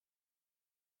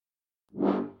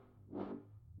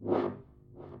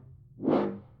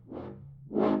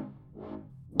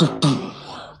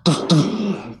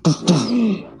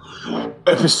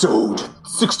Episode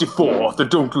 64 of the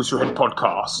Don't Lose Your Head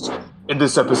podcast. In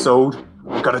this episode,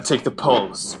 we're gonna take the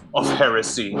pulse of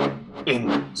heresy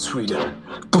in Sweden.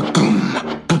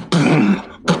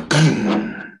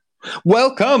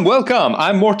 Welcome.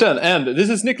 I'm Morten, and this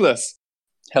is Nicholas.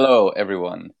 Hello,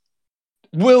 everyone.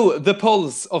 Will the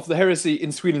pulse of the heresy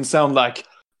in Sweden sound like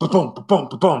ba-boom, ba-boom,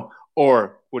 ba-boom,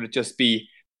 or would it just be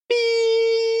beep,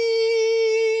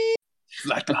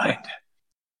 flatlined?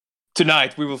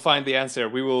 Tonight we will find the answer.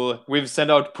 We've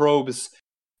sent out probes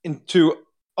into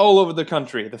all over the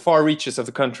country, the far reaches of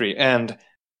the country, and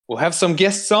we'll have some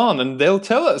guests on, and they'll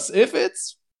tell us if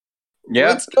it's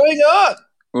what's going on.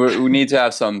 We need to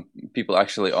have some people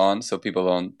actually on, so people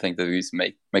don't think that we just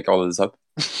make all of this up.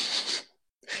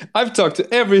 I've talked to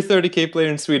every 30k player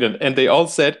in Sweden, and they all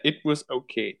said it was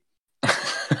okay.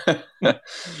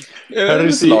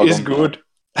 Heresy is good.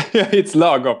 It's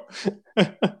lagom.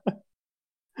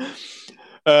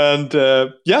 And so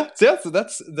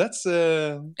that's that's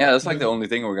like the only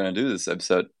thing we're gonna do this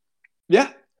episode.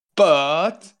 Yeah,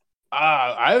 but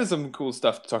I have some cool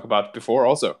stuff to talk about before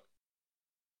also,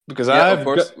 because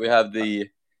we have the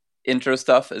intro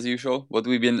stuff as usual. What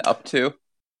we've been up to,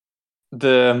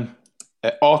 the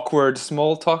awkward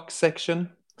small talk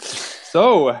section.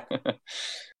 So,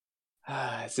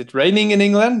 is it raining in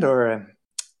England or?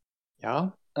 Yeah.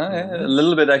 A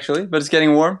little bit actually, but it's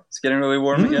getting warm. It's getting really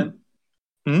warm again.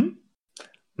 And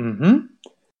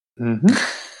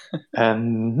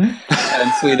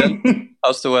Sweden,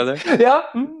 how's the weather? Yeah,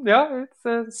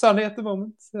 it's sunny at the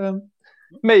moment.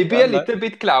 Maybe a little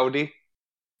bit cloudy.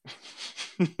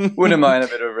 Wouldn't mind a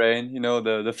bit of rain. You know,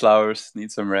 the flowers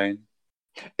need some rain.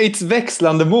 It's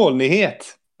växlande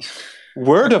molnighet.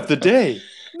 Word of the day.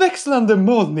 Växlande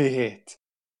molnighet.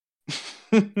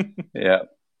 Yeah.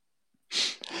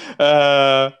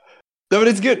 No, but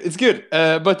it's good.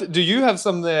 But do you have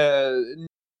some?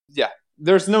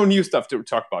 There's no new stuff to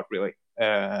talk about, really.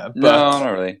 But no,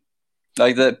 not really.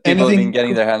 Like the people have been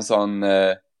getting their hands on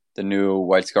the new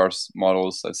White Scars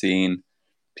models. I've seen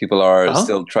people are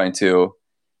still trying to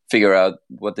figure out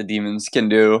what the demons can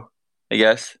do, I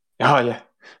guess. Oh yeah.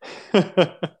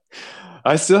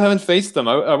 I still haven't faced them.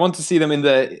 I want to see them in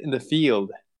the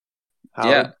field.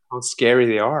 How scary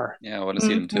they are. Yeah, I want to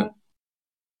see them too.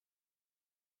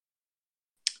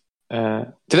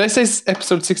 Did I say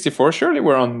episode 64? Surely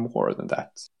we're on more than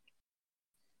that.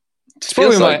 It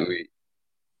feels like we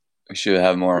should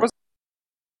have more.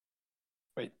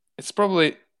 Wait, it's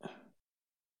probably...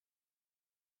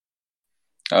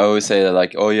 I always say that,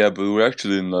 like, oh yeah, but we're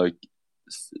actually in like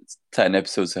 10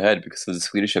 episodes ahead because of the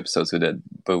Swedish episodes we did,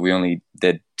 but we only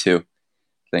did 2,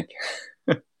 I think.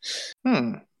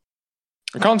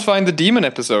 I can't find the demon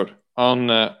episode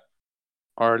on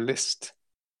our list.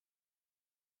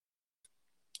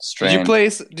 Strange.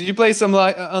 Did you play some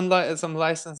some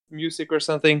licensed music or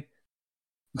something?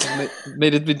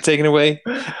 Made it be taken away?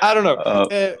 I don't know.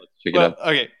 Check it out.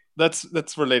 Okay, that's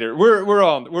for later. We're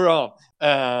on.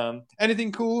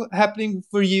 Anything cool happening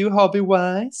for you, hobby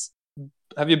wise?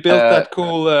 Have you built that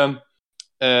cool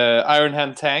Iron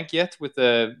Hand tank yet with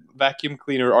the vacuum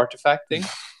cleaner artifact thing?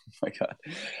 Oh my god!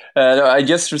 No, I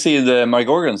just received the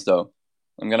Margorgons though.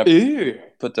 I'm gonna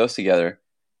put those together.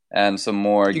 And some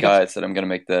more guys that I'm going to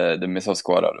make the missile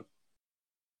squad out of.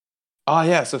 Oh,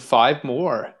 yeah, so 5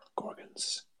 more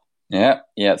Gorgons. Yeah,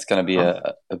 it's going to be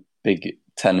a big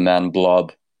 10-man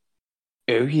blob.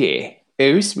 Oh, yeah.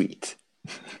 Oh, sweet.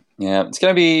 Yeah, it's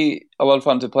going to be a lot of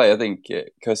fun to play, I think,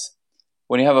 because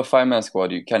when you have a 5-man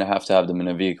squad, you kind of have to have them in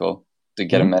a vehicle to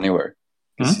get them anywhere.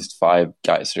 It's just 5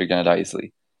 guys, so you're going to die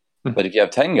easily. But if you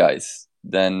have 10 guys,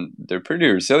 then they're pretty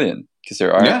resilient, because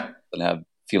they're iron and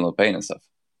feel no pain and stuff.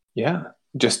 Yeah,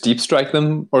 just deep strike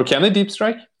them, or can they deep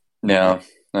strike? No,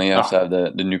 you have to have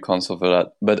the new console for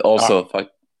that. But also,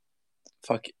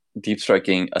 fuck deep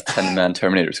striking a 10-man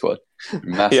Terminator squad.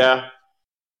 Massive. Yeah,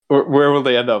 where will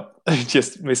they end up?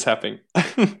 Just mishapping.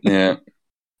 Yeah.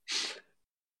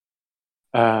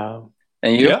 And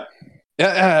you?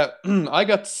 Yeah. I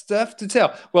got stuff to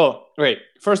tell. Well, wait.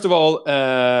 First of all,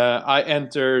 I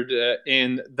entered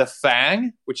in the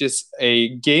Fang, which is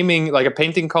a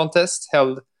painting contest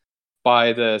held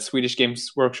by the Swedish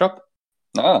Games Workshop.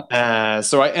 So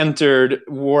I entered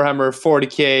Warhammer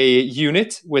 40k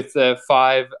unit with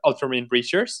 5 Ultramarine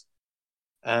Breachers.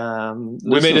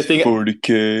 We made a thing.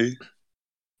 40k.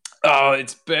 Oh,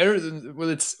 it's better than.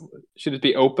 Well, should it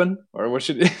be open or what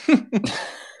should it?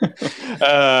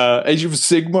 Age of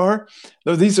Sigmar.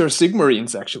 No, these are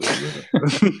Sigmarines actually.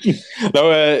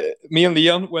 No, me and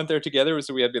Leon went there together,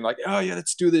 so we had been like, oh yeah,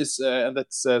 let's do this, and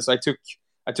that's. So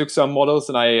I took some models,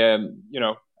 and I,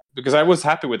 because I was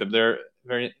happy with them. They're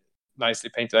very nicely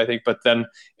painted, I think. But then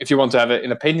if you want to have it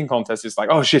in a painting contest, it's like,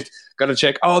 oh shit, gotta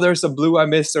check. Oh, there's some blue I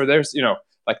missed, or there's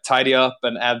like tidy up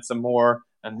and add some more,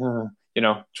 and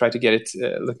try to get it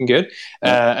looking good.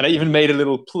 And I even made a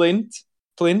little plinth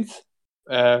for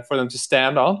them to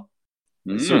stand on.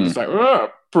 So it's like,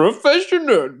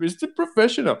 professional, Mr.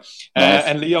 Professional. Nice.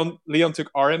 And Leon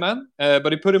took Ariman,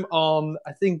 but he put him on,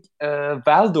 I think,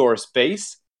 Valdor's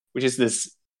base, which is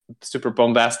this super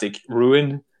bombastic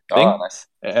ruin thing. Oh, nice.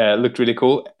 Looked really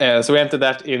cool. So we entered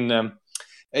that in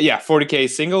 40k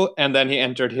single, and then he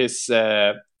entered his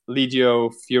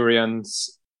Legio Furians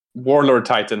Warlord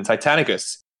Titan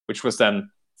Titanicus, which was then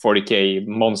 40k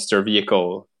monster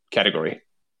vehicle category.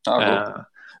 Oh, cool.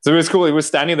 So it was cool. He was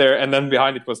standing there, and then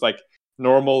behind it was like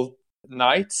normal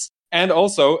knights, and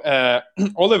also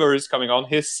Oliver is coming on.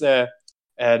 His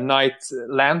knight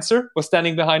Lancer was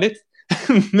standing behind it,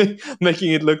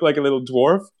 making it look like a little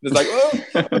dwarf. It's like,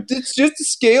 it's just a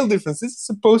scale difference. This is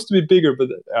supposed to be bigger, but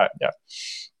yeah.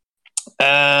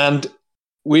 And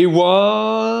we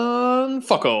won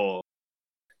fuck all.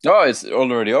 Oh, it's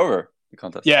already over, the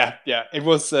contest. Yeah. It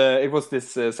was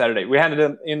this Saturday. We handed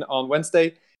them in on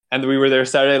Wednesday, and we were there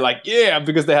Saturday, like, yeah,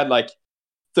 because they had like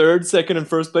third, second, and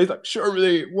first place. Like,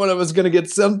 surely one of us gonna get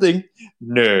something.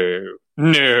 No.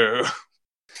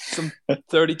 Some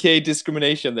 30k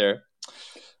discrimination there.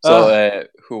 So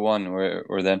who won?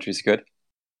 Were the entries good?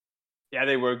 Yeah,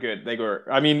 they were good. They were.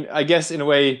 I mean, I guess in a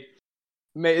way,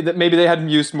 maybe they hadn't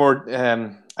used more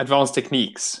advanced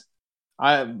techniques.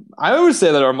 I would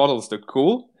say that our models look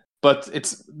cool, but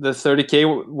it's the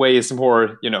 30k way is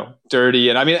more, dirty.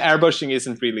 And I mean, airbrushing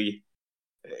isn't really.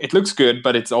 It looks good,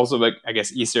 but it's also, like, I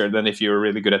guess, easier than if you're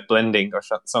really good at blending or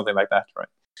something like that, right?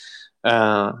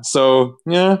 So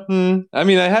yeah, I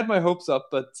mean, I had my hopes up,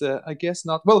 but I guess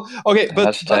not. Well, okay, but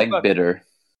hashtag bitter.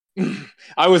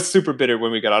 I was super bitter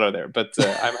when we got out of there, but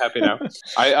I'm happy now.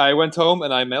 I went home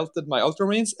and I melted my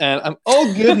Ultramarines, and I'm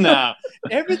all good now.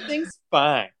 Everything's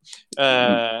fine.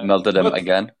 Melted them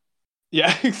again?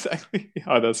 Yeah, exactly.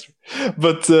 Oh, that's true.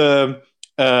 But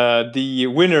the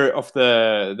winner of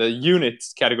the unit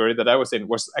category that I was in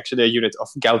was actually a unit of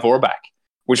Galvorback,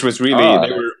 which was really,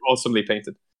 they were awesomely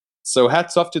painted. So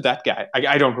hats off to that guy.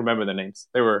 I don't remember the names.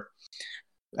 They were...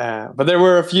 but there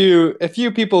were a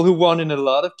few people who won in a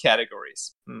lot of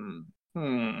categories.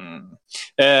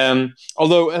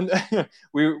 Although, and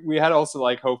we had also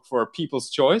like hope for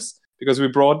People's Choice, because we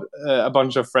brought a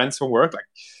bunch of friends from work. Like,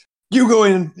 you go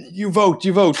in, you vote.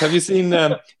 Have you seen?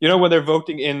 When they're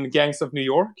voting in Gangs of New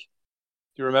York?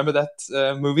 Do you remember that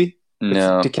movie?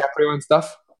 No. With DiCaprio and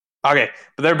stuff. Okay,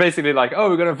 but they're basically like, oh,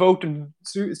 we're gonna vote and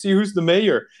see who's the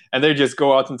mayor, and they just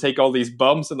go out and take all these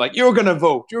bums and like, you're gonna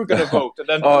vote, and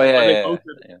then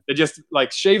they just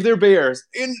like shave their beards,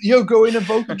 you'll go in and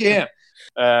vote again.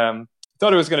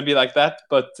 Thought it was gonna be like that,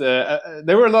 but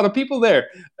there were a lot of people there,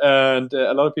 and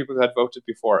a lot of people who had voted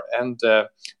before, and the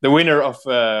winner of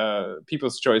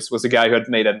People's Choice was a guy who had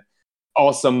made an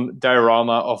awesome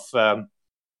diorama of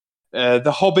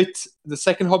the Hobbit, the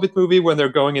second Hobbit movie, when they're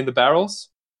going in the barrels.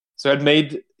 So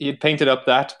he had painted up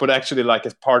that, but actually like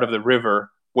as part of the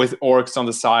river with orcs on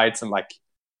the sides and like,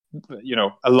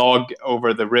 a log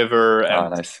over the river.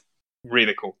 And nice.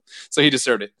 Really cool. So he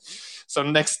deserved it. So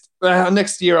next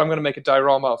year I'm going to make a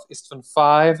diorama of Istvan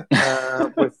 5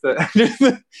 with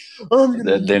the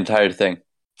entire thing.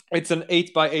 It's an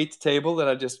 8x8 table that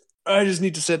I just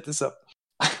need to set this up.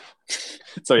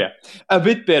 So yeah, a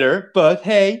bit bitter, but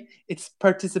hey, it's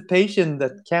participation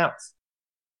that counts.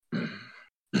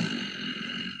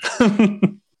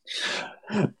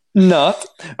 Not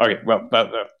okay. Well,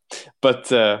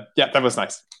 but yeah, that was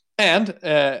nice. And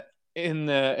in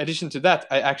addition to that,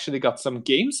 I actually got some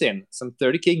games in, some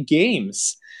 30k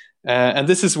games, and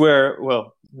this is where,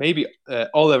 well, maybe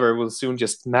Oliver will soon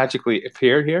just magically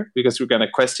appear here, because we're going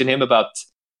to question him about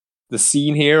the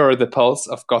scene here or the pulse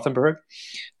of Gothenburg.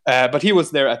 But he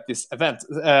was there at this event.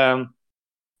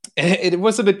 It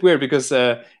was a bit weird because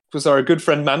it was our good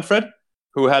friend Manfred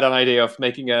who had an idea of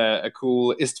making a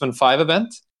cool Istvan 5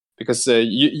 event, because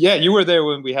you were there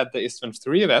when we had the Istvan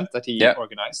 3 event that he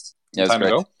organized some time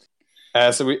ago.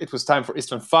 So it was time for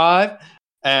Istvan 5,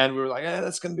 and we were like,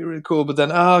 that's going to be really cool. But then,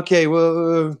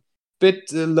 well,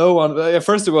 bit low on... At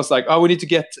first it was like, we need to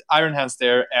get Iron Hands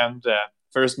there and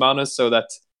Ferrus Manus so that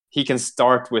he can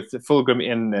start with Fulgrim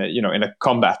in a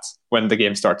combat when the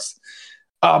game starts.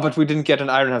 But we didn't get an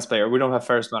Iron Hands player. We don't have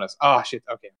Ferrus Manus. Shit,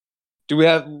 okay. Do we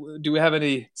have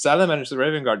any Salamanders of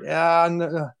Raven Guard? Yeah,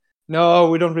 no,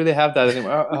 we don't really have that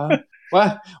anymore.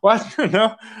 What?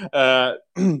 No.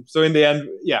 So in the end,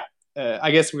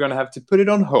 I guess we're gonna have to put it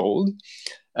on hold.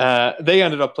 They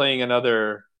ended up playing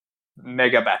another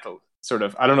mega battle, sort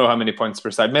of. I don't know how many points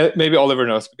per side. Maybe Oliver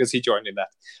knows because he joined in that.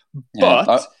 Yeah.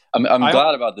 But I'm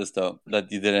glad about this though,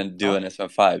 that you didn't do an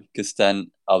SM5, because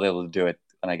then I'll be able to do it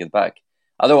when I get back.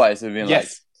 Otherwise, it'd be like,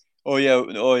 oh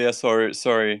yeah,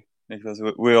 sorry, Nicholas,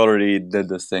 we already did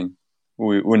this thing.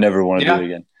 We never want to do it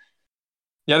again.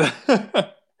 Yeah,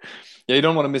 yeah, you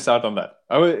don't want to miss out on that.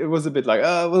 It was a bit like,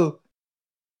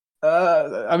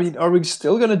 I mean, are we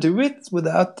still gonna do it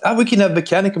without? We can have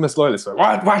Mechanicum as loyalists.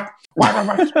 What?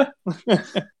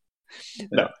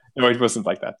 No, it wasn't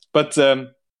like that. But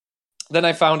then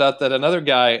I found out that another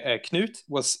guy, Knut,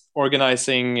 was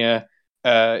organizing.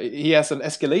 He has an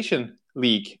escalation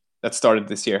league that started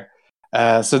this year.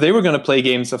 So they were going to play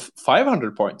games of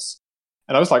 500 points.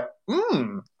 And I was like,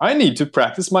 I need to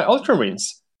practice my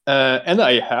Ultramarines. And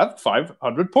I have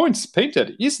 500 points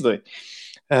painted easily.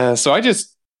 So I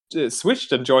just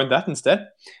switched and joined that instead,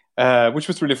 which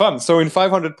was really fun. So in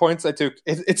 500 points, I took...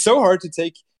 It's so hard to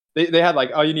take... They had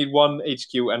like, you need one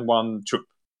HQ and one troop.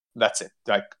 That's it.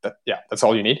 Like that, yeah, that's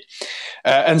all you need.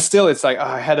 And still, it's like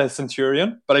I had a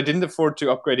Centurion, but I didn't afford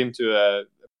to upgrade him to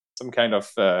some kind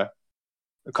of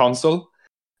console.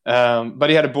 But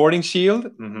he had a boarding shield.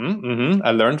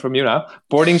 I learned from you now.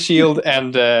 Boarding shield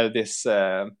and this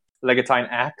Legatine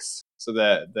axe, so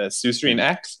the Suzerain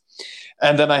axe.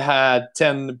 And then I had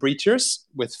 10 breachers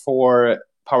with 4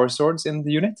 power swords in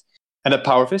the unit and a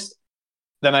power fist.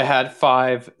 Then I had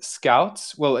 5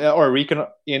 scouts, or recon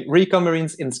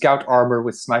marines in scout armor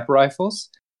with sniper rifles,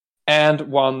 and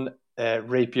 1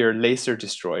 rapier laser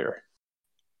destroyer.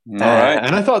 All right.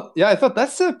 And I thought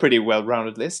that's a pretty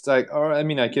well-rounded list.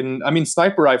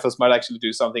 Sniper rifles might actually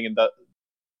do something in that,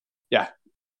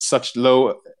 such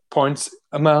low points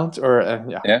amount, or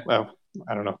well,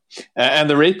 I don't know. And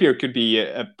the rapier could be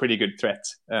a pretty good threat,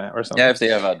 or something. Yeah, if they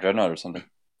have a dreadnought or something.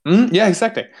 Yeah,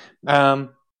 exactly.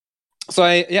 So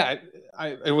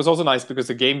it was also nice because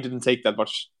the game didn't take that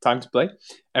much time to play,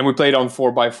 and we played on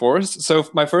 4x4s. So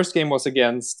my first game was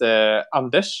against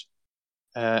Anders,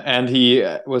 and he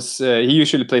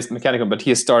usually plays Mechanicum, but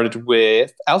he started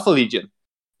with Alpha Legion.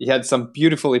 He had some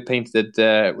beautifully painted.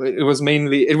 It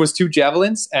was 2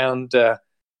 javelins and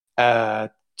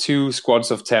 2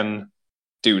 squads of 10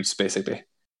 dudes basically.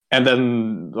 And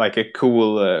then like a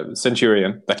cool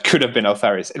Centurion that could have been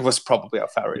Alpharius. It was probably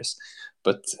Alpharius,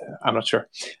 but I'm not sure.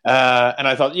 And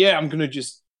I thought, I'm going to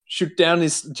just shoot down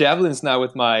his javelins now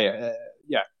with my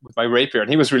rapier. And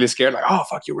he was really scared, like, oh,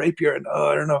 fuck your rapier. And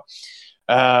I don't know.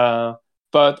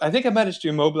 But I think I managed to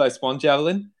immobilize 1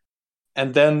 javelin.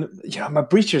 And then, my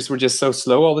breachers were just so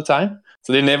slow all the time.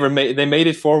 So they made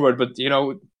it forward. But,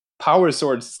 power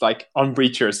swords, like on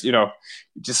breachers,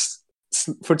 just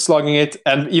foot slogging it.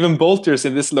 And even bolters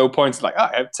in this low points, like,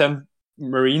 I have 10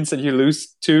 Marines and you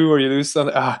lose 2 or you lose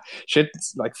some, shit,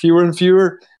 it's like fewer and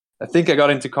fewer. I think I got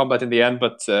into combat in the end,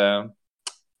 but I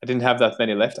didn't have that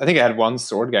many left. I think I had 1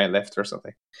 sword guy left or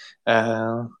something.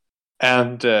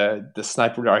 And the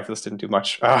sniper rifles didn't do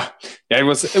much. It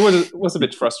was a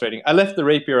bit frustrating. I left the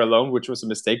rapier alone, which was a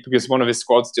mistake because one of his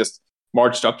squads just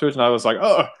marched up to it, and I was like,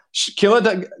 kill it!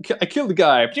 I killed the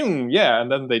guy. Yeah, and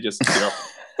then they just,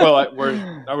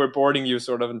 we're boarding you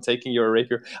sort of and taking your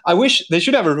rapier. I wish they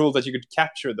should have a rule that you could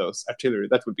capture those artillery.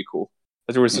 That would be cool.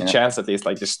 That there was a chance at least,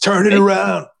 like just turn it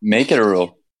around. Make it a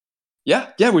rule.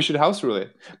 Yeah, we should house rule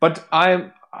it. But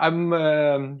I'm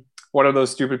one of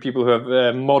those stupid people who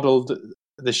have modeled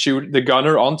the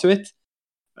gunner onto it.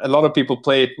 A lot of people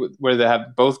play it where they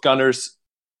have both gunners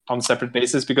on separate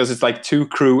bases because it's like 2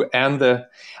 crew and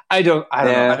I don't know.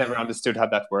 I never understood how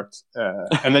that worked.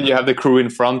 And then you have the crew in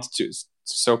front to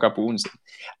soak up wounds.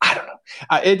 I don't know.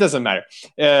 It doesn't matter.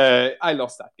 I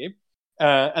lost that game.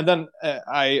 And then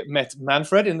I met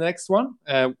Manfred in the next one,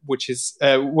 which is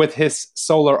with his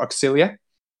Solar Auxilia.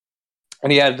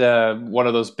 And he had one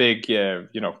of those big,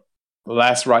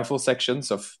 last rifle sections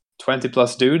of 20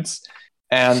 plus dudes,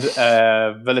 and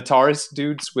Veletaris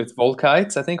dudes with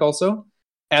Volkites, I think also,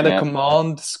 and a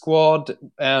command squad,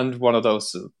 and one of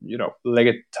those,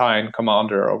 Legatine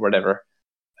commander or whatever.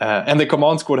 And the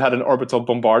command squad had an orbital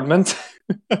bombardment,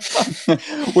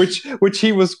 which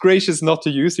he was gracious not to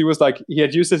use. He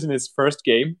had used it in his first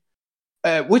game,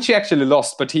 which he actually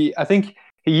lost, but I think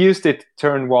he used it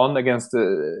turn 1 against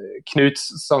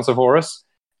Knut's Sons of Horus,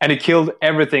 and he killed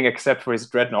everything except for his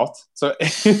dreadnought. So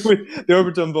the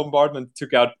orbital bombardment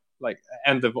took out,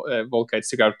 and the Volkites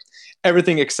took out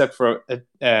everything except for a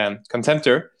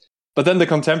Contemptor. But then the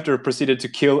Contemptor proceeded to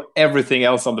kill everything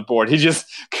else on the board. He just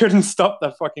couldn't stop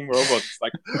that fucking robot. It's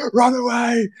like, run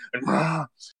away!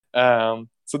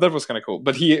 So that was kind of cool.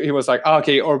 But he was like,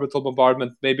 okay, orbital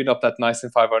bombardment, maybe not that nice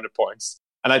in 500 points.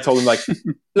 And I told him, like,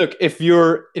 look, if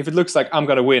it looks like I'm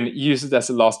gonna win, use it as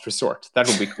a last resort. That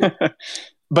would be cool.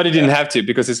 But he didn't have to,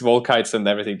 because his Volkites and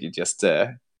everything, he just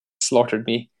slaughtered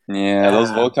me. Yeah, those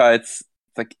Volkites.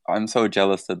 Like, I'm so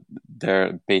jealous that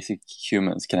their basic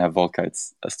humans can have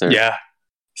Volkites as their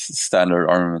standard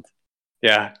armament.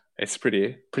 Yeah, it's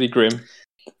pretty grim.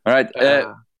 All right.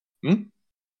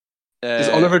 Is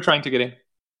Oliver trying to get in?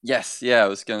 Yes. Yeah, I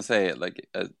was gonna say, like,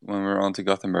 when we're on to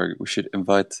Gothenburg, we should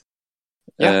invite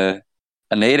a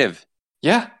native.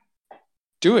 Yeah,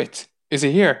 do it. Is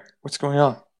he here? What's going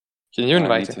on? Can you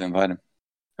invite him? To invite him.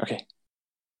 Okay.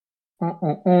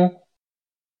 Oh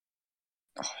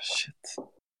shit!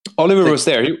 Oliver was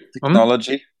there.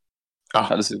 Technology.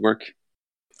 How does it work?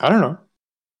 I don't know.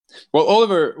 Well,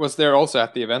 Oliver was there also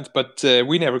at the event, but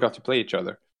we never got to play each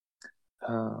other.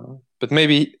 But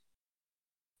maybe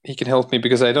he can help me,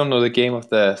 because I don't know the game of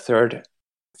the third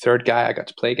guy I got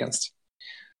to play against.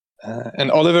 And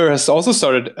Oliver has also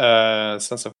started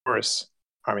Sons of Horus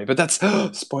army, but that's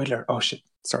spoiler. Oh shit!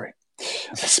 Sorry,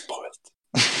 I spoiled.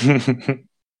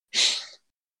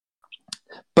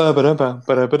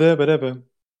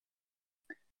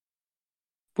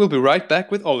 We'll be right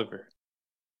back with Oliver.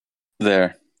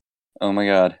 There. Oh my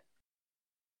god.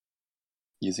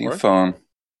 Using a phone.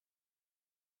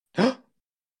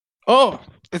 Oh,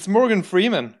 it's Morgan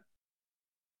Freeman.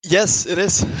 Yes, it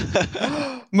is.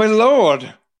 My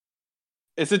lord.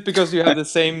 Is it because you have the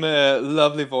same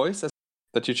lovely voice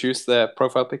that you choose the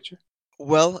profile picture?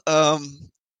 Well,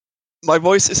 my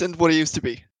voice isn't what it used to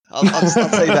be. I'll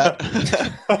say that.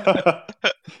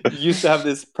 You used to have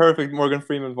this perfect Morgan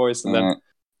Freeman voice, and then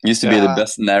used to be the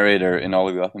best narrator in all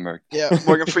of Gothenburg. Yeah,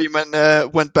 Morgan Freeman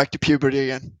went back to puberty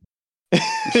again.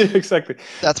 Exactly.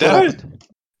 That's what happened.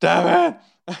 Damn it!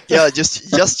 Yeah,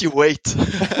 just you wait.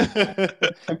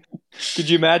 Could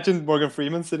you imagine Morgan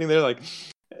Freeman sitting there, like,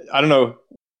 I don't know,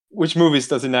 which movies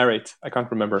does he narrate? I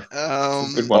can't remember. All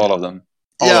of them.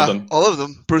 All of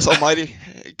them. Bruce Almighty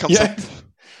comes up.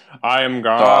 I am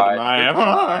God.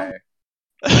 I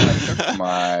took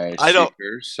my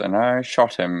seekers and I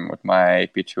shot him with my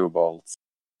AP2 bolts.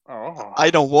 Oh. I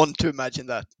don't want to imagine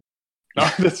that. No,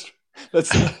 that's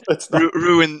not.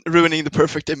 Ruining the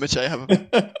perfect image I have of him.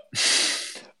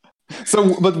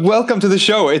 So, but welcome to the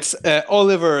show. It's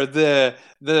Oliver,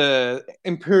 the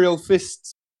Imperial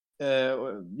Fist,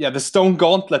 the Stone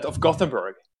Gauntlet of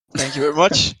Gothenburg. Thank you very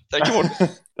much. Thank you.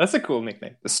 That's a cool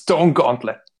nickname, the Stone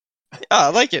Gauntlet. Yeah, I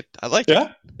like it.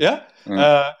 Yeah.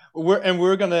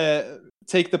 We're gonna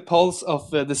take the pulse of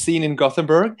the scene in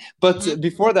Gothenburg. But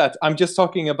before that, I'm just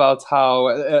talking about how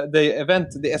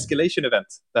the escalation event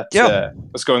that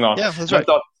was going on. Yeah, that's right. I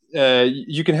thought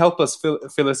you can help us fill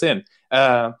us in.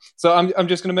 So I'm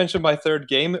just gonna mention my third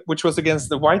game, which was against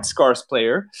the White Scars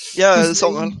player. Yeah,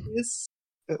 Samuel.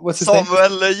 What's his name?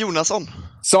 Samuel Jonasson.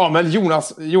 Samuel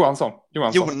Johansson.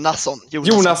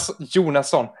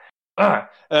 Jonasson.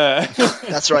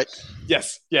 That's right.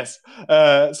 Yes.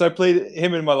 So I played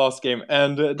him in my last game,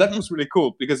 and that was really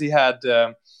cool because he had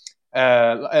a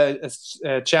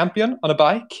champion on a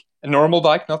bike, a normal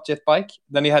bike, not jet bike.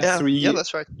 Then he had three. Yeah,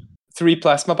 that's right. 3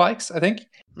 plasma bikes, I think.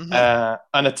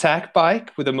 An attack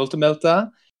bike with a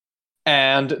multi-melta,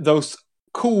 and those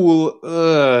cool.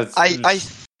 I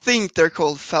think they're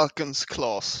called Falcon's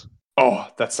Claws. Oh,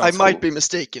 that sounds. I might be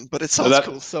mistaken, but it sounds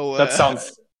cool. So that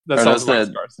sounds.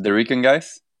 The Recon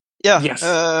guys? Yeah. Yes.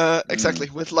 Exactly,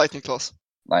 with lightning claws.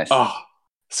 Nice. Oh,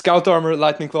 scout armor,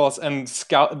 lightning claws, and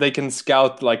scout. They can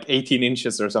scout like 18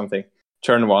 inches or something.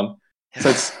 Turn 1. So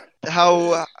it's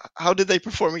how did they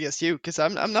perform against you? Because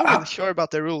I'm not really sure about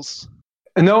their rules.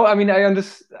 No, I mean I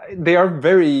understand. They are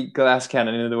very glass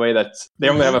cannon in the way that they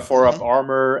only have a 4-up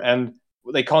armor and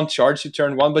they can't charge you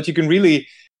turn 1, but you can really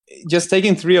just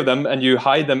taking 3 of them and you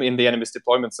hide them in the enemy's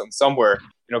deployment zone somewhere,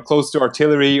 close to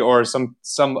artillery or some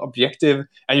objective,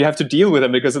 and you have to deal with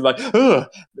them because of like, ugh.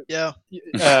 Yeah.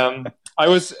 I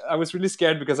was really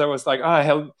scared because I was like,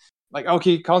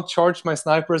 okay, he can't charge my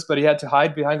snipers, but he had to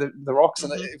hide behind the rocks,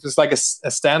 and it was like a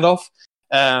standoff.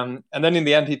 And then in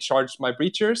the end, he charged my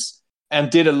breachers and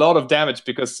did a lot of damage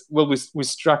because we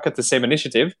struck at the same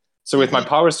initiative. So with my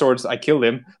power swords, I killed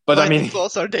him. But lightning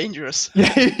claws are dangerous.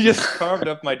 Yeah, he just carved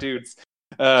up my dudes.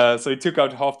 So he took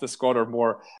out half the squad or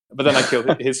more. But then I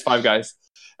killed his 5 guys.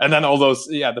 And then all those,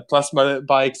 the plasma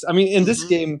bikes. I mean, in this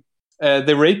game,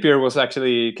 the rapier was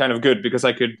actually kind of good because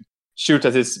I could shoot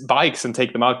at his bikes and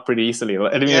take them out pretty easily.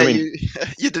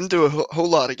 You didn't do a whole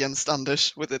lot against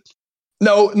Anders with it.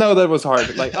 No, that was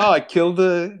hard. Like, I killed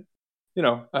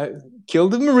I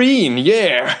killed the Marine.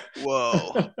 Yeah.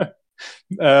 Whoa.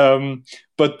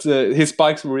 But his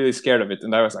spikes were really scared of it,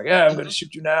 and I was like, "Yeah, I'm going to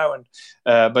shoot you now." And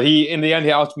but in the end,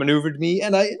 he outmaneuvered me,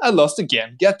 and I lost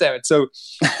again. God damn it! So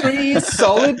 3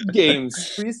 solid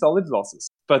games, 3 solid losses.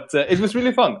 But it was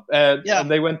really fun. Yeah.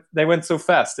 And they went so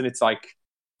fast, and it's like,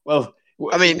 well,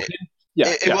 I mean,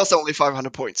 yeah, it was only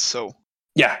 500 points, so.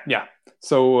 Yeah.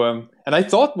 So, and I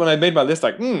thought when I made my list,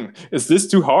 like, is this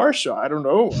too harsh? I don't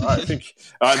know. I think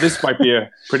this might be a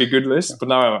pretty good list. But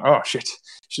now I'm like, oh shit,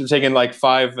 should have taken like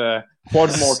 5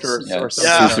 quad mortars or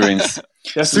something. Yeah. Suzerains.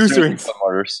 Yeah, Suzerains.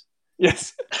 Mortars.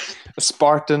 Yes, a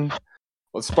Spartan.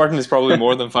 Well, Spartan is probably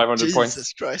more than 500 points.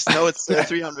 Jesus Christ! No, it's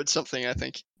 300 something, I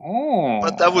think. Oh.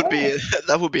 But that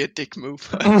would be a dick move.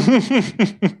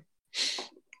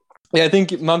 Yeah, I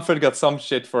think Manfred got some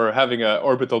shit for having an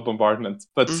orbital bombardment,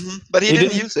 but but he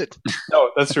didn't use it.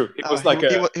 No, that's true. It was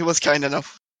he was kind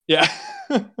enough. Yeah,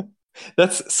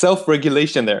 that's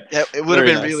self-regulation there. Yeah, it would have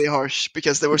been nice. really harsh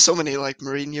because there were so many like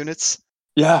marine units.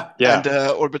 Yeah. And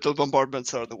orbital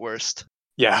bombardments are the worst.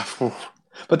 Yeah,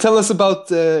 but tell us about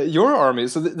your army.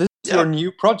 So this is your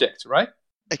new project, right?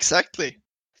 Exactly.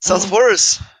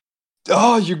 Salsforus.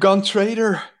 Oh, you gone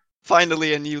traitor!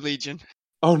 Finally, a new legion.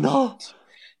 Oh no!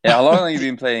 Yeah, how long have you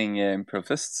been playing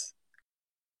Profists?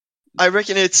 I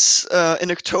reckon it's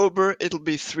in October. It'll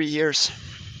be 3 years.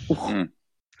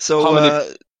 So how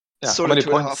many sort of 2.5.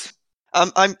 points?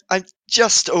 I'm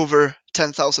just over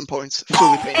 10,000 points,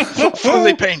 fully painted.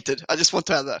 Fully painted. I just want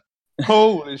to add that.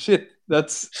 Holy shit!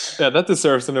 That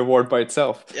deserves an award by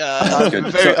itself. Yeah,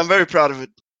 I'm very proud of it.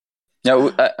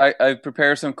 Yeah, I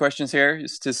prepared some questions here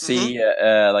just to see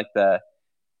like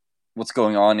what's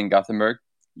going on in Gothenburg.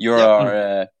 You're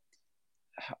our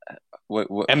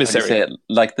what emissary, how do you say it?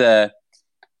 Like the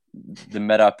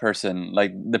meta person,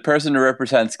 like the person who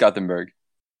represents Gothenburg.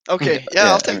 Okay,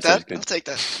 I'll take that. I'll take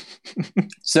that.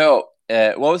 So,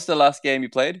 what was the last game you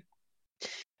played?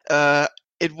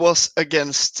 It was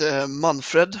against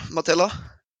Manfred Matella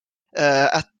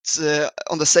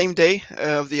on the same day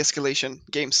of the escalation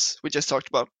games we just talked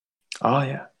about. Oh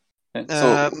yeah.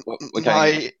 So, what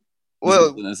kind of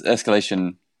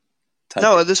escalation type?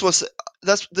 No, this was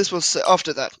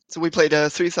after that. So we played a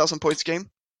 3,000 points game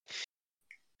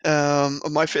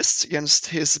of my fists against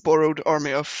his borrowed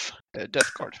army of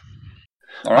Death Guard.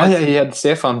 All right. Oh, yeah, he had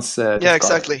Stefan's yeah,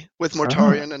 exactly, with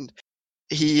Mortarion, and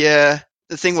he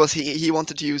the thing was he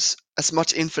wanted to use as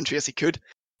much infantry as he could.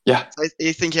 Yeah, so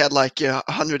I think he had like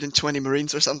 120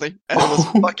 Marines or something, and it was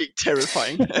fucking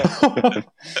terrifying.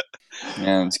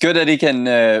 Yeah, it's good that he can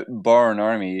borrow an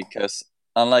army, because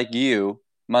unlike you,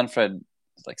 Manfred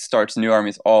like starts new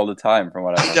armies all the time. From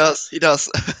what I know. He does.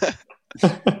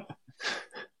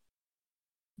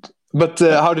 But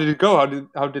how did it go?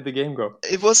 How did the game go?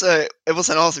 It was an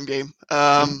awesome game.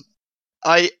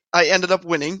 I ended up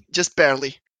winning just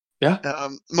barely. Yeah.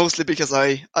 Mostly because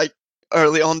I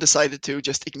early on decided to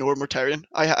just ignore Mortarion.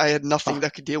 I had nothing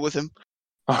that could deal with him.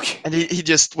 Okay. And he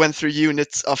just went through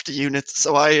units after units,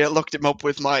 so I locked him up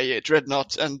with my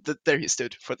Dreadnought, and there he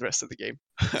stood for the rest of the game.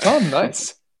 Oh,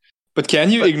 nice. But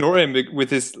can you ignore him with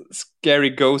his scary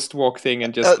ghost walk thing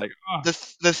and just like? Oh.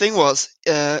 The thing was,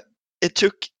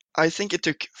 I think it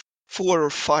took 4 or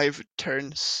 5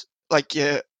 turns, like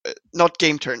not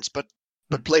game turns, but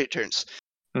player turns,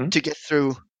 to get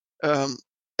through a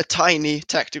tiny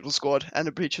tactical squad and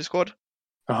a breacher squad.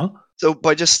 So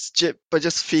by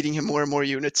just feeding him more and more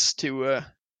units to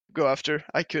go after,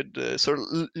 I could sort of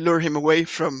lure him away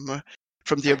from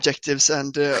the objectives,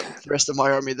 and the rest of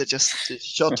my army that just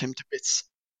shot him to bits.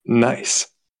 Nice.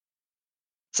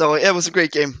 So it was a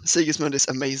great game. Sigismund is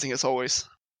amazing as always.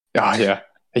 Ah, yeah.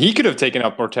 He could have taken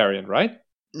out Mortarion, right?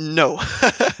 No.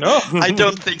 No? I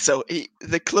don't think so.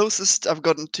 The closest I've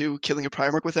gotten to killing a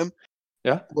Primarch with him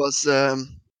was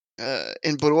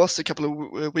in Borås a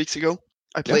couple of weeks ago.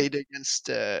 I played against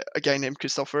a guy named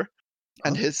Christopher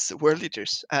and his World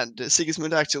Eaters, and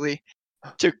Sigismund actually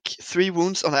took 3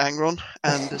 wounds on Angron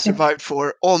and survived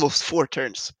for almost 4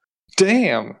 turns.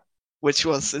 Damn! Which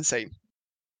was insane.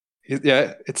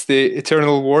 Yeah, it's the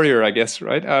Eternal Warrior, I guess,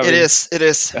 right? It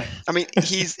is. I mean,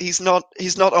 he's not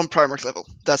on Primarch level,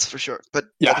 that's for sure. But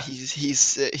he's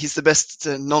the best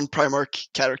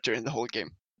non-Primarch character in the whole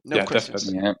game. No questions.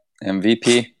 Definitely. Yeah,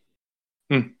 MVP.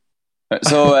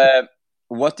 So,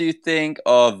 what do you think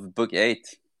of Book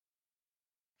 8?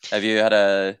 Have you had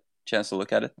a chance to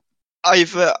look at it? I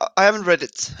haven't read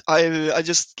it. I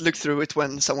just looked through it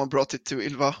when someone brought it to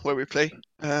Ylva, where we play,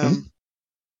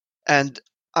 and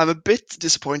I'm a bit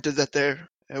disappointed that there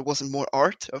wasn't more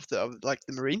art of the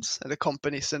Marines and the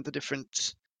companies and the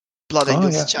different Blood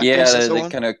Angels chapters and so on. The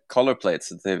kind of color plates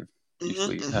that they've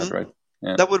usually had, right?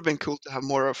 Yeah. That would have been cool to have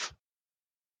more of.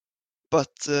 but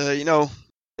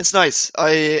it's nice.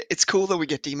 It's cool that we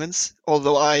get demons,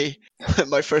 although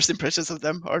my first impressions of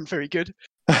them aren't very good.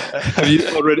 Have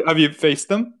you faced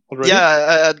them already?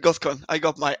 Yeah, at GothCon, I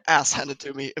got my ass handed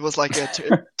to me. It was like a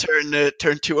turn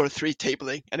 2 or 3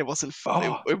 tabling, and it wasn't fun.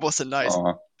 Oh. It wasn't nice.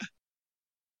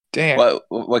 Damn.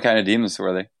 What kind of demons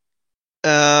were they?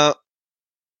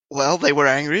 Well, they were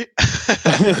angry.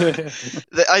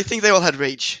 I think they all had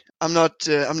rage. I'm not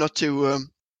too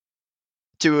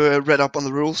read up on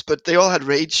the rules, but they all had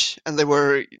rage, and they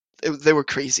were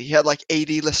crazy. He had like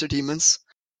 80 lesser demons.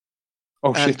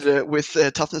 Oh and shit! With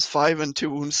toughness 5 and 2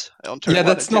 wounds on turn 1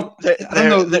 that's and 2. not. I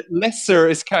don't know. Lesser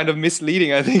is kind of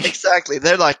misleading. I think. Exactly,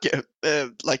 they're like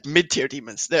mid-tier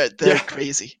demons. They're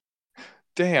crazy.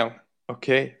 Damn.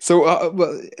 Okay. So,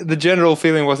 well, the general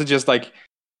feeling was it just like,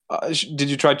 did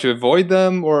you try to avoid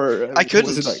them, or I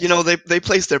couldn't? was it like... they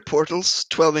place their portals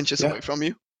 12 inches away from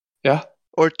you. Yeah.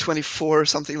 Or 24 or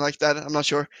something like that. I'm not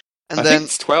sure. And I think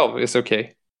it's 12. It's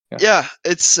okay. Yeah,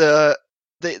 it's they're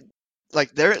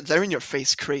in your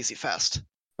face crazy fast.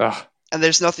 And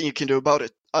there's nothing you can do about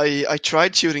it. I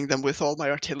tried shooting them with all my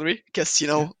artillery because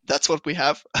that's what we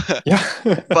have. Yeah.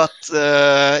 But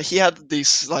he had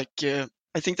these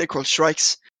I think they're called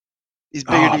Shrikes. These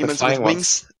bigger demons with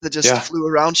wings that just flew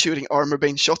around shooting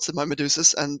armor-bane shots at my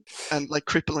Medusas and like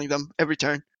crippling them every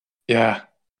turn. Yeah.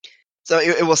 So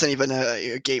it wasn't even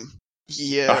a game.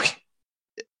 I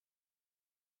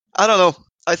don't know.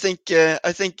 I think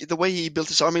the way he built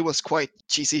his army was quite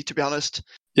cheesy, to be honest.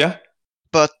 Yeah.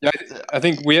 But I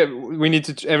think we need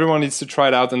to. Everyone needs to try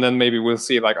it out, and then maybe we'll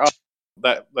see. Like,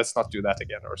 let's not do that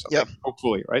again, or something. Yeah.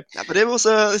 Hopefully, right? Yeah, but it was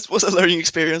a learning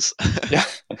experience. Yeah.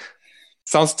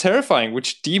 Sounds terrifying.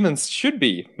 Which demons should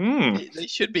be? They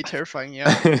should be terrifying.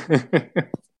 Yeah.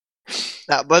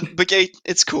 But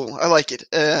it's cool. I like it.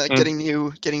 Getting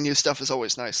new stuff is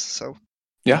always nice. So.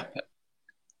 Yeah.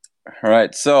 All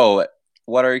right. So,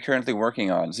 what are you currently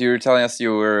working on? So you were telling us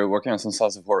you were working on some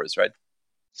Sons of Horus, right?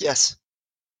 Yes.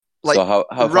 So how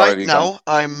far right have you now,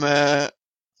 gone?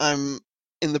 I'm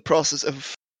in the process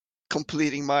of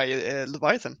completing my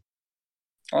Leviathan.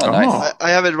 Oh, nice! I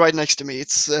have it right next to me.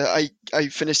 It's I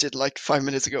finished it like 5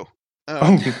 minutes ago.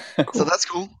 Cool. So that's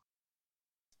cool.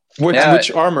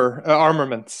 Which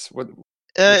armaments?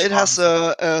 It has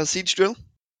a siege drill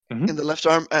in the left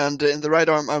arm, and in the right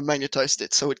arm I magnetized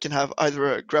it so it can have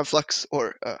either a grav flux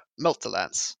or a melt the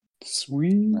lance.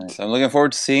 Sweet. Nice. I'm looking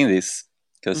forward to seeing these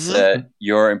because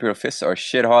your Imperial Fists are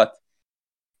shit hot.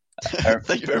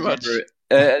 Thank you very much.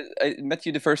 I met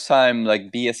you the first time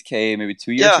like BSK maybe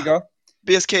 2 years ago.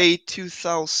 BSK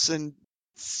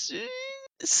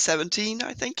 2017,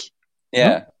 I think.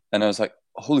 Yeah, and I was like,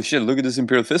 holy shit, look at this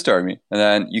Imperial Fist army. And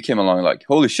then you came along like,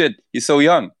 holy shit, he's so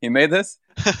young. He made this?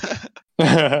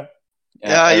 I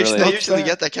usually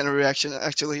get that kind of reaction,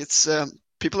 actually. It's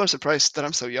people are surprised that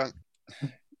I'm so young.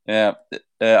 Yeah.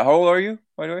 How old are you,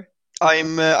 by the way?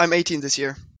 I'm 18 this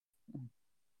year.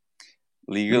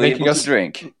 Legally able to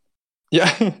drink.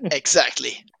 Yeah.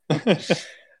 Exactly. But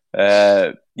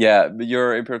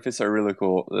your Imperial Fists are really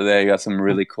cool. They got some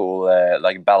really cool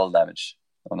like battle damage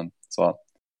on them as well.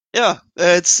 Yeah,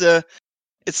 it's that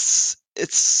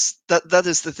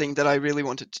is the thing that I really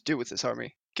wanted to do with this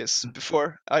army, because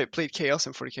before I played Chaos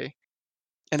in 40k,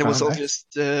 and it was all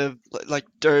just like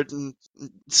dirt and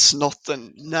snot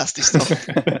and nasty stuff.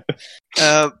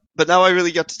 But now I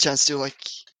really got the chance to like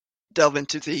delve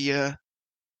into the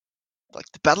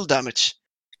battle damage.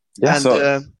 Yeah,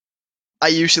 and I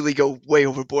usually go way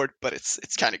overboard, but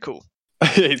it's kind of cool.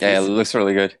 It looks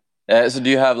really good. So do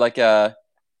you have like a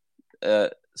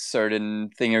certain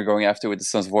thing you're going after with the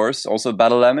Sons of Horus? Also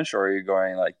battle damage, or are you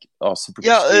going like super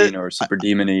pristine or super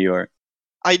demony? Or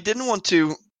I didn't want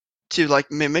to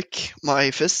like mimic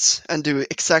my fists and do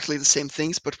exactly the same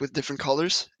things but with different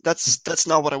colors. That's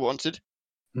not what I wanted.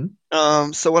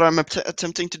 So what I'm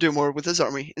attempting to do more with this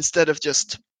army, instead of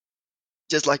just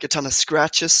like a ton of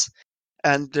scratches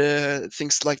and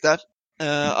things like that,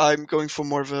 I'm going for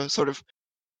more of a sort of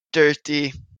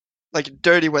dirty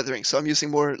weathering. So I'm using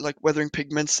more like weathering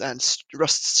pigments and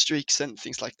rust streaks and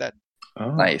things like that.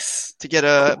 Oh. Nice. To get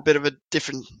a bit of a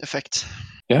different effect.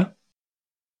 Yeah.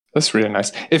 That's really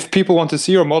nice. If people want to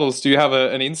see your models, do you have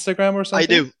an Instagram or something? I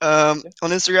do. On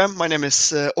Instagram, my name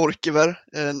is Orkever,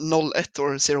 01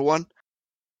 or 01.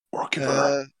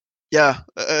 Orkever.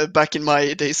 Back in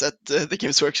my days at the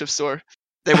Games Workshop store,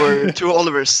 they were two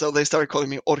Olivers, so they started calling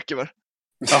me Orkever.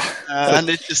 And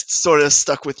it just sort of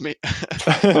stuck with me.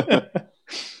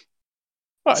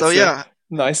 So yeah,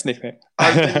 nice nickname.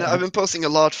 I've been posting a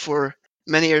lot for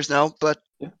many years now, but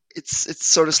it's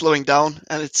sort of slowing down,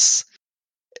 and it's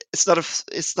it's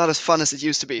not as fun as it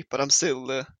used to be, but I'm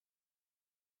still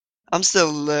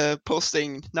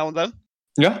posting now and then.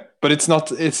 Yeah, but it's not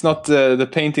the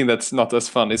painting that's not as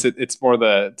fun, is it? It's more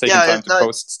the taking time to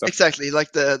post stuff. Exactly,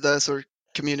 like the sort of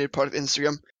community part of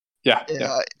Instagram. Yeah.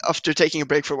 After taking a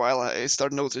break for a while, I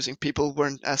started noticing people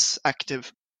weren't as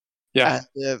active. Yeah.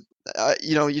 And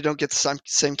you don't get the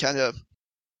same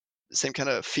kind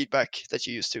of feedback that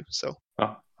you used to. So.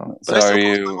 Oh. But I still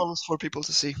post my models for people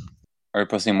to see. Are you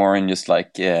posting more in just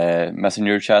like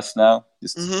messenger chats now?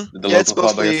 Just the local it's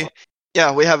mostly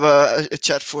we have a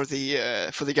chat for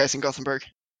the guys in Gothenburg,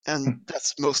 and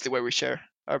that's mostly where we share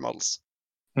our models.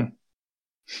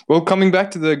 Well, coming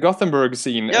back to the Gothenburg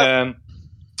scene, how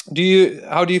do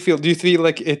you feel? Do you feel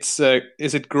like it's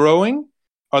is it growing?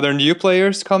 Are there new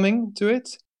players coming to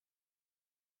it?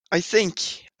 I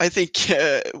think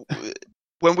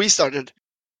when we started,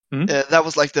 that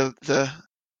was like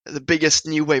the biggest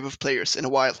new wave of players in a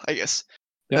while, I guess.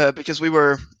 Yeah. Because we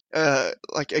were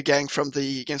like a gang from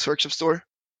the Games Workshop store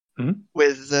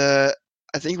with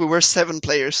I think we were 7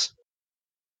 players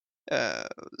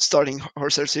starting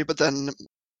Horse Heresy, but then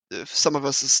some of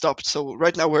us have stopped. So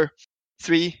right now we're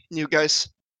 3 new guys.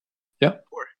 Yeah.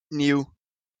 Or new.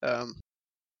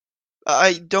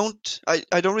 I don't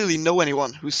really know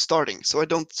anyone who's starting, so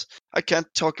I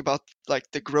can't talk about like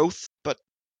the growth, but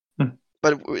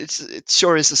it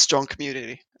sure is a strong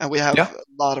community, and we have a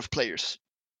lot of players.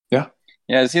 Yeah,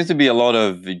 it seems to be a lot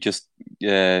of just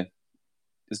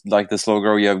like the slow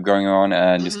grow you have going on,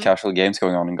 and just casual games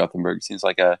going on in Gothenburg. It seems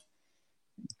like a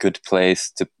good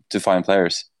place to find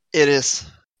players. It is.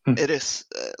 It is.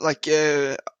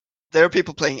 There are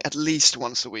people playing at least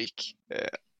once a week.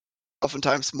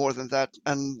 Oftentimes more than that,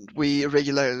 and we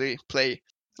regularly play,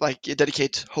 like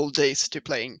dedicate whole days to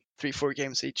playing 3-4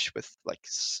 games each with like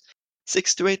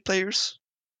 6 to 8 players.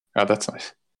 Oh, that's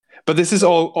nice. But this is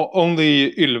all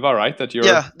only Ylva, right? That you're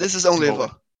this is only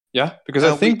Ylva. Yeah, because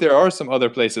I think there are some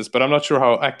other places, but I'm not sure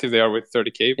how active they are with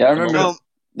 30K. Yeah, I remember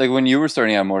like when you were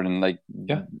starting out, Morten, like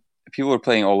people were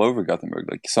playing all over Gothenburg.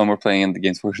 Like some were playing in the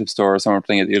Games Workshop store, some were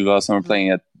playing at Ylva, some were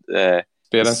playing at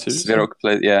Sverok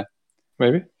play. Yeah,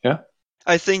 maybe. Yeah.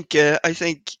 I think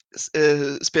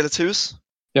Spelet Hus.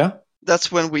 Yeah.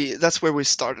 That's where we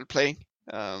started playing.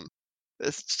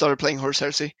 Started playing Horse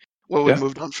Heresy when we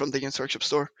moved on from the Games Workshop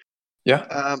store.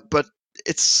 Yeah. But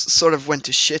it's sort of went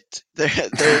to shit.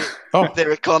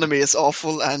 Their economy is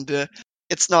awful, and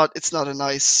it's not a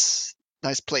nice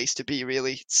place to be,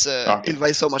 really. It's Ylva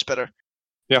is so much better.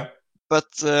 Yeah.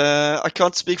 But I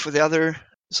can't speak for the other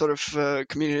sort of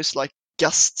communities like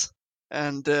Gust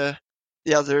and the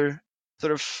other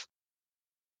sort of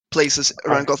places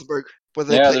around Gothenburg.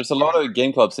 There's a lot of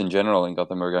game clubs in general in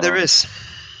Gothenburg. There is.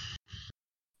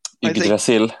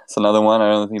 Yggdrasil is another one.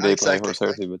 I don't think they play Horse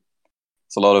Heresy, but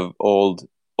it's a lot of old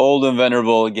and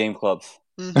venerable game clubs.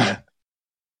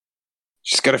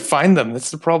 Just gotta find them.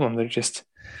 That's the problem. They're just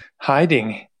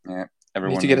hiding. Yeah,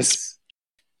 everyone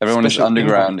is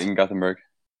underground in Gothenburg.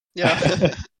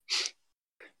 Yeah.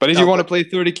 But if you want to play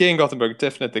 30K in Gothenburg,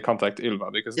 definitely contact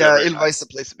Ylva, because Ylva is the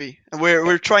place to be, and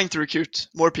we're trying to recruit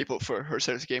more people for Horse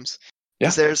Heresy games.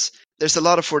 Because there's a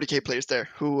lot of 40K players there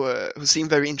who seem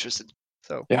very interested.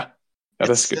 So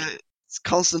that's good. It's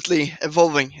constantly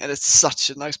evolving, and it's such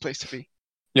a nice place to be.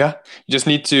 Yeah, you just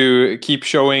need to keep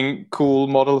showing cool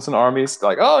models and armies.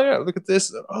 Like, oh yeah, look at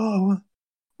this. Oh,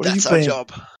 what are you playing? That's our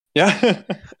job. Yeah.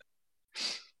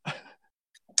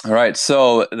 All right.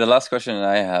 So the last question that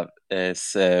I have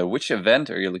is, which event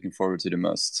are you looking forward to the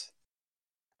most?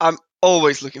 I'm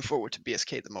always looking forward to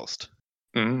BSK the most.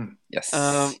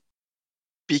 Yes.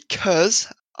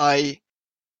 Because I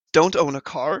don't own a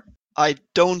car. I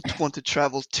don't want to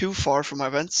travel too far for my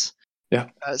events. Yeah.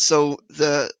 So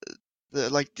the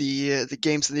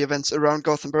games and the events around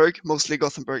Gothenburg, mostly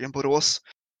Gothenburg and Borås,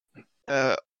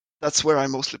 that's where I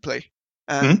mostly play.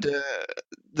 And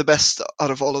the best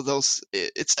out of all of those,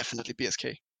 it's definitely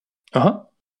BSK.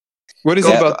 What is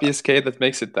it about BSK that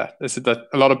makes it that? Is it that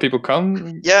a lot of people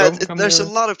come? Yeah, there's a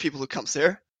lot of people who comes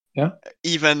there. Yeah.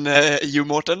 Even you,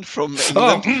 Morten, from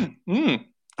England.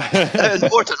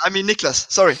 Morten, I mean Niklas.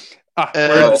 Sorry.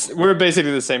 We're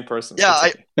basically the same person.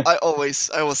 Yeah, I always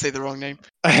say the wrong name.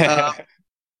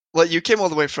 Well, you came all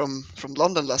the way from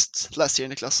London last year,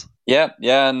 Niklas. Yeah,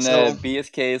 and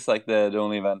BSK is like the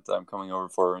only event I'm coming over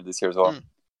for this year as well.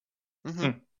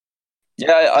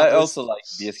 Yeah, I also like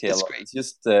BSK a lot. Great. It's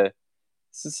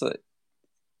just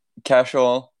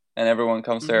casual, and everyone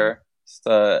comes there. Just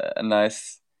a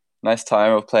nice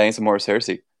time of playing some Horse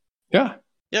Heresy. Yeah.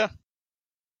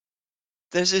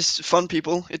 There's just fun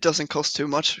people. It doesn't cost too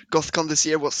much. Gothcon this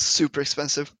year was super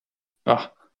expensive.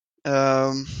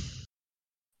 And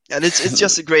it's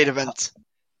just a great event.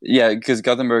 Yeah, because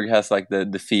Gothenburg has like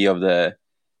the fee of the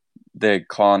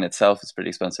con itself is pretty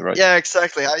expensive, right? Yeah,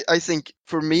 exactly. I think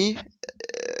for me,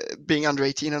 being under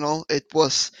 18 and all, it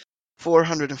was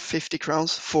 450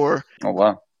 crowns for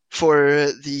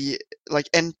the like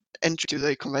entry to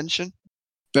the convention,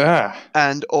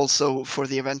 and also for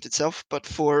the event itself. But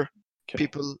for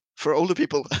older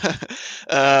people,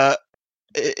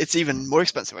 it's even more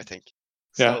expensive, I think.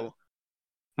 Yeah. So,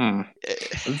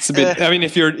 it's a bit. I mean,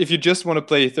 if you just want to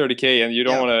play 30K and you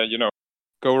don't want to,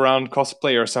 go around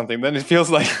cosplay or something, then it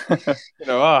feels like,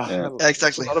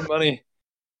 exactly, a lot of money.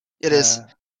 It is.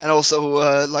 And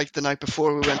also, like the night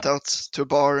before, we went out to a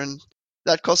bar, and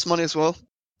that costs money as well.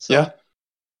 So, yeah,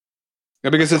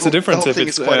 because it's a difference if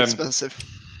it's quite expensive.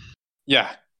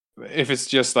 Yeah, if it's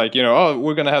just like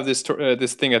we're gonna have this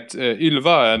this thing at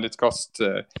Ylva, and it costs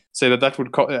say that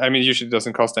would cost. I mean, usually it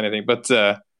doesn't cost anything, but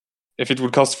if it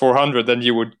would cost 400, then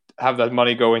you would have that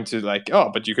money go into like,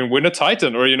 but you can win a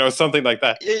Titan or something like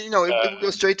that. Yeah, it would go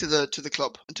straight to the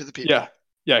club and to the people.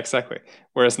 Yeah, exactly.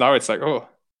 Whereas now it's like, okay.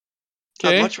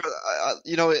 I'd much rather,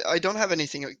 I don't have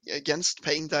anything against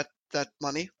paying that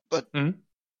money, but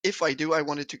if I do, I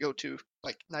want it to go to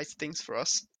like nice things for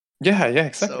us. Yeah,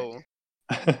 exactly. So,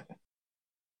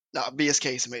 no,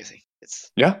 BSK is amazing.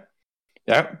 It's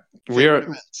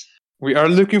we are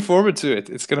looking forward to it.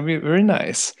 It's gonna be very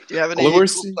nice. Do you have any cool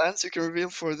plans you can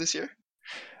reveal for this year?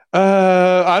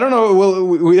 I don't know. Well,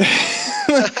 we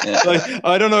like,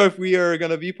 I don't know if we are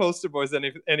gonna be poster boys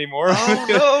anymore. Oh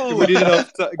no! We did a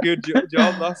good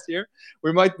job last year.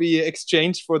 We might be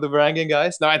exchanged for the Varangian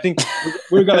guys. No, I think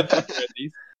we're gonna be there at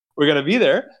least. We're gonna be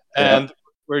there, and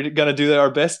we're gonna do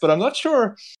our best. But I'm not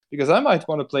sure because I might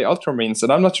want to play Ultramarines,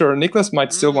 and I'm not sure Nicholas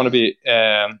might still want to be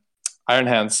Iron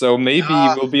Hands. So maybe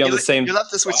we'll be on the same. You'll have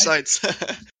to switch sides.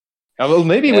 Well,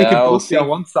 maybe we could both be on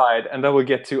one side, and then we'll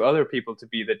get two other people to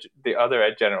be the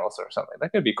other generals or something.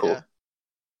 That could be cool.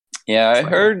 Yeah,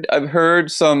 I've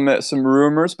heard some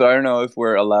rumors, but I don't know if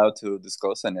we're allowed to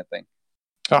disclose anything.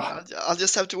 I'll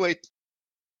just have to wait.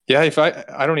 Yeah, if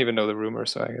I don't even know the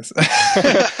rumors, so I guess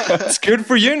it's good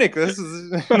for you, Nicholas.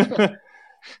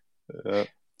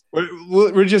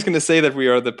 We're just gonna say that we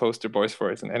are the poster boys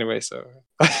for it, and anyway, so.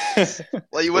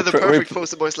 Well, you were the perfect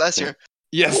poster boys last year.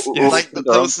 Yes. Like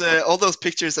all those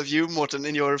pictures of you, Morten,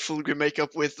 in your full green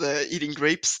makeup with eating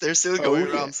grapes, they're still going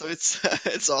around, so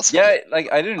it's awesome. Yeah,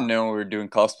 like I didn't know we were doing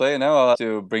cosplay, and now I'll have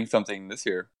to bring something this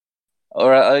year.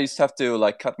 Or I used to have to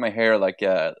like cut my hair like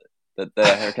the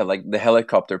haircut, like the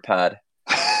helicopter pad.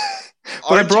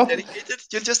 But you dedicated?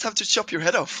 You'll just have to chop your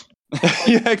head off.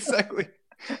 Yeah, exactly.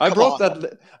 I brought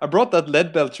that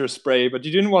lead belcher spray, but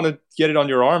you didn't want to get it on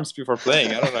your arms before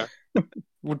playing. I don't know.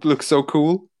 Would look so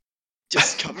cool.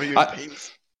 Just cover your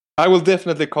pains. I will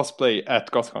definitely cosplay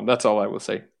at GothCon. That's all I will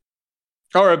say.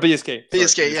 Or a BSK.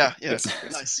 BSK, yeah. Yes.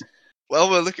 Nice. Well,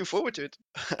 we're looking forward to it.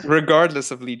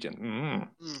 Regardless of Legion.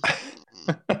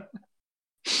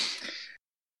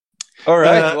 All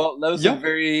right. Well, that was a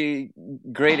very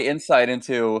great insight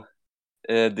into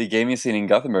the gaming scene in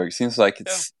Gothenburg. Seems like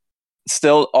it's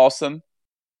still awesome.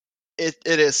 It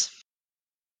is.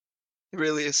 It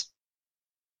really is.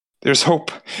 There's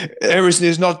hope. Everything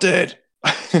is not dead.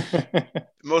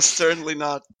 Most certainly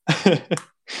not.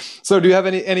 So do you have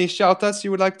any shout-outs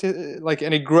you would like to, like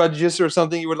any grudges or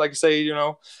something you would like to say,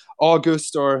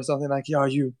 August or something like,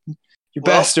 you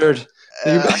bastard.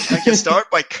 I can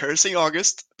start by cursing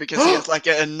August because he has like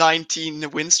a 19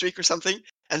 win streak or something,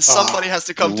 and somebody has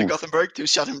to come to Gothenburg to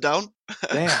shut him down.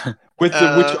 Damn. With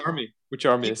which army? Which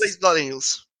army he plays Blood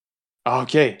Angels.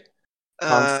 Okay.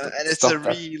 And it's a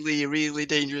really, really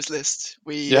dangerous list.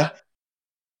 We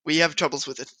have troubles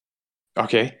with it.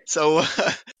 Okay. So,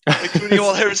 recruiting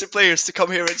all heresy players to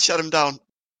come here and shut him down.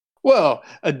 Well,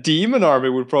 a demon army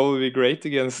would probably be great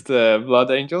against Blood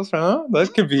Angels, huh?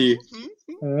 That could be.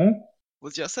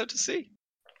 We'll just have to see.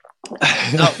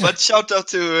 No, but shout out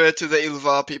to the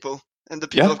Ylva people and the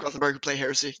people of Gothenburg who play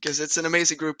heresy, because it's an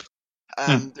amazing group,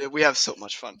 and we have so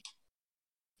much fun.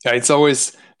 Yeah, it's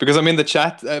always because I'm in the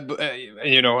chat.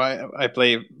 I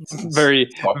play very,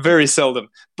 very seldom,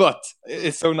 but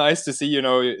it's so nice to see.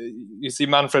 You see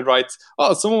Manfred write,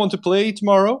 "Oh, someone want to play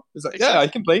tomorrow?" It's like, yeah, I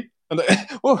can play. And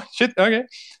oh shit, okay.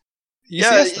 He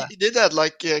did that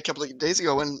like a couple of days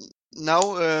ago, and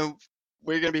now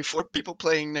we're gonna be 4 people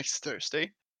playing next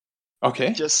Thursday.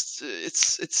 Okay. Just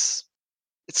it's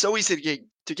so easy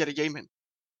to get a game in.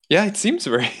 Yeah, it seems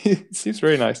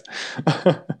very nice.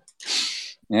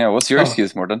 Yeah, what's your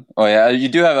excuse, Morten? Oh yeah, you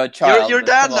do have a child. You're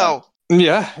dad now.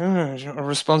 Yeah,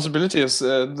 responsibility is.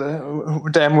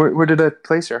 Damn, where did I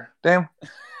place her? Damn,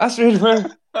 Astrid, where?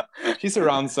 She's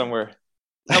around somewhere.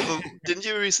 No, but didn't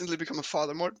you recently become a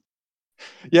father, Mort?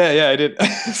 Yeah, I did.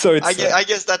 So it's. I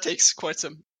guess that takes quite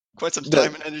some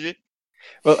time and energy.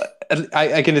 Well,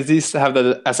 I can at least have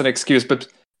that as an excuse, but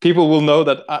people will know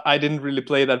that I didn't really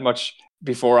play that much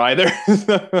before either.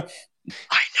 I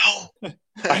know.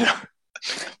 I know.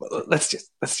 Well, let's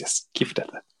just keep it at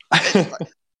that.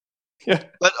 Yeah.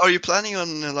 But are you planning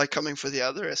on like coming for the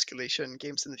other Escalation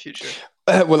games in the future?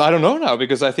 Well, I don't know now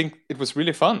because I think it was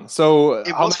really fun. So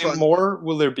how many fun. more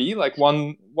will there be? Like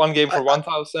one game for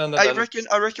 1,000? I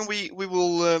reckon we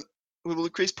will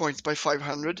increase points by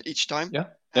 500 each time. Yeah.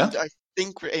 And I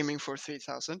think we're aiming for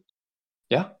 3,000.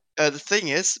 Yeah. The thing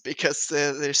is, because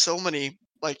there's so many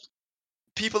like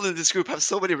people in this group have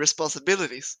so many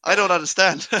responsibilities. I don't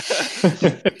understand.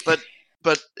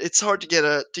 but it's hard to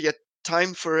get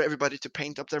time for everybody to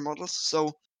paint up their models.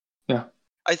 So yeah,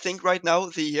 I think right now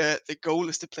the goal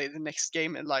is to play the next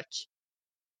game in like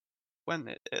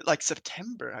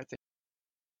September, I think.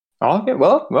 Okay,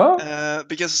 well.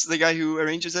 Because the guy who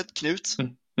arranges it, Knut,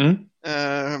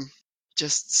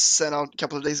 just sent out a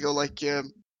couple of days ago, like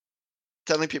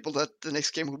telling people that the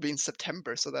next game will be in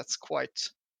September. So that's quite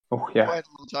a long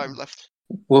time left.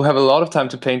 We'll have a lot of time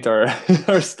to paint our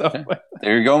stuff.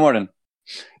 There you go, Morten.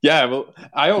 Yeah, well,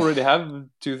 I already have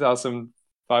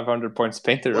 2,500 points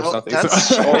painted or something.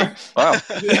 That's wow.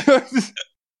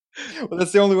 Well,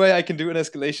 that's the only way I can do an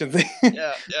escalation thing.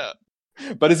 Yeah.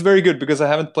 But it's very good because I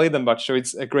haven't played them much, so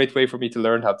it's a great way for me to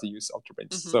learn how to use Ultra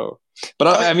Paints. Mm-hmm. So, but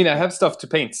I mean, I have stuff to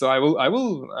paint, so I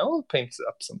will paint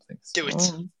up some things. Do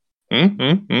it.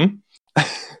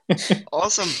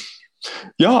 Awesome.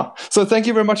 Yeah. So thank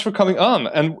you very much for coming on,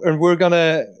 and we're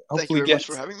gonna hopefully thank you very much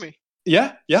for having me.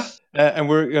 Yeah, and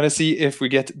we're gonna see if we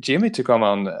get Jimmy to come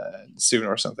on soon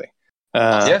or something.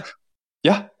 Yeah.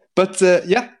 But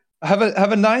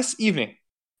have a nice evening.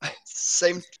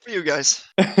 Same for you guys.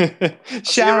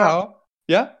 Ciao.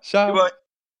 Yeah, ciao. Goodbye.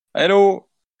 Hello.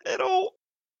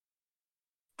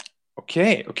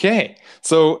 Okay.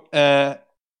 So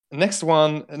next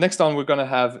on we're gonna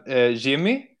have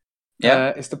Jimmy.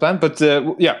 Yeah, is the plan. But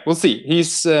we'll see.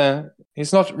 He's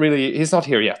not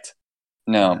here yet.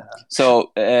 No.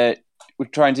 So we're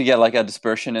trying to get like a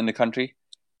dispersion in the country.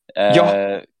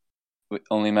 We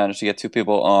only managed to get 2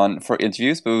 people on for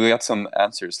interviews, but we got some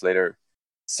answers later.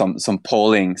 Some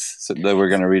pollings that we're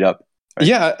going to read up. Right?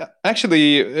 Yeah,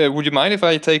 actually, would you mind if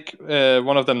I take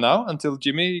one of them now until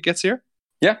Jimmy gets here?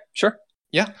 Yeah, sure.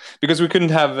 Yeah, because we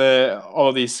couldn't have all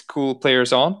of these cool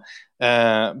players on,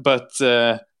 but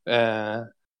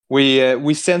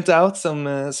we sent out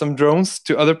some drones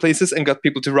to other places and got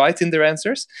people to write in their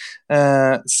answers.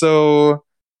 So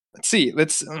let's see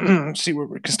see where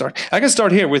we can start. I can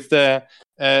start here with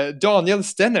Daniel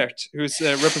Stennert, who's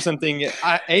representing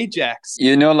Ajax.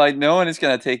 You know, like no one is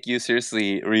gonna take you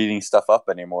seriously reading stuff up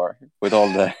anymore with all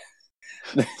the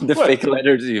fake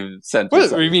letters you've sent. What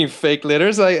do you mean fake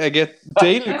letters? I get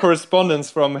daily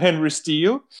correspondence from Henry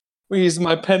Steele. He's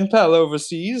my pen pal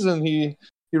overseas, and he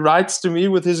writes to me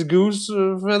with his goose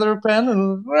feather pen,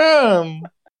 and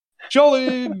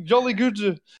jolly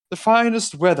good, the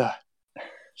finest weather.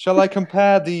 Shall I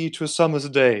compare thee to a summer's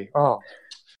day? Oh,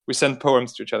 we send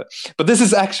poems to each other. But this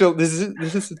is actual. This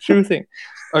is a true thing.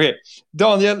 Okay,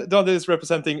 Daniel is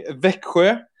representing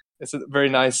Växjö. It's a very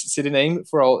nice city name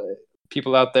for all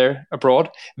people out there abroad.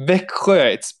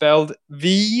 Växjö. It's spelled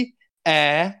Växjö.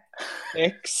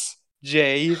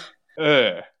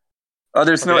 Oh,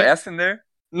 there's no S in there?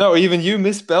 No, even you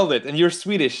misspelled it, and you're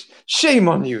Swedish. Shame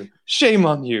on you! Shame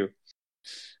on you!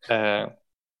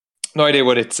 No idea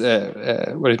what it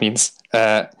means.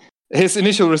 His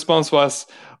initial response was,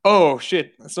 "Oh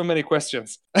shit, so many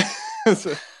questions."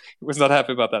 So he was not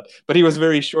happy about that, but he was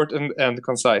very short and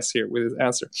concise here with his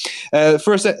answer.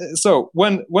 First, so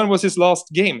when was his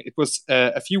last game? It was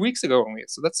a few weeks ago only,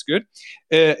 so that's good.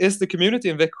 Is the community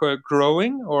in Växjö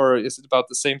growing, or is it about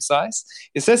the same size?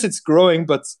 It says it's growing,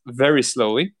 but very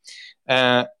slowly.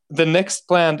 The next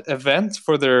planned event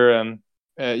for their in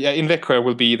Växjö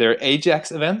will be their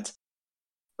Ajax event,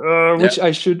 which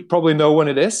I should probably know when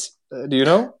it is. Do you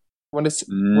know when it's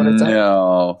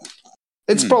No.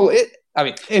 It's probably it. I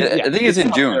mean, I think it's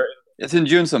in June. It's in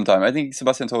June sometime. I think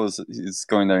Sebastian told us he's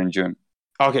going there in June.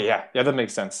 Okay, yeah, that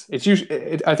makes sense. It's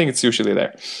I think it's usually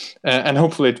there, and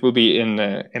hopefully it will be in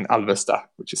Alvesta,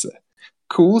 which is a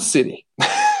cool city.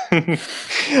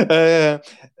 I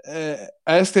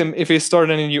asked him if he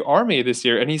started any new army this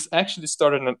year, and he's actually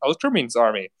started an Ultramarines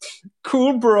army.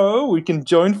 Cool, bro. We can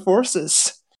join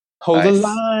forces. Hold the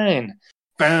line.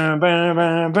 Bam, bam,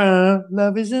 bam, bam.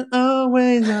 Love isn't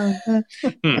always on.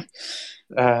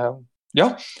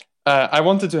 Yeah. I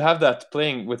wanted to have that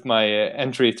playing with my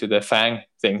entry to the Fang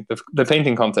thing, the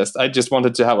painting contest. I just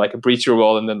wanted to have like a breacher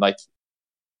wall and then like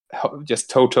just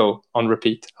Toto on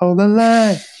repeat. Hold the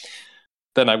line.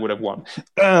 Then I would have won.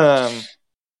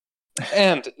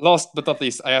 And last but not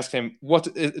least, I asked him,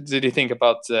 what did he think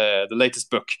about the latest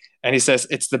book? And he says,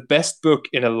 it's the best book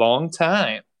in a long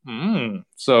time.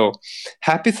 So,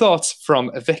 happy thoughts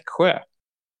from Växjö.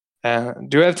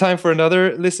 Do you have time for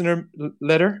another listener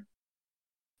letter?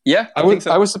 Yeah, I think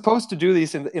so. I was supposed to do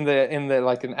these in the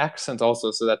like an accent also,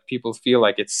 so that people feel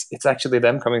like it's actually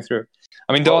them coming through.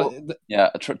 I mean,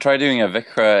 try doing a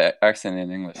Växjö accent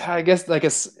in English. I guess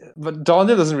but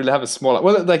Daniel doesn't really have a small.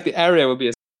 Well, like the area would be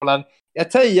a small.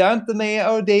 Jag töjar inte med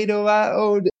och det då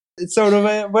och it's sort of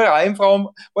where I'm from.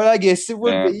 Well, I guess it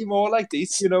would be more like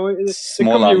this, you know, the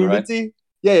community. Right?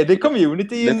 Yeah, the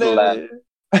community in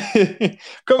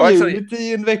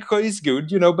community in Växjö is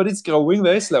good, you know, but it's growing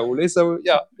very slowly. So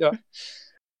yeah.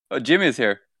 Oh, Jimmy's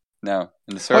here now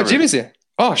in the server. Oh, Jimmy's here.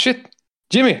 Oh shit,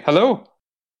 Jimmy, hello.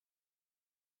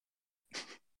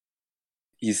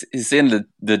 He's in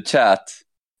the chat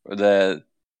or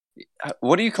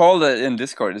what do you call it in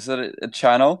Discord? Is it a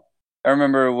channel? I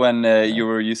remember when you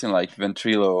were using like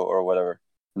Ventrilo or whatever,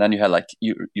 and then you had like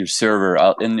your server.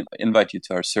 I'll invite you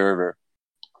to our server.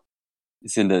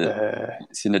 It's in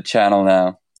the channel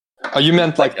now. Oh, you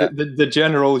meant like the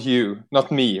general you,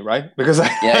 not me, right? Because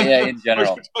yeah, in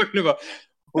general. What you're talking about.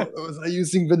 Was I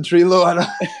using Ventrilo?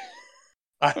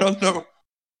 I don't know.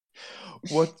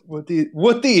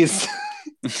 What is?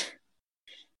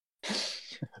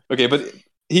 Okay, but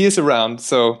he is around,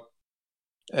 so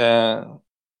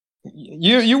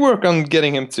you work on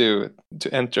getting him to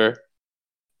enter.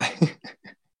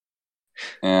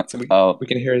 Yeah, so we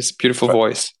can hear his beautiful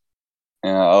voice.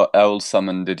 Yeah, I will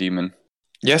summon the demon.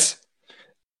 Yes.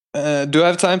 Do I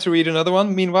have time to read another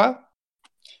one meanwhile?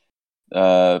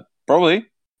 Probably.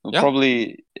 We'll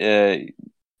probably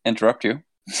interrupt you.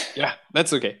 Yeah,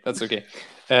 that's okay.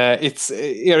 It's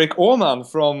Erik Åhman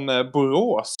from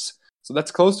Borås. So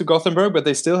that's close to Gothenburg, but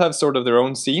they still have sort of their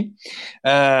own scene.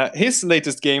 His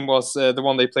latest game was the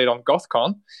one they played on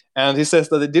GothCon, and he says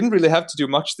that they didn't really have to do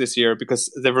much this year because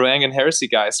the Varangian Heresy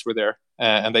guys were there,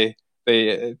 and they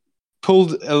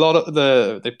pulled a lot of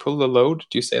they pulled the load.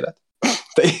 Do you say that?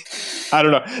 I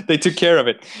don't know. They took care of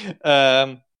it.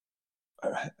 How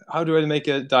do I make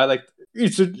a dialect?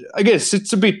 I guess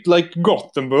it's a bit like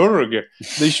Gothenburg.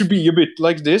 They should be a bit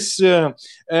like this.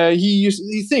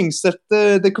 He thinks that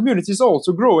the community is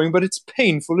also growing, but it's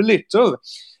painfully little.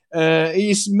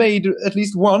 He's made at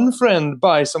least one friend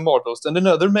buy some models and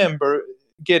another member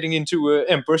getting into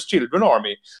Emperor's Children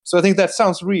army. So I think that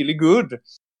sounds really good.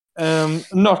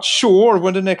 Not sure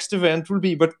when the next event will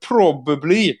be, but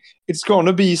probably it's going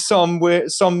to be some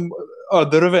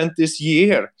other event this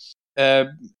year.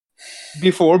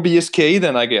 Before BSK,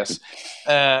 then I guess.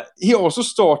 He also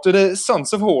started a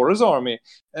Sons of Horus army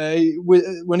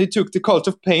when he took the Cult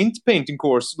of painting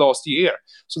course last year.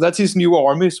 So that's his new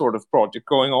army sort of project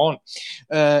going on.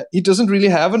 He doesn't really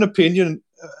have an opinion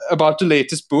about the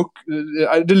latest book.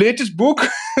 The latest book?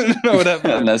 No, whatever.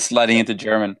 And that's sliding into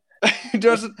German.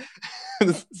 Doesn't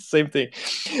same thing.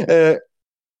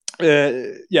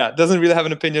 Doesn't really have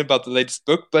an opinion about the latest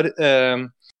book, but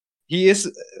he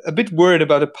is a bit worried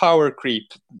about a power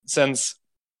creep since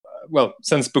book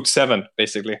 7,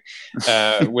 basically,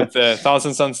 with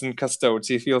Thousand Sons and Custodes.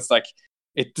 He feels like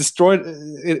it destroyed.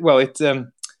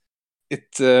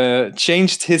 It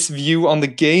changed his view on the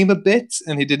game a bit,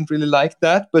 and he didn't really like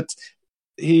that. But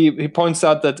he points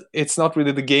out that it's not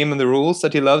really the game and the rules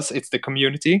that he loves; it's the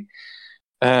community.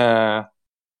 He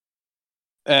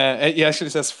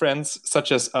actually says friends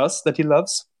such as us that he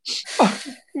loves.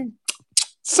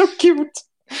 So cute.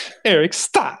 Erik,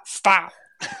 stop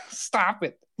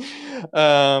it.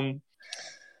 And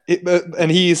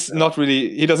he's not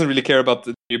really, he doesn't really care about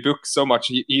the new book so much.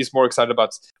 He's more excited about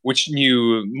which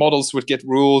new models would get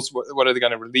rules. What are they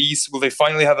going to release? Will they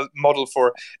finally have a model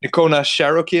for Nikona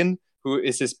Sharokin, who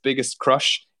is his biggest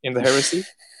crush in the Heresy?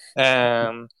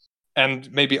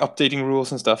 And maybe updating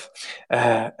rules and stuff.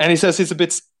 And he says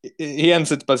he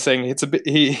ends it by saying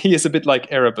he is a bit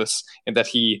like Erebus in that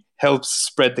he helps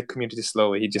spread the community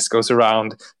slowly. He just goes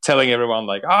around telling everyone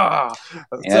like,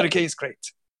 30K is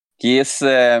great. He is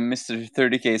Mr.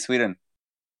 30K Sweden.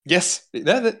 Yes,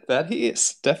 that he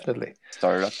is, definitely.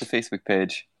 Started up the Facebook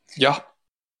page. Yeah.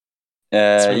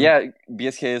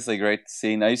 BSK is a great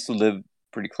scene. I used to live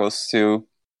pretty close to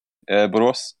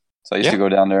Borås. So I used to go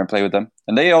down there and play with them.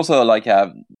 And they also like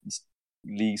have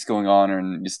leagues going on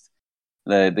and just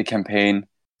the campaign.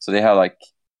 So they have like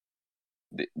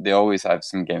they always have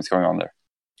some games going on there.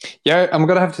 Yeah, I'm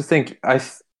gonna have to think.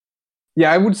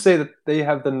 I would say that they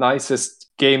have the nicest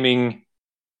gaming.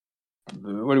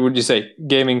 What would you say?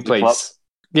 Gaming The club. place,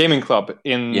 gaming club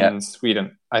Yeah, in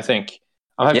Sweden. I think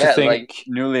I'll have to yeah, like think.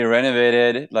 newly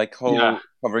renovated, like Yeah, whole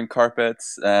covering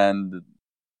carpets, and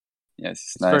yes,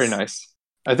 it's it's very nice. nice.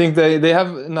 I think they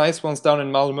have nice ones down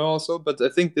in Malmö also, but I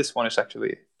think this one is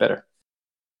actually better.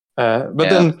 But Yeah,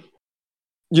 then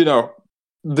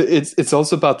it's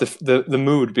also about the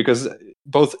mood, because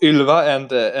both Ylva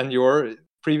and your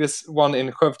previous one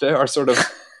in Skövde are sort of,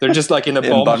 they're just like in a in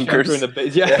bomb shelter in bunkers. a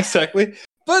base. Yeah, Yeah, exactly.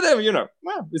 But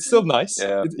well, it's still nice.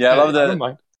 yeah, yeah. I love I don't the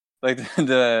mind. like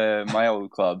the my old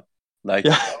club. Like,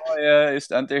 Yeah, oh yeah,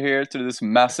 just enter here through this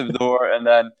massive door, and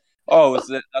then oh, is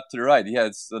it up to the right? Yeah,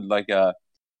 it's like a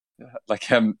like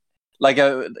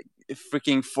a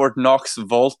freaking Fort Knox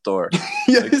vault door. Like,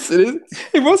 yes, it is.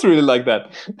 It was really like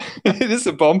that. It is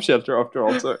a bomb shelter after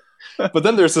all. So, but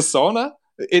then there's a sauna.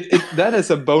 That is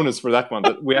a bonus for that one,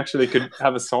 that we actually could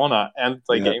have a sauna and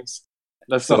play yeah. games.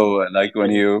 That's not. So like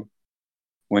when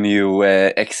you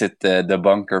exit the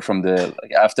bunker from the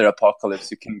like after apocalypse,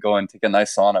 you can go and take a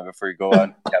nice sauna before you go out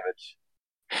and cabbage.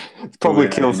 It probably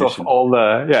With kills off ammunition. all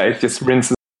the. Yeah, it just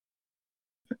rinses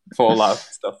fallout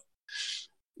stuff.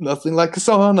 Nothing like a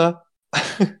sauna.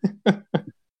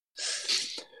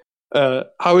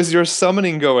 How is your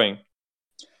summoning going?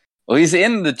 Well, he's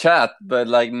in the chat, but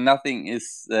like nothing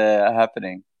is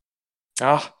happening.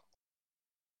 I'll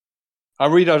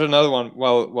read out another one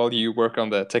while you work on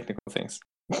the technical things.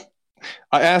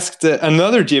 I asked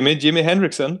another Jimmy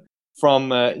Hendrickson from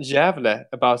Gävle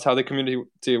about how the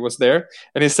community was there,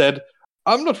 and he said,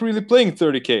 "I'm not really playing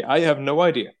 30k. I have no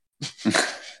idea."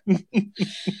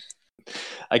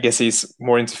 I guess he's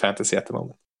more into fantasy at the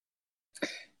moment.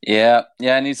 Yeah,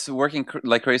 and he's working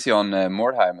like crazy on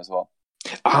Mordheim as well.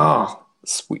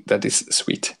 Sweet. That is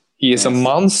sweet. He is Yes. a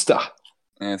monster.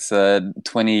 It's a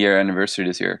 20-year anniversary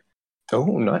this year.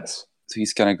 Oh, nice. So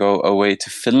he's gonna go away to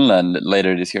Finland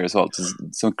later this year as well. To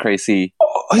some crazy.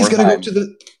 Oh, he's gonna go Mordheim.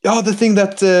 to the thing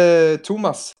that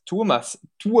Thomas.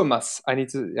 I need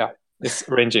to is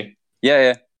arranging.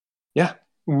 Yeah.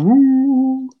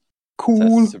 Ooh, So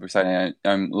cool. that's super exciting.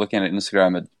 I'm looking at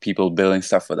Instagram at people building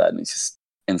stuff with that, and it's just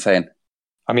insane.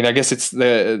 I mean, I guess it's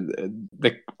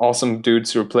the awesome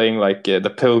dudes who are playing like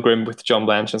the Pilgrim with John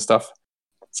Blanche and stuff.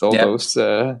 It's all those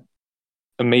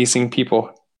amazing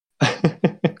people.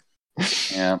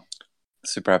 Yeah,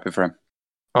 super happy for him.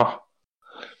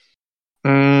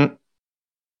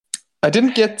 I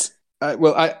didn't get.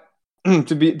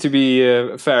 To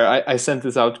be fair, I sent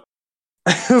this out,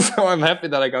 so I'm happy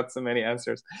that I got so many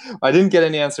answers. I didn't get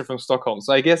any answer from Stockholm,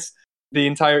 so I guess the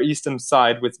entire eastern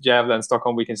side with Gävle and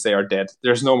Stockholm, we can say, are dead.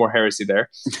 There's no more heresy there,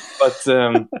 but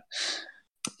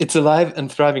it's alive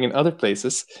and thriving in other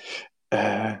places,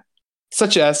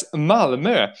 such as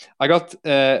Malmö. I got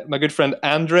my good friend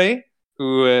Andre,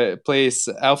 who plays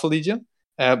Alpha Legion.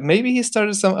 Maybe he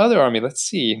started some other army. Let's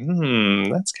see.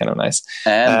 That's kind of nice.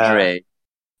 Andre.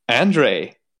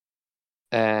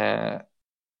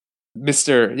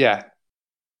 Mr. Yeah.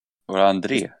 Or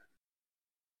Andre.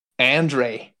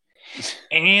 Andre.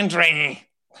 And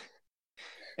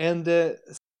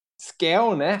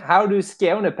Skåne. How do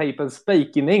Skåne people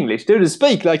speak in English? Do they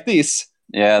speak like this?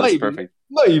 Yeah, that's perfect.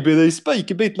 Maybe they speak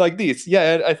a bit like this.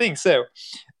 Yeah, I think so.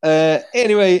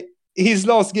 Anyway, his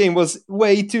last game was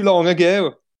way too long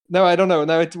ago. No, I don't know.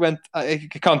 Now it went. I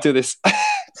can't do this.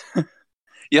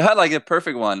 You had like a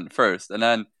perfect one first, and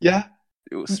then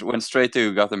it went straight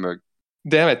to Gothenburg.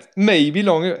 Damn it! Maybe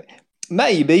longer.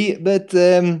 Maybe, but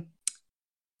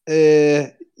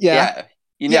yeah.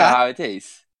 You know how it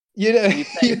is. You know,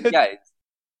 guys.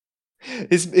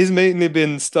 He's mainly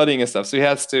been studying and stuff, so he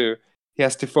has to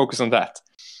focus on that.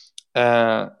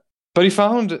 But he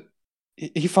found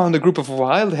a group of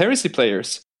wild heresy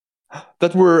players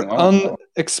that were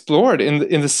unexplored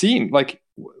in the scene. Like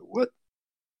what?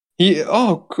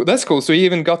 That's cool. So he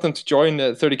even got them to join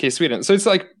 30k Sweden. So it's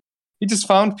like he just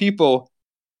found people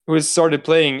who started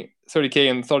playing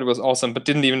 30k and thought it was awesome, but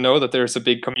didn't even know that there's a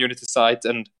big community site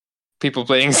and people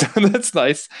playing. So that's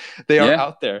nice. They are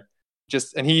out there.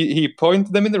 And he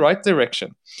pointed them in the right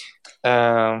direction.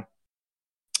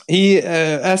 He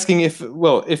asking if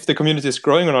the community is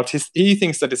growing or not. He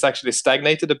thinks that it's actually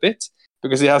stagnated a bit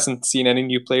because he hasn't seen any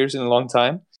new players in a long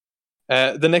time.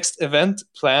 The next event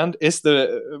planned is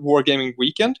the Wargaming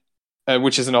Weekend,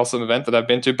 which is an awesome event that I've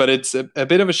been to, but it's a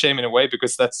bit of a shame in a way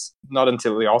because that's not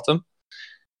until the autumn.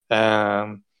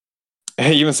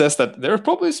 He even says that there are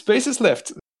probably spaces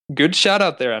left. Good shout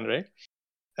out there, Andre.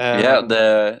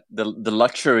 The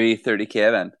luxury 30k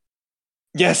event.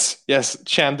 Yes,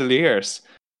 chandeliers.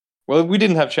 Well, we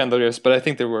didn't have chandeliers, but I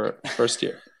think they were first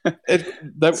year.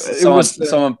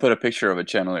 Someone put a picture of a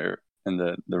chandelier in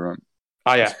the room.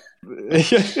 Oh yeah,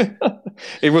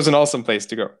 it was an awesome place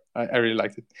to go. I really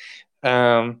liked it.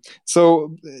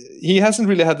 So he hasn't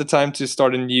really had the time to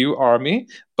start a new army,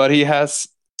 but he has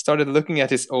started looking at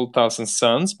his old Thousand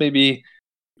Sons, maybe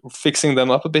fixing them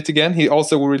up a bit again. He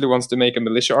also really wants to make a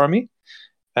militia army,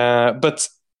 but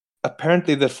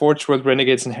apparently the Forge World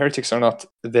Renegades and Heretics are not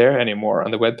there anymore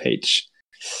on the webpage.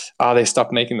 They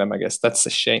stopped making them, I guess. That's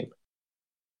a shame.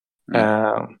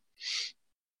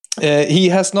 He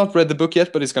has not read the book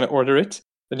yet, but he's going to order it,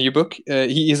 the new book.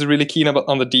 He is really keen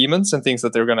on the demons and thinks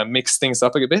that they're going to mix things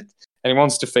up a bit, and he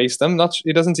wants to face them.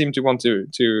 He doesn't seem to want to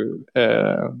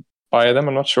buy them,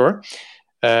 I'm not sure.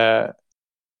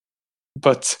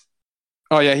 But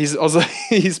oh yeah,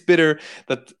 he's bitter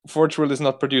that Forge World is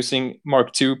not producing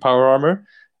Mark II power armor,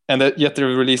 and that yet they're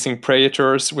releasing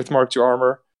Praetors with Mark II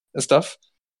armor and stuff.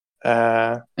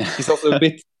 He's also a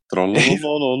bit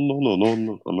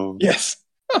yes.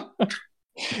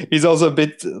 He's also a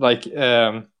bit like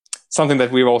something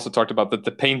that we've also talked about, that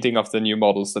the painting of the new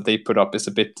models that they put up is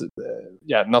a bit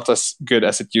not as good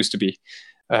as it used to be.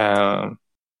 Like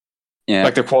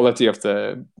the quality of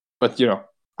the, but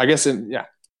I guess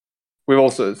we've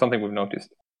also something we've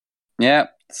noticed. Yeah,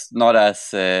 it's not as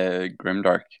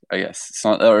grimdark, I guess. It's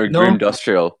not, or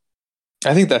grimdustrial.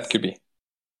 I think that could be.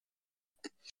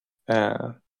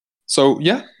 So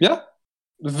yeah,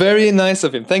 very nice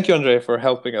of him. Thank you, Andre, for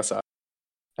helping us out.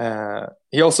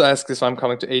 He also asked if I'm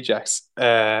coming to Ajax,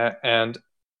 and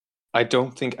I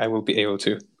don't think I will be able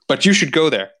to. But you should go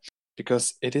there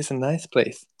because it is a nice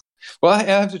place. Well, I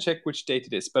have to check which date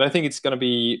it is, but I think it's gonna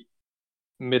be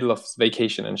middle of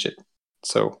vacation and shit.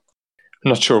 So I'm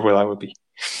not sure where I will be.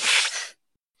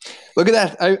 Look at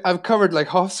that! I've covered like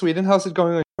half Sweden. How's it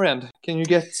going on your end? Can you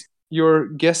get your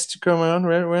guest to come on?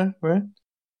 Where?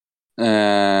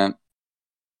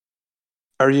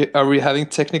 Are we having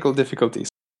technical difficulties?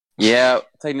 Yeah,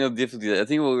 technical difficulties. I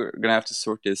think we're gonna have to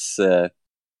sort this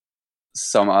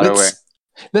some other way.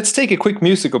 Let's take a quick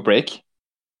musical break,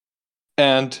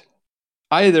 and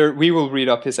either we will read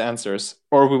up his answers,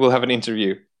 or we will have an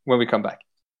interview when we come back.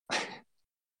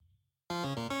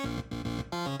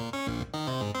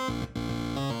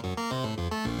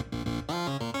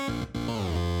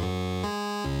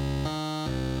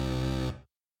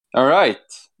 All right.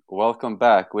 Welcome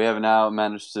back. We have now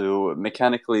managed to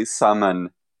mechanically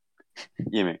summon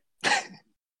Jimmy.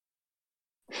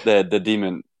 the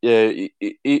demon.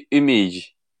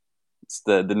 Image. It's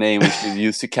the name which we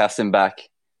used to cast him back.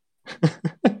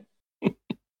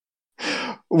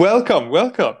 Welcome.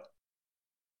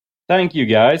 Thank you,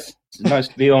 guys. It's nice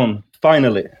to be on,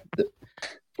 finally.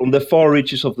 From the far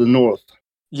reaches of the north.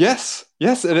 Yes.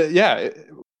 According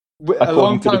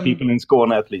to the people in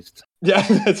Skåne, at least. Yeah,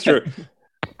 that's true.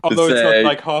 Although it's not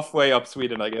like halfway up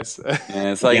Sweden, I guess.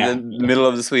 Yeah, it's like the middle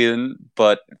of the Sweden,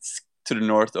 but it's to the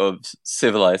north of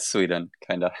civilized Sweden,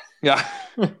 kind of. Yeah.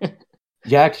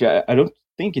 Yeah, actually, I don't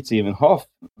think it's even half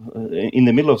in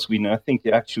the middle of Sweden. I think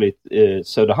actually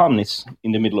Söderhamn is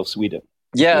in the middle of Sweden.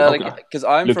 Yeah, because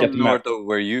I'm from north of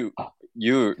where you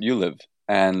live,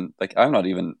 and like I'm not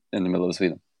even in the middle of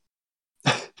Sweden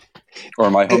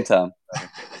or my hometown.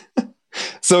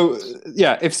 So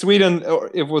yeah, if Sweden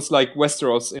or it was like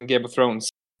Westeros in Game of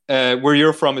Thrones, where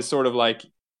you're from is sort of like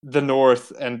the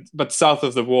north but south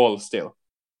of the wall still,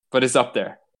 but it's up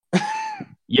there.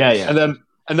 Yeah.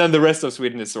 And then the rest of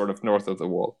Sweden is sort of north of the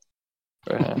wall.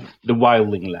 The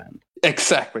wildling land.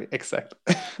 Exactly.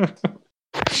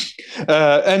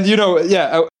 And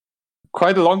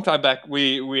quite a long time back,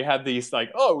 we had these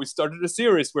like, we started a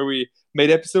series where we made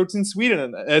episodes in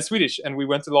Sweden and Swedish, and we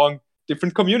went along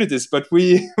different communities, but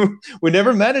we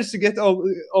never managed to get all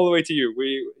the way to you.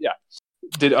 We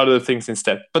did other things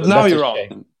instead. But now you're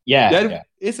on. Yeah.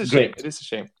 It's a shame. It is a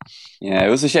shame. Yeah, it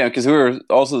was a shame because we were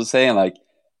also saying like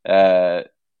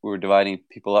we were dividing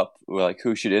people up. We were like,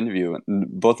 who should interview? And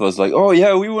both of us like, oh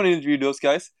yeah, we want to interview those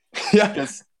guys. Yeah,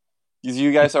 because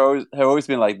you guys have always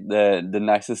been like the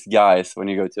nicest guys when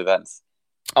you go to events.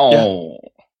 Oh,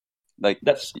 like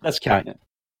that's kind.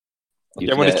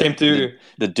 Yeah, when it came to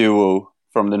the duo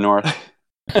from the north.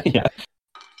 Yeah.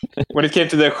 When it came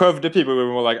to the Skövde people, we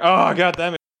were more like, oh god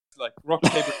damn it, it's like rock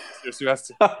paper scissors who has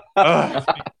to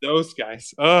those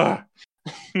guys. Yeah,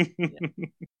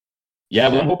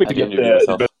 but I'm hoping to get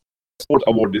the best sport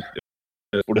award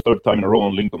for the third time in a row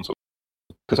on Lincoln. So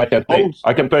because I can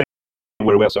play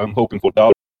very well, so I'm hoping for the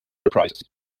other prizes,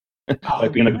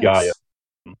 like being a good guy.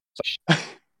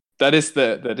 That is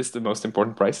the most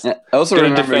important prize. Yeah, I also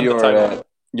remember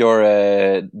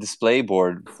your display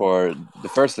board for the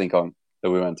first Lincoln that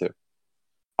we went to.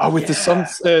 Oh, with the Sun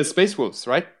Space Wolves,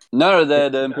 right? No,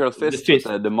 the Imperial Fist,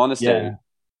 the monastery. Yeah.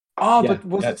 Oh, but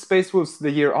was it Space Wolves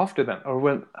the year after then, or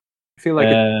when? I feel like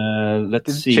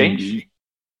let's see. Change?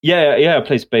 Yeah. I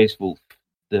played Space Wolf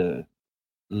the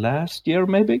last year,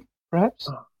 maybe, perhaps.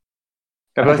 Oh.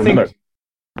 Yeah, but I think.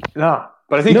 No,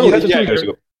 but I think no, that's 2 years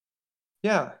ago.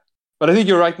 Yeah, but I think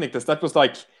you're right, Nicholas. That was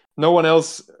like no one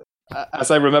else,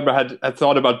 as I remember, had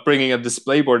thought about bringing a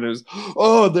display board. And it was,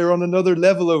 oh, they're on another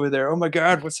level over there. Oh my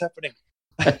God, what's happening?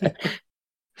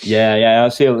 Yeah. I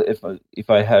still, if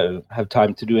I have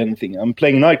time to do anything, I'm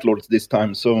playing Night Lords this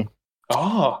time. So.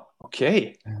 Oh,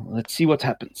 okay. Let's see what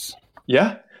happens.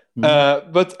 Yeah,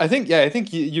 but I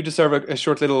think you deserve a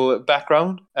short little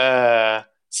background.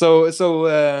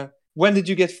 So when did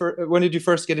you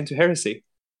first get into Heresy?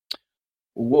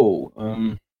 Whoa.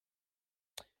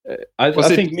 I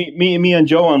think me and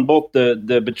Johan bought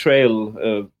the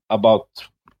Betrayal about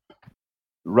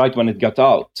right when it got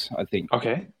out, I think.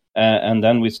 Okay. And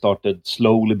then we started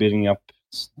slowly building up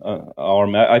our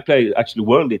army. I played actually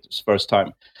World Eaters first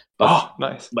time. But,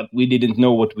 nice. But we didn't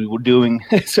know what we were doing.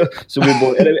 so we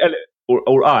bought,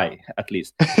 or I, at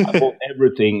least. I bought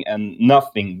everything and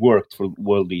nothing worked for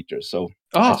World Eaters. So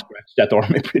I scratched that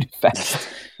army pretty fast.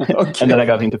 Okay. And then I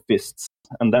got into Fists.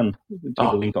 And then to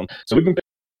the Lincoln. So we've been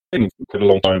playing for a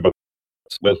long time, but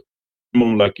well,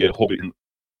 more like a hobby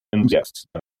enthusiasts.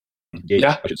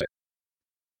 Yeah, I should say.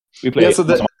 We play so.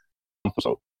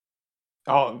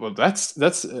 Oh well, that's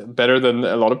better than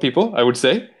a lot of people, I would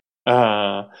say.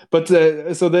 But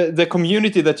so the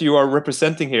community that you are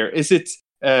representing here, is it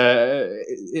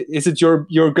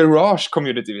your garage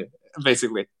community,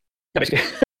 basically?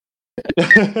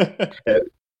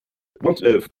 Once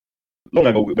long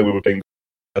ago, when we were playing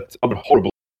that other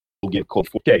horrible game called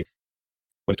 4K,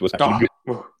 when it was actually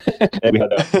good. We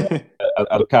had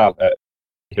a local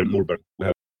here in Norberg. We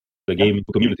have the gaming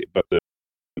community, but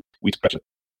we scratched it.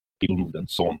 People moved and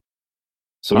so on.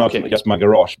 So not just my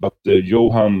garage, but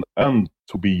Johan and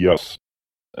Tobias,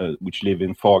 which live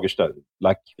in Fagersta,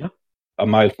 like a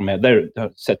mile from here, they're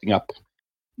setting up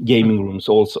gaming rooms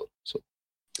also. So.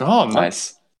 Oh,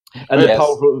 nice. And the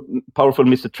powerful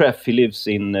Mr. Treff, he lives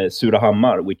in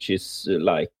Surahammar, which is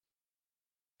like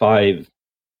 5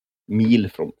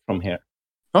 miles from here.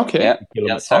 Okay.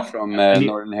 Yeah, from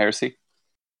Northern Heresy.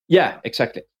 Yeah,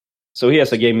 exactly. So he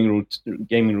has a gaming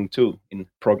room too in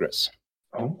progress.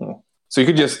 Oh. So you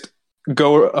could just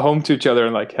go home to each other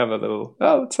and like have a little.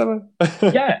 Let's have a.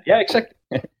 yeah, exactly.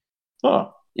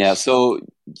 Oh. Yeah, so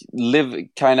live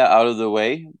kind of out of the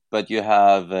way, but you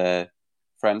have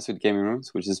friends with gaming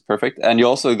rooms, which is perfect, and you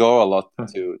also go a lot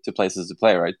to places to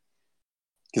play, right?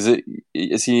 Because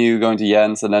I see you going to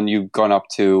Jens, and then you've gone up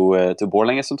to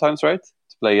Borlänge sometimes, right?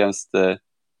 To play against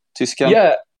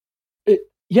Tysken.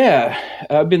 Yeah,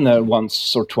 I've been there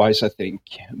once or twice, I think,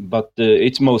 but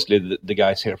it's mostly the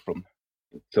guys here from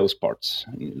close parts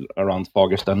around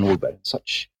Fagersta and Norberg and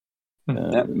such.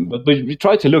 But we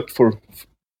try to look for.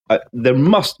 There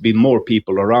must be more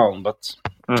people around, but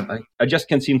I just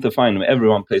can't seem to find them.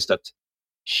 Everyone plays that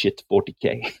shit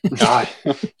 40K.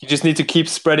 You just need to keep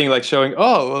spreading, like showing.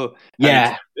 Look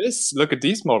at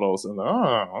these models, and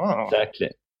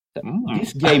exactly.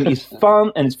 This game is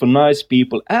fun and it's for nice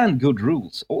people and good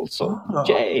rules also.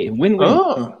 Yay,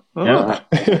 win-win.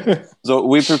 So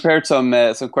we prepared some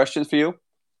questions for you.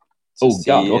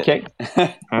 God, okay.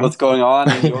 What's going on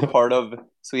in your part of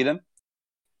Sweden?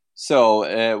 So,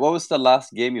 what was the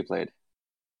last game you played?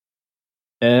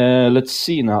 Let's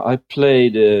see now. We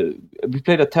played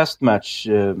a test match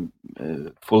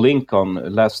for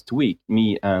Lincoln last week.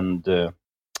 Me and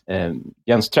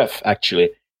Jens Treff,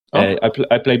 actually.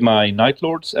 I played my Night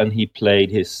Lords, and he played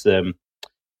his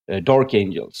Dark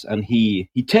Angels, and he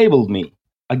tabled me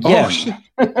again.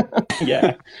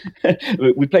 Yeah.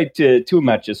 We played 2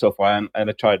 matches so far, and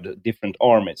I tried different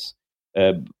armies.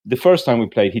 The first time we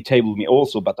played, he tabled me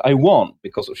also, but I won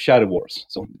because of Shadow Wars,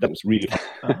 so that was really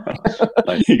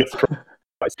fun. He got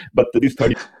surprised. But this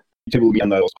time he tabled me,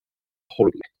 and I was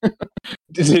horrible.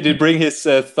 Did he bring his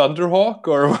Thunderhawk,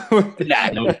 or?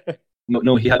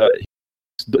 No, he had a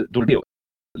Dordeo.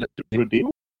 Dordeo,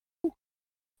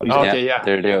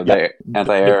 the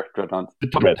anti-air dreadnought. The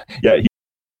top red. Yeah,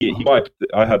 he wiped.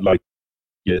 I had like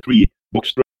 3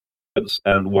 box dreads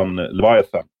and 1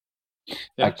 Leviathan,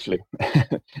 actually.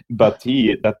 But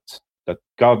that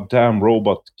goddamn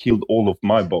robot killed all of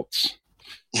my bots.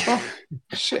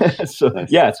 Shit. So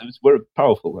it's very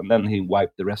powerful. And then he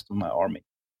wiped the rest of my army.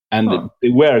 And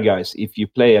beware, guys, if you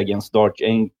play against Dark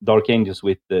Angels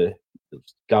with the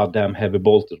goddamn heavy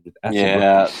bolters with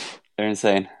acid. They're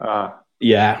insane.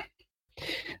 Yeah.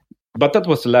 But that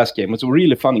was the last game. It was a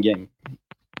really fun game,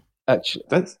 actually.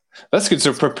 That's good.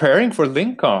 So preparing for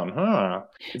Lincoln, huh?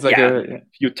 It's like a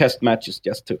few test matches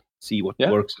just to see what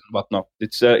works and what not.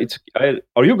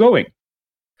 Are you going?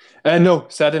 No,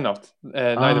 sadly not.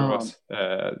 Neither of us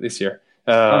this year.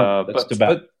 That's too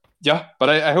bad. But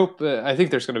I hope. I think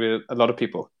there's going to be a lot of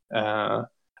people. I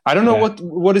don't know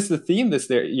what is the theme this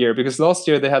year, because last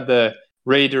year they had the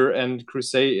Raider and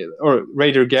Crusade or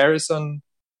Raider Garrison.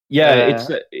 Yeah,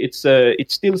 it's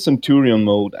still Centurion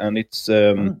mode, and it's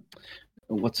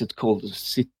what's it called?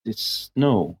 It's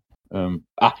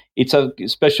a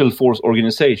special force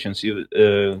organization. So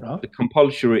the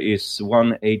compulsory is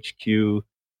 1 HQ,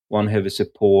 1 heavy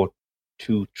support,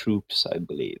 2 troops, I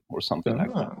believe, or something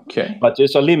like that. Okay. But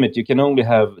there's a limit. You can only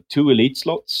have 2 elite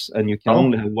slots, and you can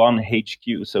only have 1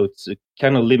 HQ. So it's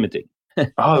kind of limiting.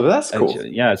 Oh, that's cool.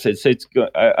 Yeah, so it's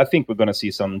I think we're going to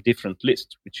see some different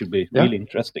lists, which should be really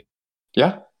interesting.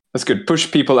 Yeah, that's good.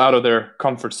 Push people out of their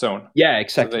comfort zone. Yeah,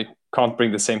 exactly. So they can't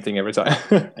bring the same thing every time.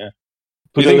 Yeah.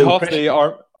 Do you think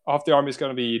half the army is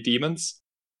going to be demons?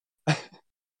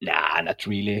 Nah, not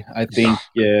really. I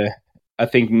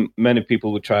think many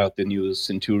people will try out the new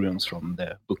Centurions from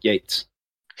the Book 8.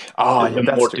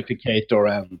 The Mortificator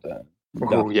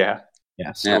and... yeah.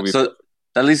 Yeah, so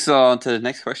that leads on to the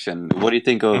next question. What do you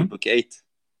think of Book 8?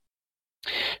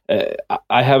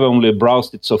 I have only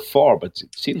browsed it so far, but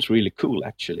it seems really cool,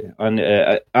 actually. And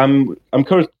I'm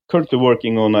currently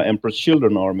working on an Emperor's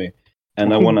Children army,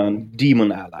 and I want a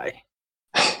demon ally.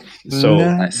 So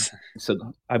nice.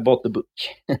 So I bought the book.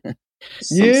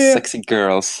 Some sexy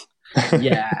girls.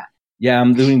 Yeah,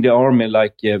 I'm doing the army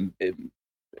like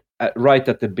right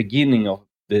at the beginning of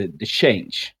the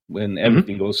change, when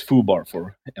everything goes foobar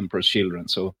for Emperor's Children.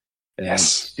 So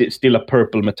still a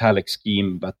purple metallic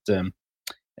scheme, but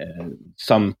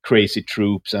some crazy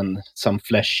troops and some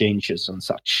flesh changes and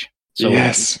such. So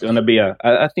it's gonna be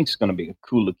I think it's gonna be a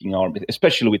cool looking army,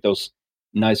 especially with those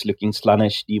nice looking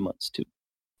Slaanesh demons too.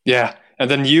 Yeah, and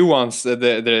the new ones,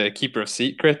 the Keeper of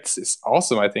Secrets is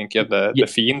awesome. I think the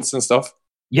fiends and stuff.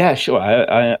 Yeah, sure.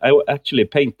 I actually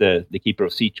paint the Keeper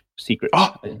of Secrets.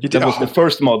 Oh, you did. That was the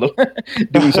first model,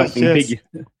 doing something big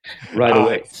right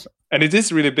away. And it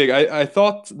is really big. I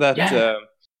thought that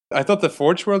I thought the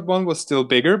Forge World one was still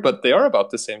bigger, but they are about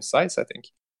the same size. I think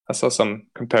I saw some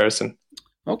comparison.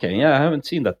 Okay, yeah, I haven't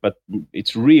seen that, but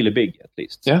it's really big at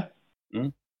least. Yeah.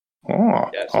 Mm. Oh,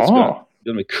 yeah, so it's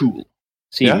gonna be cool.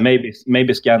 See, maybe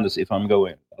Scandus, if I'm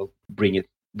going, I'll bring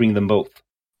them both.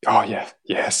 Oh yeah,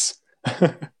 yes.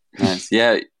 Nice.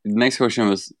 Yeah. Next question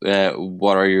was,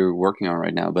 what are you working on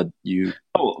right now? But you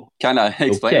kind of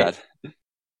explain that.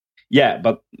 Yeah,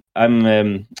 but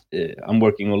I'm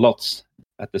working on lots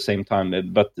at the same time.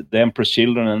 But the Emperor's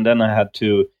Children, and then I had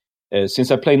to, since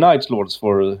I play Night Lords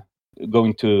for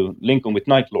going to Lincoln with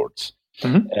Night Lords,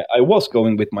 I was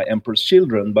going with my Emperor's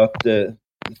Children, but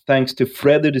thanks to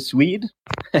Freddy the Swede,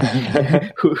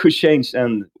 who changed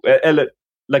and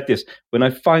like this, when I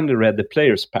finally read the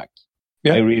players pack,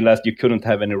 I realized you couldn't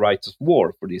have any rights of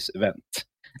war for this event.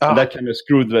 And that kind of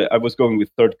screwed I was going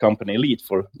with 3rd Company Elite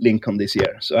for Lincoln this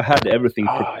year, so I had everything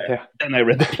prepared. Yeah. Then I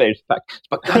read the players pack,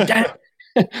 but goddamn,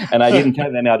 and I didn't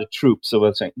have any other troops. So I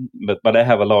was saying, but I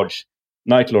have a large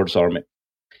Night Lords army,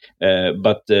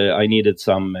 but I needed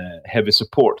some heavy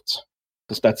support,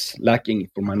 because that's lacking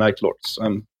for my Night Lords. So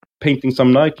I'm painting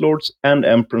some Night Lords and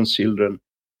Emperor's Children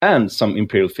and some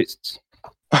Imperial Fists.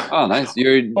 Oh, nice!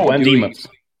 And demons.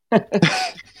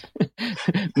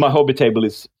 My hobby table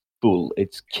is full.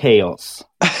 It's chaos.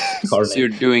 So you're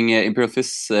doing Imperial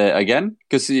Fists again?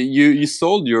 Because you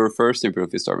sold your first Imperial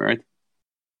Fist army, right?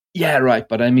 Yeah, right.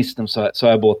 But I missed them, so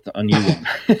I bought a new one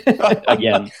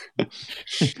again.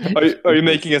 Are you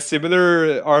making a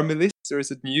similar army list, or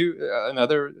is it new,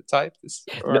 another type?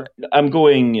 I'm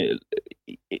going.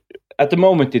 At the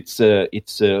moment, it's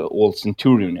all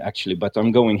Centurion actually, but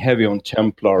I'm going heavy on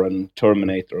Templar and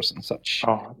Terminators and such.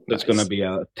 Oh, that's going to be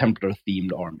a Templar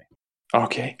themed army.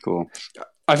 Okay, cool.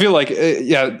 I feel like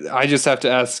I just have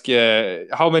to ask,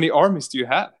 how many armies do you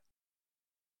have?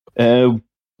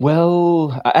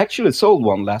 Well, I actually sold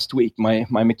one last week, my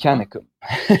Mechanicum,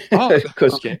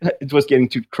 because it was getting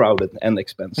too crowded and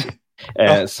expensive.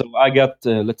 So I got,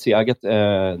 I got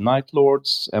Night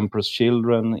Lords, Emperor's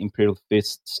Children, Imperial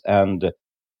Fists, and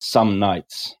some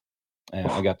Knights.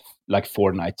 I got like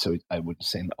 4 Knights, so I wouldn't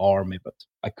say an army, but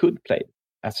I could play it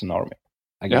as an army,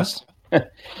 I guess.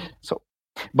 So,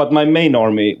 but my main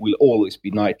army will always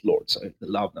be Night Lords. I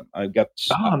love them. I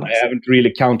haven't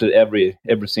really counted every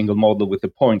single model with the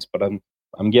points, but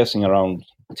I'm guessing around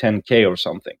 10K or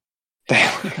something.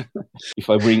 if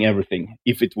I bring everything,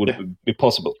 if it would be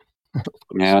possible.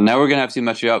 Yeah, now we're gonna have to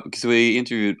match you up because we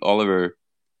interviewed Oliver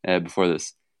before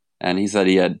this, and he said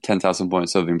he had 10,000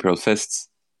 points of Imperial Fists.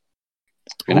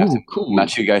 We're gonna have to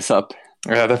match you guys up.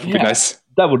 Yeah, that would be nice.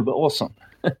 That would be awesome.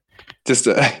 Just,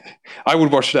 I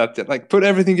would watch that. Like, put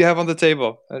everything you have on the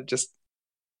table. Just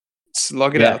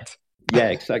slug it out. Yeah,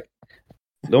 exactly.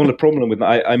 The only problem with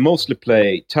I mostly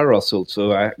play Terra Assault,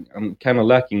 so I'm kind of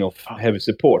lacking of heavy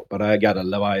support. But I got a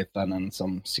Leviathan and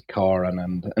some Sikaar,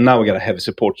 and now I got a heavy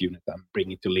support unit. I'm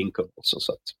bringing to Lincoln also,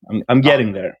 so I'm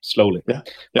getting there slowly. Yeah.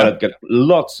 But I've got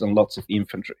lots and lots of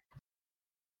infantry.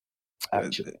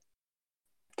 Actually,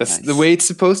 that's the way it's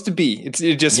supposed to be.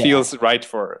 It just feels right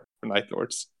for Night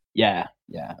Lords. Yeah,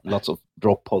 lots of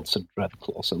drop pods and dread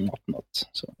claws and whatnot.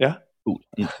 So cool.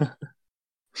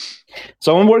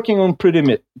 So I'm working on pretty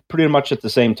much at the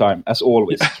same time as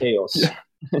always. Chaos.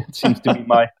 It seems to be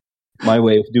my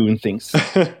way of doing things.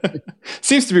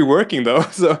 Seems to be working though.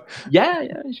 So yeah.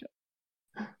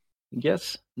 I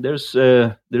guess there's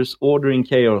order in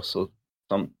chaos, or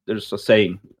there's a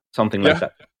saying, something like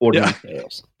that. Order in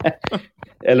chaos.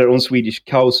 Eller on Swedish,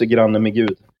 kaos är granne med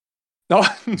Gud. No.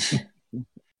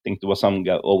 I think there was some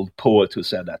old poet who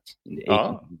said that in the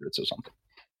 1800s or something.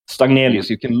 Stagnelius,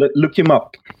 you can look him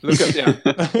up.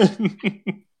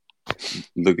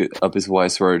 Look up his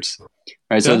wise words. All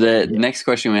right, so the next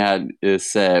question we had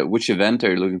is, which event are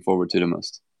you looking forward to the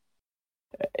most?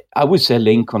 I would say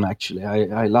Lincoln, actually.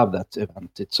 I love that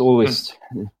event. It's always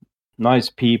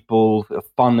nice people, a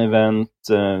fun event.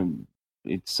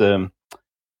 It's...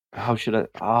 how should I...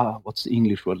 what's the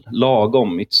English word?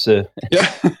 Lagom. It's...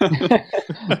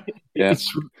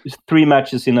 It's 3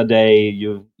 matches in a day.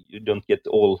 You don't get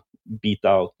all beat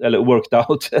out, worked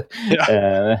out.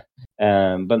 But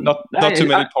not too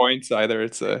many points either.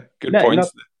 It's a good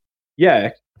points.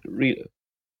 Really.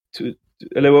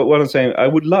 What I'm saying, I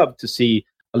would love to see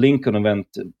a Lincoln event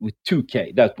with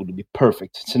 2K. That would be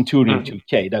perfect. Centurion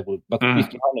 2K. That would, but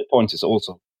 1,500 points is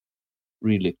also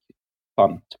really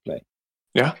fun to play.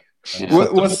 Yeah.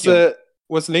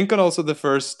 Was Lincoln also the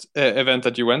first event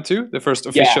that you went to? The first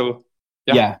official?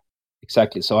 Yeah,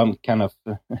 exactly. So I'm kind of,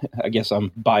 I guess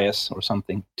I'm biased or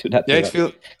something to that. Yeah,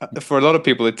 for a lot of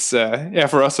people, it's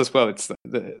for us as well. It's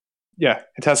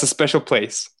it has a special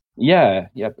place. Yeah,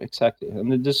 exactly.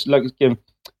 And it just like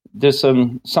there's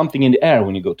something in the air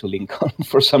when you go to Lincoln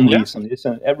for some reason. It's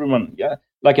everyone,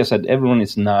 like I said, everyone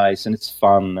is nice and it's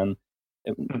fun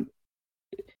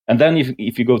and then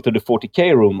if you go to the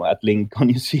 40K room at Lincoln,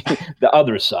 you see the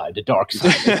other side, the dark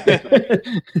side,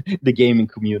 the gaming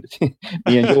community.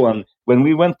 Me and Johan, when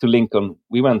we went to Lincoln,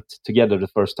 we went together the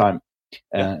first time,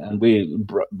 and we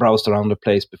browsed around the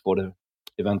place before the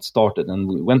event started, and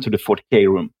we went to the 40K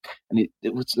room, and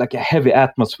it was like a heavy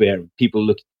atmosphere. People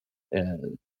looked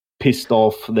pissed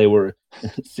off. They were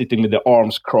sitting with their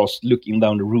arms crossed, looking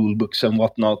down the rule books and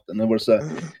whatnot, and there was a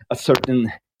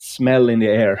certain smell in the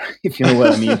air, if you know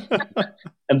what I mean.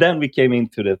 And then we came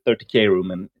into the 30K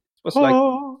room, and it was like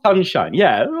sunshine.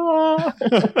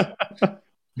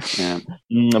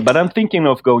 But I'm thinking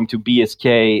of going to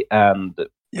BSK and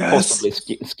possibly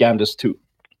Scandus too.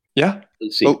 Yeah, we'll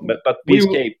see. But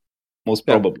BSK most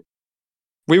probably.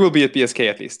 We will be at BSK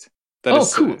at least.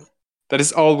 Cool. That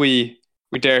is all we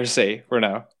dare say for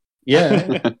now.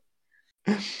 Yeah.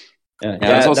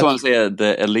 I also want to say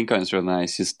the Lincoln is really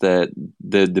nice. Just the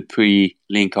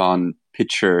pre-Lincoln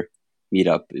picture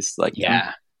meetup is like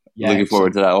looking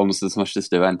forward to that almost as much as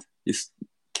the event. Just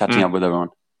catching up with everyone.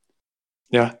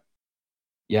 Yeah,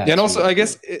 and also really I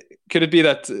guess could it be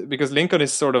that because Lincoln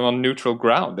is sort of on neutral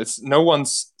ground? It's no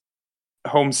one's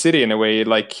home city in a way.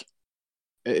 Like,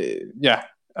 I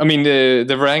mean the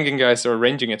Varangian guys are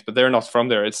arranging it, but they're not from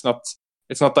there. It's not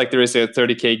like there is a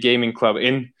 30K gaming club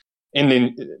in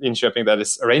Linköping that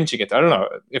is arranging it. I don't know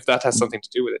if that has something to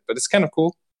do with it, but it's kind of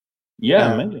cool.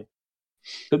 Yeah, maybe.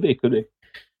 Could be.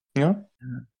 Yeah.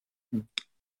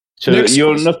 So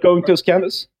you're not going to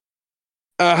Scandus?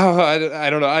 I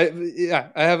don't know. I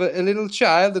have a little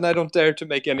child, and I don't dare to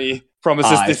make any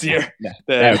promises this year.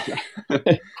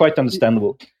 Quite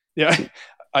understandable. Yeah,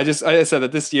 I said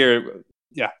that this year.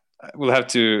 Yeah, we'll have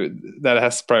to. That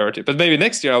has priority. But maybe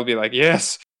next year I'll be like,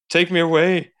 yes, take me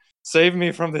away. Save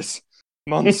me from this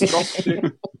monstrosity.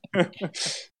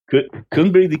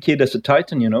 Couldn't bring the kid as a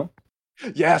Titan, you know?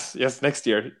 Yes, next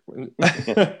year.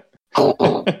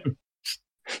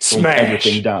 Smash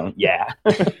everything down. Yeah.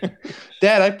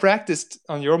 Dad, I practiced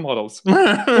on your models.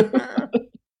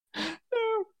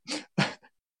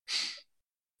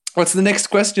 What's the next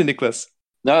question, Nicholas?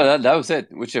 No, that was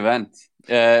it. Which event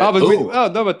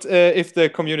But if the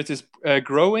community is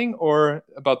growing or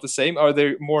about the same, are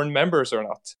there more members or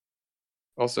not?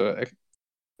 Also,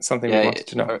 something we wanted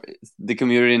to know. The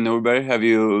community in Norberg, have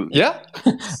you? Yeah.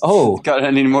 Got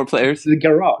any more players? The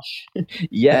garage.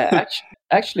 Yeah,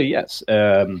 actually, yes.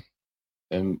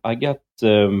 I got.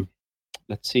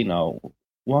 Let's see now.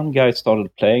 One guy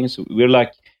started playing, so we're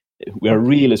a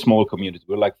really small community.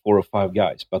 We're like 4 or 5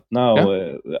 guys, but now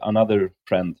another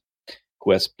friend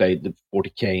who has played the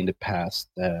 40K in the past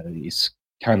is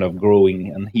kind of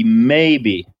growing, and he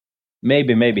maybe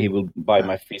he will buy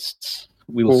my fists.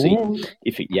 We'll see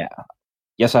if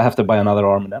yes, I have to buy another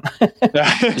army then.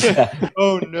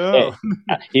 Oh no!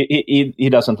 He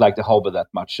doesn't like the hobby that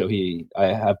much, so I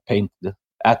have painted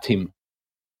at him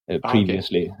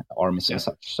previously armies and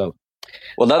such. So,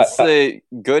 well, that's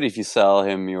good if you sell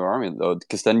him your army though,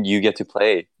 because then you get to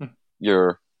play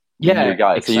your guy,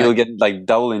 exactly. So you'll get like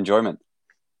double enjoyment.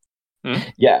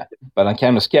 Yeah, but I'm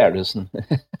kind of scared, isn't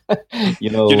you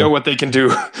know what they can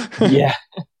do. Yeah.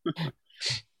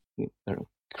 They're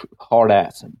hard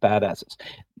ass and badasses.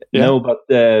 Yeah. No, but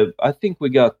I think we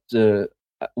got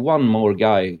one more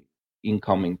guy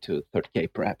incoming to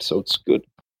 30K perhaps, so it's good.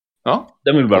 Oh,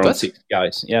 then we'll be around 6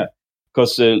 guys. Yeah,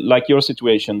 because like your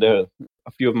situation, there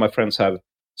a few of my friends have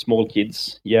small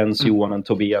kids. Jens, Johan, and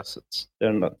Tobias.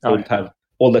 Don't have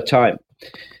all the time.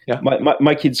 Yeah,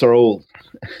 my kids are old.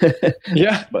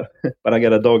 Yeah, but I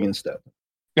got a dog instead.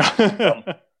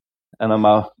 And I'm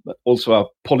also a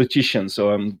politician,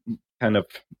 so I'm kind of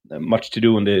much to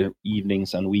do in the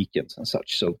evenings and weekends and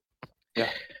such. So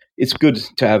it's good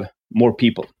to have more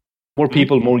people,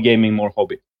 more gaming, more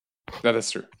hobby. That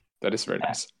is true. That is very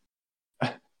nice.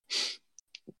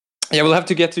 Yeah, we'll have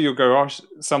to get to your garage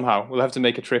somehow. We'll have to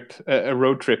make a trip, a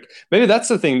road trip. Maybe that's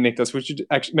the thing, Niklas. We should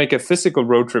actually make a physical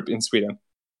road trip in Sweden.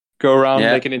 Go around,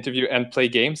 make an interview, and play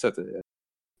games at the.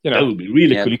 That would be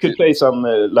really cool. You could play some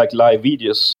like live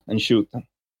videos and shoot them.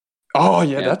 Oh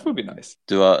yeah, that would be nice.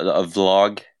 Do a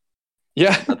vlog.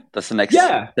 Yeah, that's the next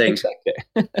thing. Exactly.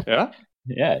 Yeah.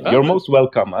 You're most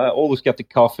welcome. I always get the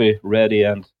coffee ready,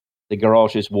 and the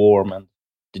garage is warm, and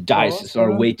the dice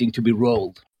are waiting to be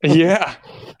rolled. Yeah,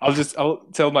 I'll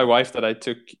tell my wife that I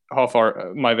took half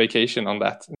my vacation on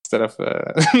that instead of.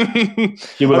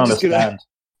 She will understand.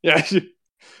 Yeah.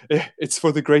 It's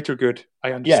for the greater good.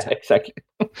 I understand. Yeah, exactly.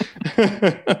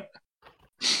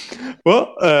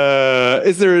 Well,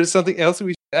 is there something else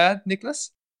we should add,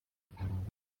 Niklas?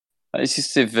 It's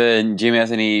just if Jimmy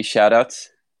has any shout-outs.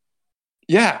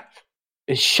 Yeah.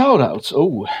 Shout-outs?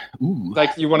 Oh. Ooh.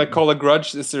 Like you want to call a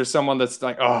grudge? Is there someone that's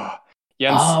like,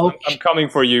 Jens, I'm coming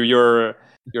for you.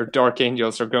 Your dark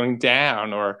angels are going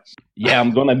down, or... Yeah,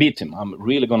 I'm going to beat him. I'm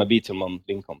really going to beat him on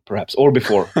Lincoln, perhaps, or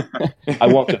before. I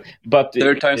want to. But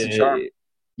third time's the charm.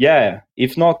 Yeah,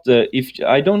 if not,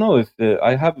 I don't know if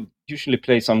I have usually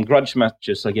played some grudge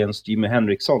matches against Jimi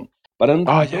Henriksson, but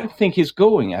I don't think he's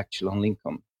going actually on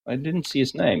Lincoln. I didn't see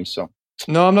his name, so...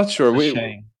 No, I'm not sure.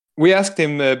 We asked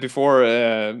him before.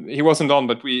 He wasn't on,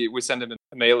 but we sent him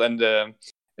a mail, and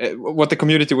what the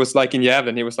community was like in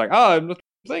Yavin. He was like, I'm not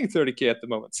playing 30K at the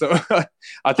moment. So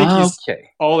I think he's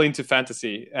all into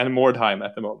fantasy and Mordheim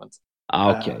at the moment.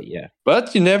 Yeah.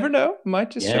 But you never know.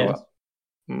 Might just show up.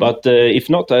 But if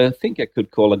not, I think I could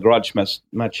call a grudge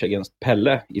match against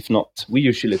Pelle. If not, we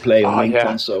usually play on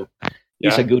Lincoln, so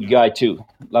he's a good guy too.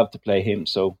 Love to play him.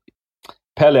 So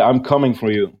Pelle, I'm coming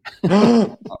for you.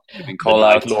 Call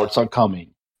out, Lords are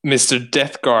coming. Mr.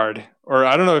 Death Guard. Or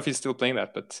I don't know if he's still playing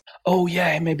that, but... Oh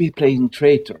yeah, maybe playing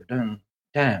Traitor. Then,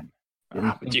 damn.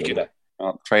 You can...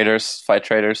 Traitors, fight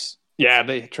traitors. Yeah,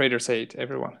 traitors hate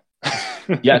everyone.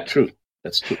 Yeah, true.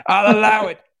 That's true. I'll allow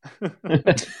it.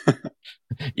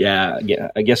 Yeah,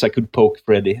 I guess I could poke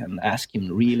Freddy and ask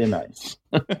him really nice.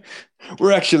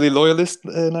 We're actually loyalist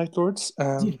Night Lords.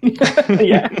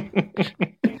 Yeah.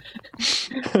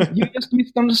 You just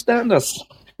misunderstand us.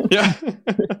 Yeah.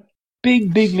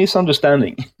 Big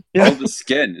misunderstanding. Yeah. All the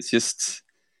skin. It's just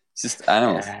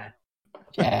animals.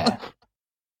 Yeah.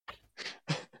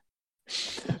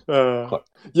 I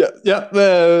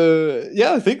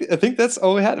think that's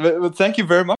all we had. But thank you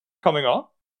very much for coming on.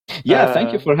 Yeah,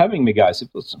 thank you for having me, guys. It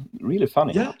was really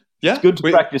funny. Yeah. It's good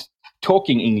to practice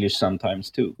talking English sometimes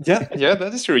too. Yeah,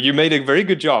 that is true. You made a very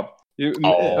good job.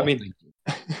 I mean,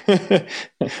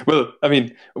 well, I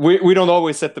mean, we don't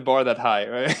always set the bar that high,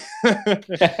 right?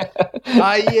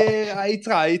 I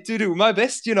try to do my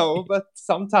best, but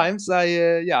sometimes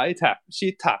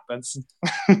shit happens.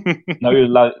 Now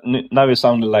you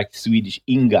sound like Swedish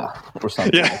Inga or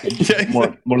something.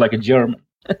 Yeah, more like a German.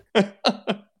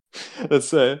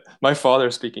 That's my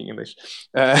father speaking English.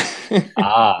 Yeah.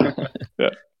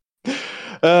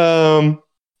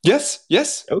 Yes.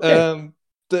 Okay.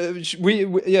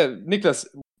 Nicholas,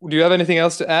 do you have anything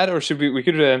else to add, or should we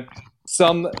could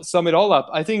sum it all up?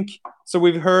 I think so.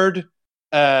 We've heard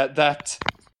that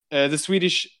the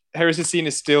Swedish heresy scene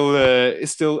is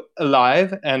still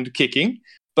alive and kicking,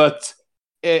 but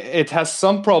it has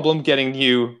some problem getting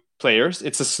new players.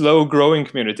 It's a slow growing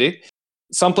community.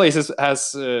 Some places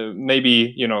has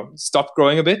maybe stopped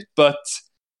growing a bit, but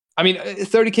I mean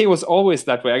 30K was always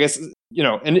that way, I guess. And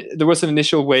there was an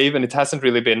initial wave, and it hasn't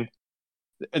really been.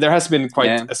 There has been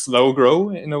quite a slow grow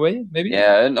in a way, maybe.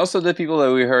 Yeah, and also the people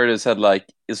that we heard said like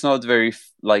it's not very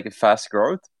like a fast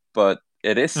growth, but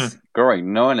it is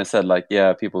growing. No one has said like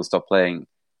people stop playing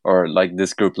or like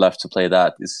this group left to play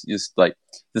that. It's just like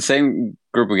the same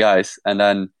group of guys, and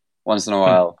then once in a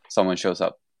while someone shows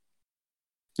up.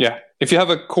 Yeah, if you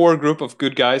have a core group of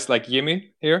good guys like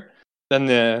Jimmy here, then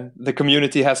the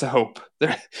community has a hope.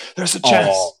 There's a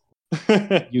chance.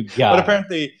 You got. But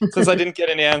apparently, since I didn't get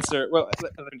any answer, well,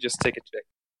 let me just take a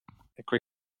quick.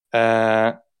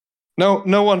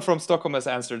 No one from Stockholm has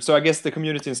answered, so I guess the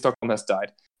community in Stockholm has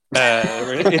died.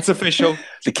 It's official.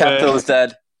 The capital is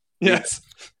dead. Yes.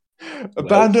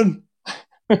 Abandon.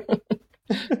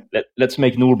 Let's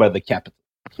make Norberg the capital.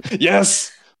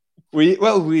 Yes. It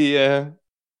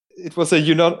was a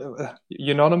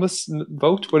unanimous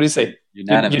vote. What do you say?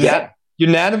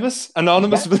 Unanimous.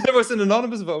 Anonymous. But there was an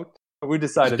anonymous vote. We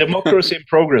decided. Democracy in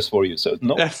progress for you. So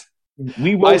no, yes.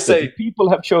 We voted. I say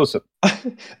people have chosen.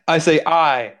 I say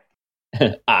I.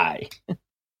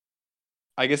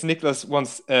 I guess Nicholas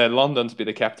wants London to be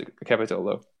the capital,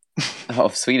 though.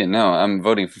 Of Sweden? No, I'm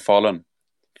voting for Falun.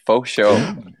 Faux show.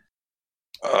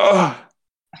 All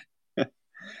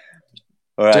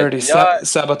right. Dirty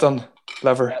Sabaton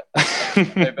lover.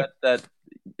 I bet that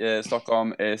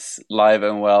Stockholm is live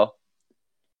and well.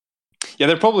 Yeah,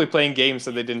 they're probably playing games,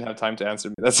 so they didn't have time to answer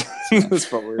me. That's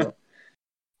probably it.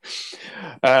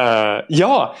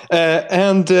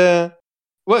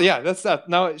 That's that.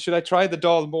 Now, should I try the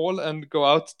Dal Mall and go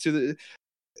out to the...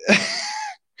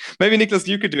 Maybe, Nicholas,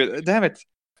 you could do it. Damn it.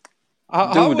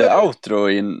 Do the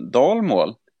outro in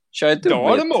Dalmål. Should I do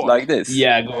it like this?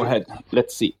 Yeah, go ahead.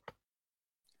 Let's see.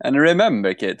 And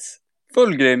remember, kids,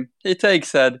 Fulgrim, he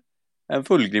takes head, and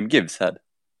Fulgrim gives head.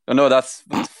 Oh no, that's...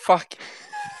 Fuck.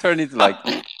 Turn it like...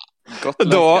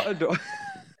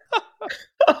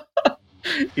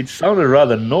 It sounded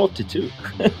rather naughty, too.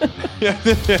 Yes.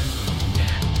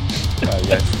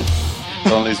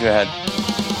 Don't lose your head.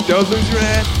 Don't lose your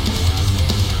head.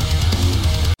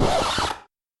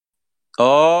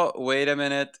 Oh, wait a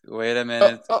minute.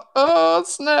 Oh,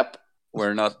 snap.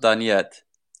 We're not done yet.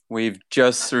 We've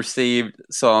just received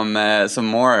some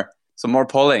more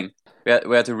polling. We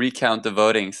had to recount the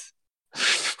votings.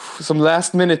 Some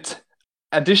last minute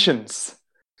additions.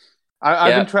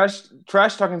 I've been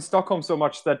trash talking Stockholm so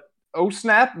much that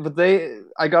snap! But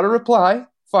I got a reply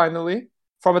finally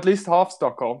from at least half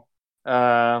Stockholm,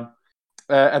 and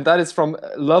that is from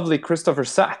lovely Christopher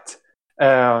Satt.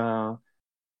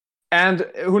 And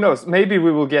who knows? Maybe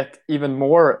we will get even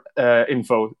more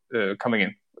info coming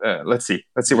in. Let's see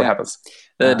what happens.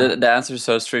 The answers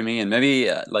are streaming in.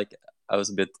 Maybe I was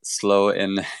a bit slow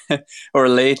in or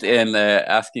late in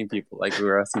asking people. Like we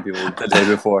were asking people the day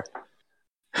before.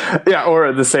 Yeah,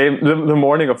 or the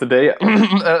morning of the day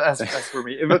as for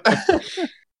me. But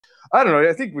I don't know.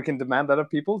 I think we can demand that of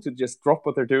people to just drop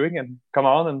what they're doing and come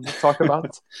on and talk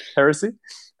about heresy.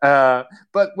 But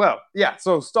well, yeah.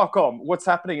 So Stockholm, what's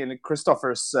happening in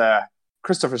Christopher's playing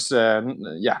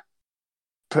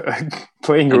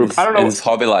group? I don't know. In his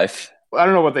hobby life. I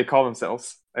don't know what they call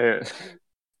themselves.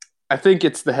 I think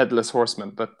it's the Headless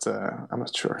Horseman, but I'm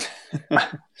not sure.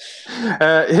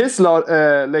 His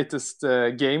latest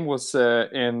game was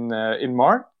in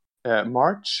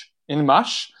March, and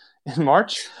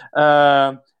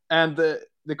the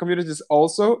community is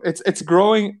also it's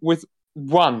growing with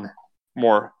one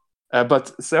more,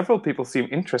 but several people seem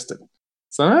interested.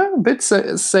 So a bit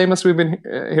same as we've been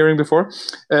hearing before.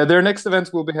 Their next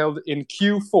event will be held in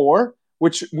Q4,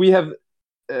 which we have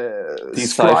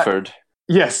deciphered.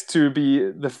 Yes, to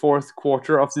be the fourth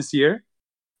quarter of this year,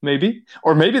 maybe,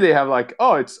 or maybe they have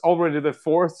it's already the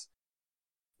fourth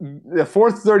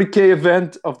 30K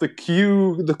event of the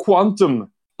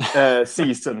Quantum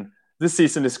season. This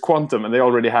season is Quantum, and they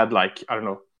already had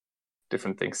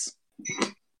different things.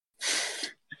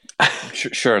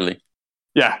 Surely,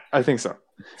 yeah, I think so.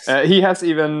 He has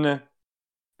even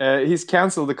he's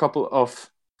canceled a couple of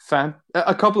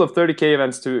 30K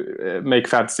events to make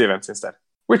fantasy events instead.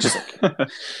 Which is okay.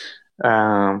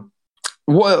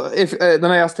 Well, if then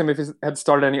I asked him if he had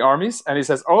started any armies, and he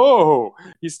says, "Oh,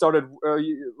 he started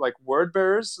like word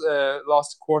bearers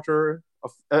last quarter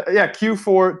of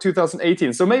Q4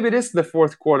 2018. So maybe it is the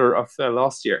fourth quarter of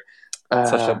last year."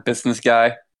 Such a business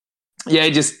guy. Yeah,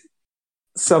 he just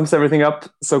sums everything up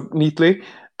so neatly,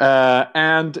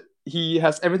 and he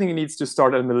has everything he needs to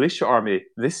start a militia army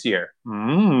this year.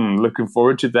 Looking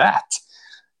forward to that.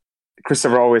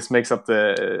 Christopher always makes up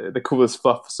the coolest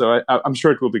fluff, so I'm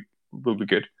sure it will be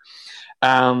good.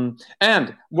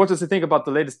 And what does he think about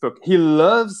the latest book? He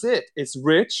loves it. It's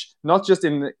rich, not just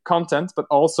in content, but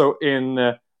also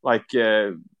in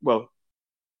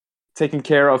taking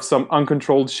care of some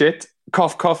uncontrolled shit.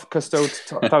 Cough, cough, custode,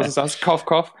 thousand sounds, cough,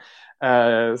 cough.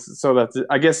 So that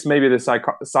I guess maybe the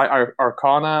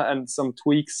Arcana and some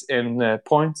tweaks in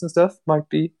points and stuff might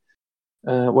be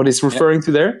what he's referring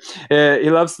to there. He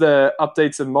loves the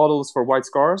updates and models for White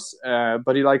Scars,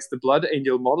 but he likes the Blood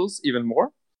Angel models even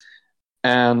more.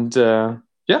 And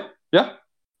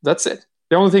that's it.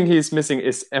 The only thing he's missing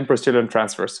is Emperor's Children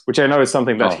transfers, which I know is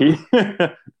something that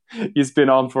he's been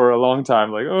on for a long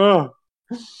time. Like,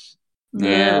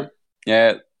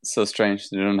 yeah, so strange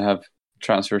they don't have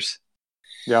transfers.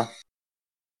 Yeah,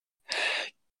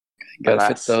 gotta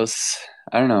fit those.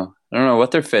 I don't know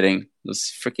what they're fitting.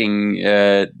 Those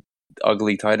freaking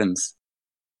ugly Titans.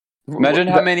 Imagine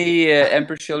how many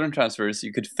Emperor's Children transfers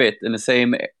you could fit in the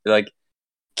same like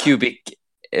cubic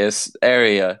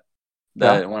area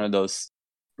that one of those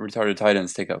retarded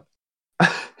Titans take up.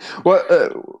 But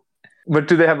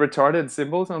do they have retarded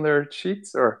symbols on their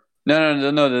sheets or?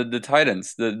 No. The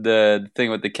Titans, the thing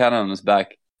with the cannon on his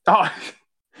back. Oh,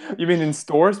 you mean in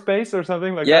store space or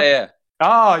something like that? Yeah.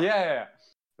 Oh, yeah.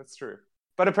 That's true.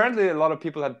 But apparently a lot of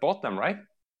people had bought them, right?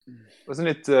 Wasn't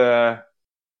it? I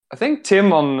think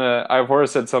Tim on I've Horror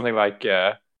said something like,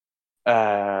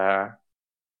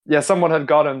 someone had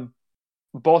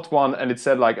bought one, and it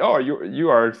said like, oh, you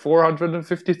are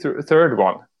 453rd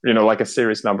one, like a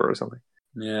series number or something.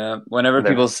 Yeah. Whenever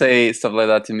people say stuff like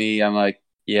that to me, I'm like,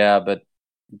 yeah, but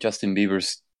Justin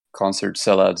Bieber's concerts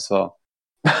sell out as well.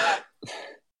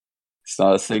 It's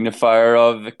not a signifier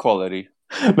of equality.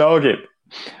 No, okay.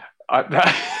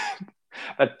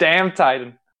 That damn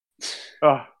Titan.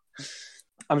 Oh.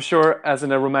 I'm sure, as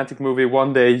in a romantic movie,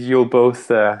 one day you'll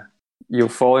both you'll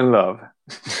fall in love.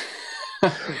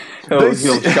 He'll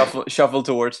shuffle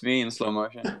towards me in slow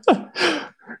motion.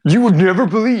 You would never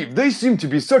believe. They seem to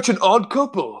be such an odd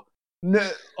couple.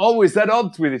 Always at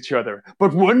odds with each other.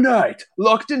 But one night,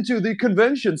 locked into the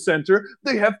convention center,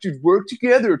 they have to work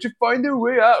together to find their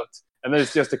way out. And then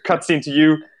it's just a cutscene to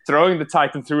you throwing the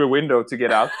Titan through a window to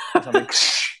get out.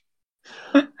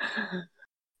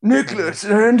 Nicholas,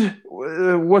 and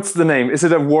what's the name? Is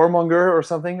it a warmonger or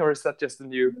something? Or is that just a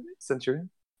new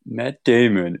Centurion? Matt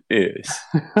Damon is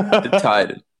the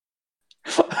Titan.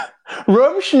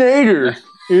 Rob Schneider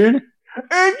is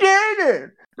a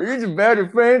Titan. He's about to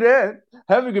find out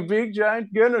having a big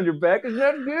giant gun on your back is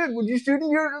not good when you're shooting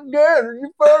your gun and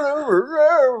you fall over.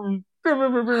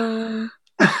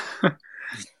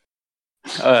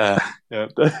 Yeah.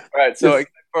 Right, so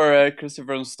except for Christopher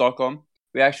from Stockholm,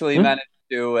 we actually managed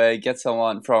to get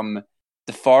someone from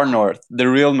the far north, the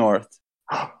real north.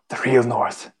 The real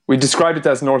north. We described it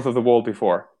as north of the wall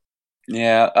before.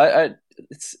 Yeah,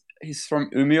 he's from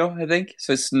Umeå, I think.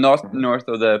 So it's not north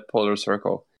of the polar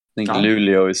circle. I think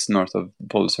Luleå is north of the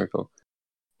polar circle.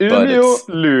 Umeå,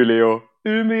 Luleå.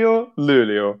 Umeå,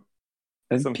 Luleå.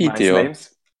 Some Piteå. Nice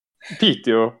names.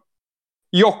 Piteå.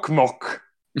 Jokkmokk.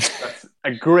 That's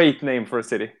a great name for a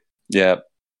city. Yeah.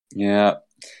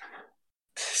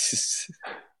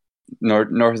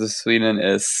 North of Sweden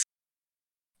it's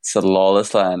a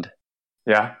lawless land.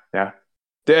 Yeah.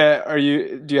 Do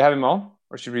you have him on,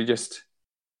 or should we just?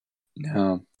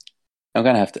 No, I'm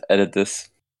gonna have to edit this.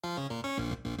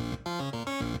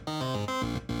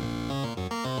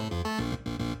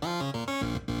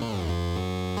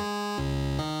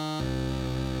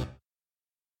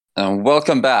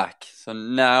 Welcome back. So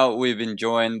now we've been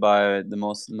joined by the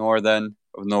most northern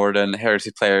of northern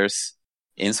heresy players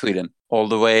in Sweden. All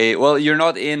the way. Well, you're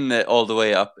not all the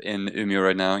way up in Umeå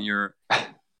right now. You're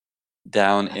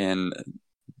down in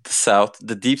the south,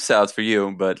 the deep south for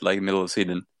you, but like middle of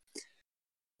Sweden.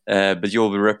 But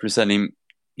you'll be representing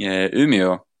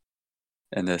Umeå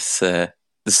in this the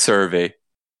survey.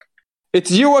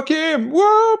 It's Joachim.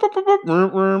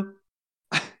 Whoa!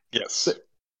 Yes.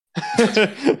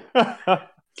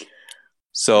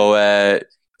 So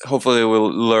hopefully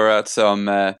we'll lure out some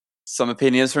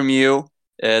opinions from you.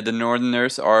 The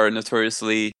Northerners are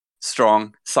notoriously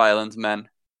strong, silent men.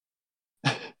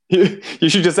 You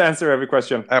should just answer every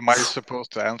question. Am I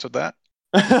supposed to answer that?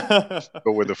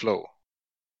 Go with the flow.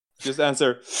 Just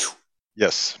answer.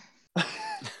 Yes.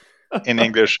 In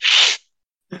English.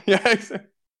 Yeah, exactly.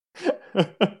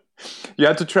 You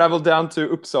had to travel down to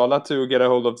Uppsala to get a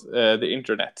hold of the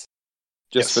internet,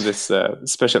 just for this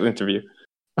special interview.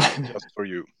 Just for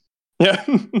you. Yeah,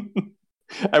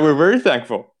 and we're very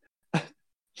thankful.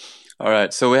 All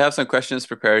right, so we have some questions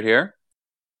prepared here,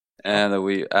 and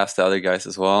we asked the other guys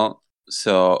as well.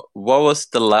 So, what was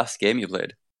the last game you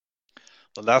played?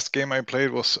 The last game I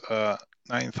played was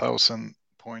 9,000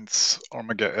 points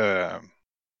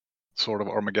sort of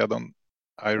Armageddon,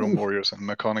 Iron Warriors, and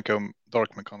Mechanicum,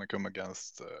 Dark Mechanicum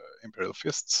against Imperial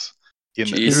Fists in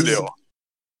Luleå,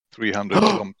 300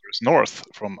 kilometers north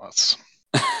from us.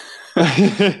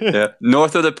 Yeah,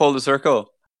 north of the Polar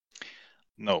Circle.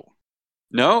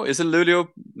 No, isn't Luleå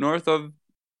north of?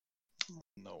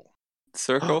 No.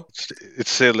 Circle?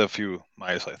 It's still a few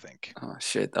miles, I think. Oh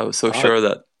shit! I was so sure of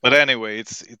that. But anyway,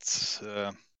 it's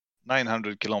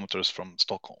 900 kilometers from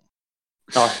Stockholm.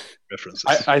 References.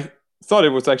 I thought it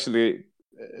was actually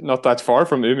not that far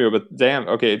from Umeå, but damn,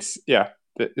 okay, it's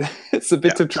it's a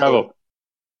bit of travel.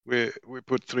 So we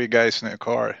put 3 guys in a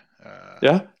car.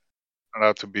 Turned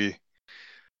out to be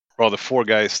rather 4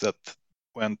 guys that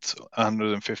went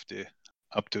 150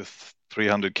 up to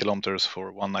 300 kilometers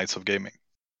for one night of gaming.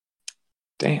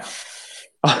 Damn.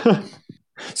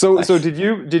 So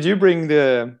did you bring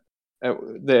the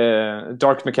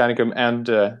Dark Mechanicum and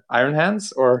Iron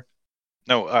Hands, or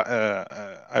no?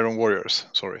 Iron Warriors.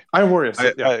 Sorry, Iron Warriors.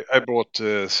 I brought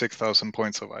 6,000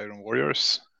 points of Iron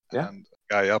Warriors, and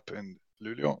a guy up in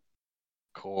Luleå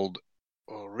called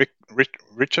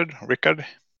Richard.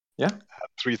 Yeah, had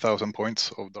 3,000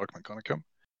 points of Dark Mechanicum.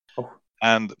 Oh.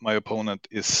 And my opponent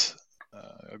is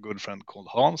a good friend called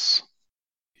Hans.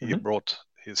 He brought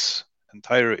his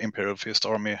entire Imperial Fist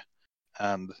army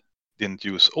and didn't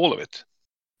use all of it.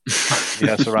 He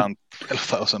has around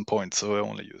 12,000 points, so I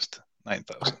only used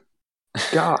 9,000.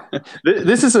 God,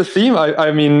 this is a theme.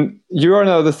 I mean, you are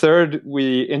now the third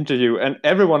we interview, and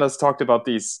everyone has talked about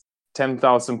these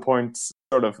 10,000 points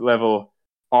sort of level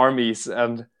armies,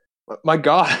 and my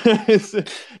God,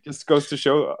 it just goes to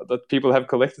show that people have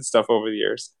collected stuff over the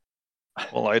years.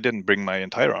 Well, I didn't bring my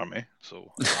entire army,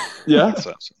 so yeah.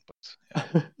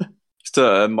 Just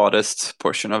a modest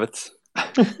portion of it.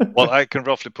 Well, I can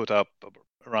roughly put up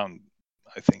around,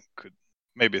 I think,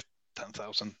 maybe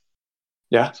 10,000.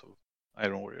 Yeah. So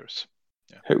Iron Warriors.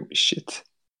 Yeah. Holy shit!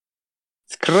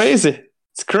 It's crazy.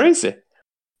 It's crazy.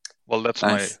 Well, that's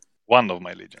one of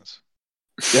my legions.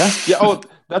 Yeah. Oh,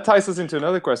 that ties us into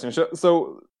another question.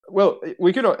 So well,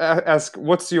 we could ask,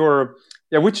 what's your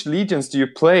which legions do you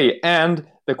play? And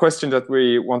the question that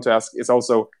we want to ask is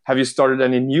also, have you started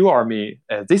any new army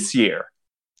this year?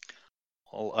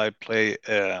 Well, I play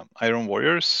Iron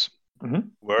Warriors,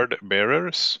 Word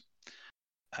Bearers,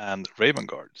 and Raven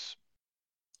Guards.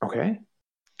 Okay.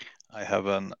 I have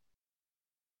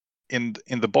in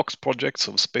the box projects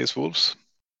of Space Wolves.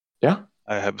 Yeah.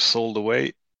 I have sold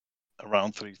away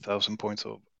around 3,000 points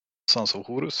of Sons of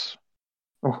Horus.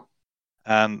 Oh.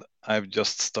 And I've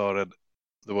just started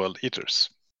the World Eaters.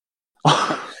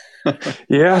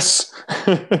 Yes.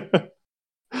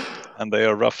 And they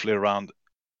are roughly around,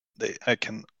 I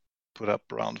can put up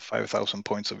around 5,000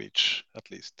 points of each, at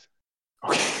least.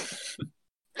 Okay.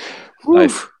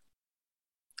 Nice.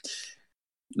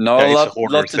 Not a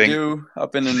lot to thing. do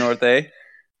up in the north, eh?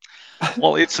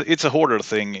 Well, it's a hoarder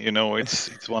thing,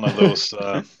 It's one of those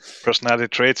personality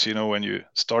traits, when you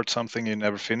start something you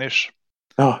never finish.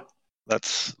 Oh,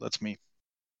 that's me.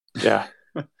 Yeah.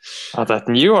 Oh, that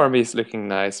new army is looking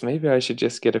nice. Maybe I should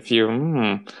just get a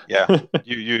few. Yeah,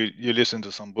 you listen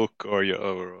to some book, or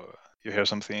you hear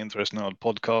something interesting on a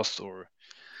podcast, or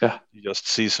you just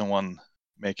see someone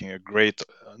making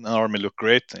an army look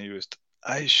great, and you just,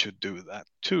 I should do that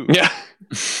too. Yeah.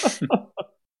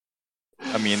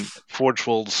 I mean, Forge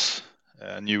World's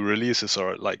new releases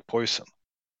are like poison.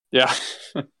 Yeah.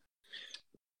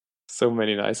 So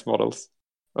many nice models.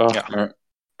 Oh. Yeah. All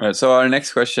right. So our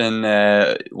next question,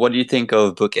 what do you think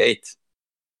of Book 8?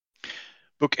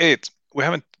 Book 8, we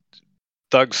haven't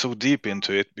dug so deep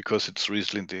into it because it's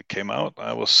recently came out.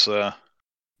 I was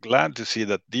glad to see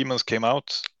that Demons came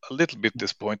out. A little bit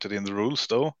disappointed in the rules,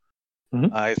 though.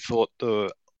 Mm-hmm. I thought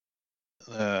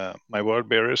my Word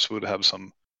Bearers would have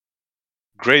some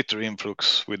greater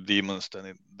influx with Demons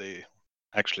than they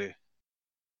actually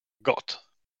got.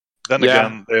 Then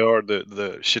again, they are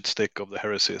the shit stick of the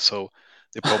heresy, so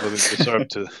they probably deserve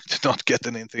to not get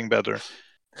anything better.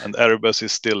 And Erebus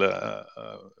is still a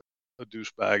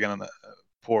douchebag and a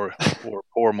poor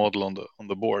model on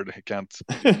the board. He can't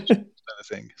do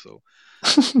anything. So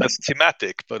that's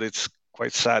thematic, but it's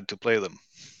quite sad to play them.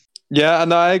 Yeah,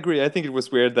 and I agree. I think it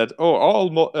was weird that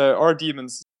all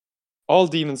demons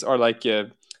are like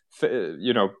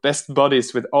best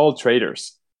buddies with all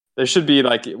traders. There should be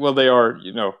like, well, they are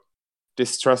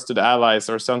distrusted allies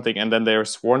or something, and then they are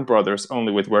sworn brothers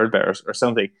only with word bearers or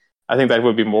something. I think that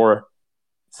would be more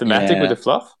thematic with the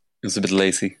fluff. It's a bit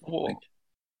lazy.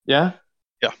 Yeah.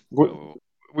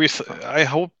 I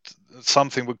hoped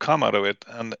something would come out of it,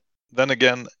 and then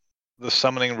again, the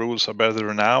summoning rules are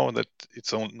better now that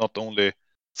it's not only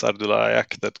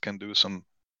Sardulayak that can do some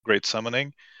great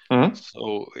summoning. Mm-hmm.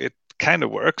 So it kind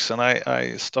of works, and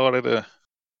I started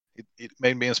it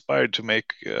made me inspired to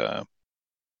make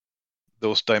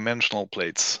those dimensional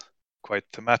plates quite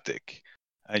thematic.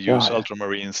 I use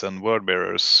Ultramarines and Word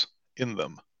Bearers in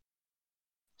them,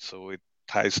 so it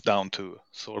ties down to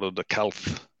sort of the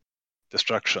Kalth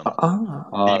destruction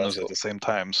demons at the same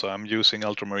time. So I'm using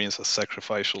Ultramarines as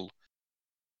sacrificial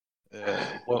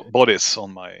bodies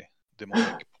on my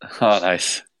demonic. Oh,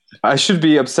 nice. I should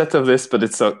be upset of this, but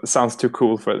it sounds too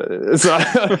cool for that. So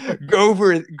go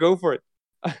for it.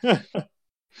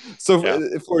 So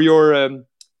for your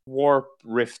warp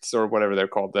rifts or whatever they're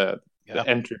called, the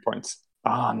entry points.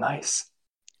 Nice.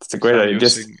 That's a great idea.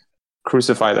 Just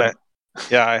crucify them.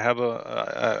 I have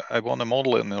I won a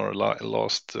model in our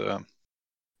last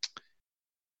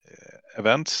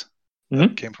event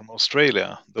that came from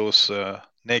Australia. Those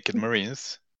naked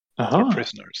Marines are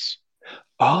prisoners.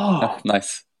 Oh,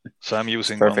 nice. So I'm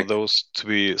using one of those to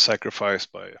be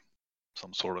sacrificed by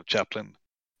some sort of chaplain.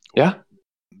 Yeah.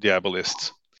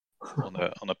 Diabolist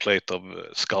on a plate of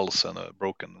skulls and a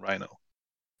broken rhino.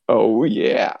 Oh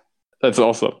yeah, that's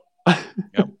awesome.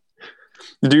 Yeah.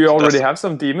 Do you already have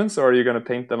some demons, or are you going to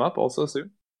paint them up also soon?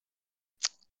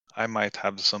 I might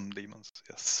have some demons.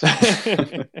 Yes.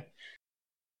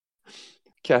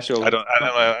 Casual. I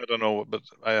don't know, but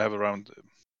I have around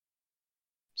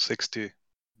 60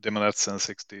 demonettes and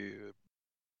 60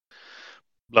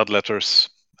 bloodletters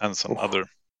and some other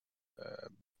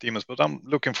demons. But I'm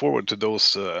looking forward to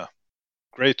those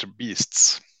greater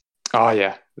beasts. Oh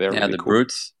yeah, they're really the cool.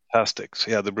 brutes. Fantastic.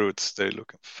 So, the brutes, they're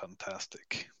looking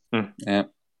fantastic. Yeah.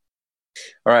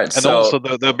 All right. And also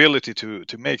the ability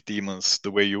to make demons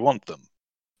the way you want them.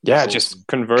 Yeah, just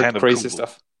convert kind of crazy cool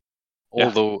stuff.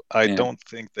 Although I don't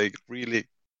think they really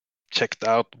checked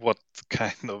out what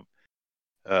kind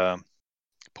of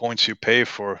points you pay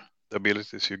for the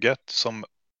abilities you get. Sometimes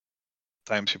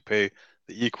you pay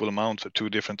the equal amount for two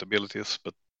different abilities,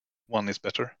 but one is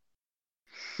better.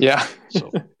 Yeah.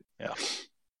 So, yeah.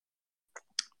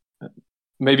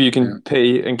 Maybe you can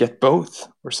pay and get both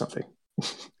or something.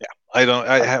 Yeah,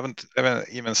 I haven't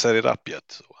even set it up yet.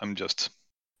 So I'm just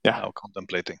now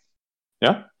contemplating.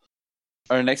 Yeah.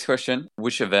 Our next question: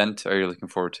 which event are you looking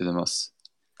forward to the most?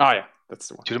 Oh yeah, that's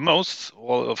the one. To the most,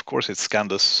 well, of course, it's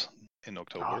Scandus in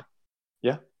October.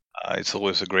 Yeah. It's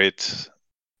always a great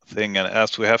thing, and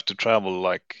as we have to travel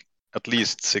like at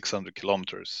least 600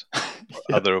 kilometers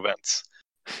for other events,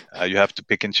 you have to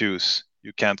pick and choose.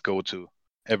 You can't go to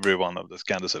every one of the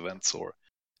Scandus events or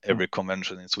every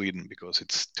convention in Sweden because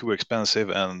it's too expensive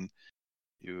and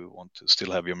you want to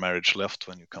still have your marriage left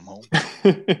when you come home.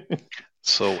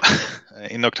 So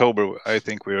in October, I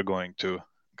think we are going to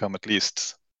come at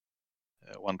least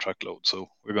one truckload. So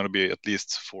we're going to be at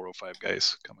least 4 or 5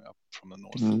 guys coming up from the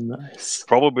north. Nice.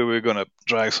 Probably we're going to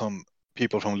drag some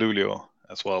people from Luleå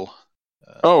as well.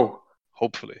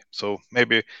 Hopefully. So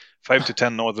maybe 5 to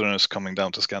 10 northerners coming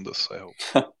down to Scandus, I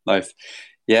hope. Nice.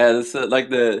 Yeah, that's like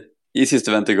the easiest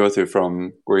event to go to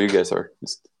from where you guys are.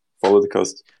 Just follow the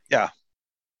coast. Yeah.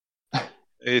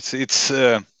 It's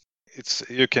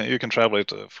you can travel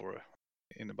it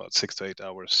in about 6 to 8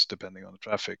 hours depending on the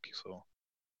traffic. So.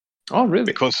 Oh really?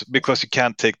 Because you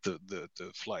can't take the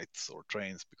flights or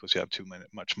trains because you have too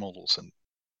much models and.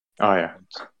 Oh yeah.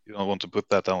 You don't want to put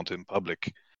that out in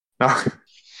public. No.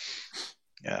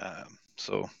 Yeah.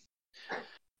 So.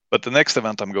 But the next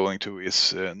event I'm going to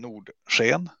is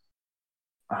Nordsken.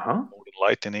 Northern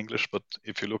Light in English, but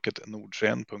if you look at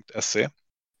nordsken.se, it's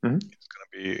going to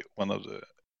be one of the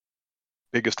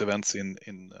biggest events in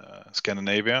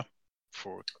Scandinavia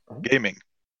for gaming.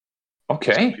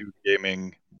 Okay. So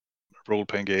gaming,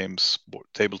 role-playing games,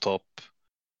 tabletop,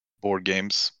 board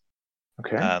games.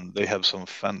 Okay. And they have some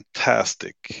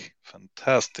fantastic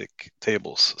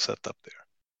tables set up there.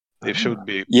 They should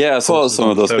be. Yeah, I saw some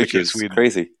of those pictures.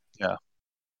 Crazy. Yeah.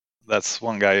 That's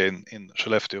one guy in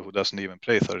Skellefteå who doesn't even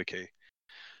play 30K.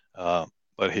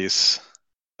 But he's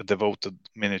a devoted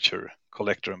miniature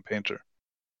collector and painter.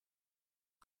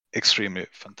 Extremely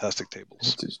fantastic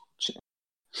tables.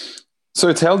 So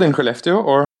it's held in Skellefteå,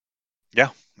 or? Yeah,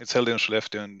 it's held in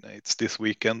Skellefteå, and it's this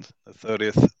weekend, the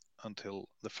 30th until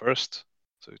the 1st.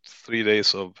 So it's 3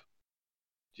 days of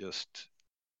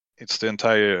it's the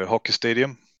entire hockey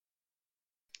stadium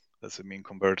that's being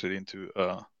converted into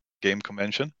a game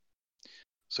convention.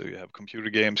 So you have computer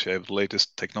games, you have the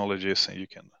latest technologies, and you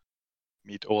can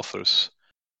meet authors.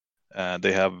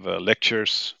 They have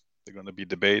lectures. There are going to be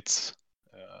debates.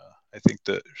 I think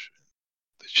the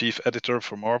chief editor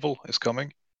for Marvel is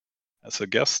coming as a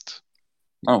guest.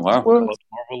 Oh wow! About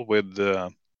Marvel with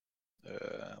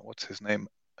what's his name?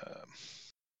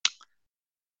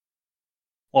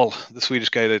 Well, the Swedish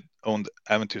guy that owned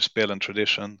Äventyrsspel and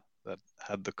Tradition, that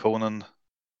had the Conan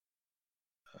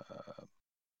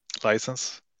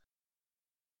license.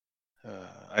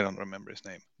 I don't remember his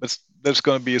name, but there's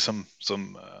going to be some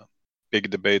big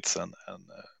debates and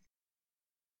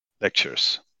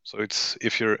lectures. So it's,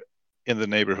 if you're in the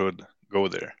neighborhood, go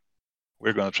there.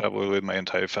 We're going to travel with my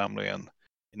entire family and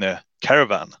in a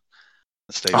caravan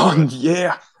and stay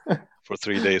for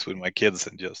 3 days with my kids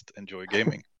and just enjoy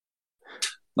gaming.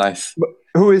 Nice. But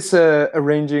who is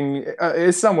arranging?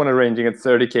 Is someone arranging a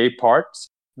 30K part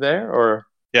there, or?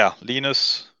 Yeah,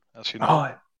 Linus, as you know.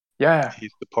 Oh, yeah.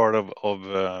 He's the part of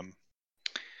a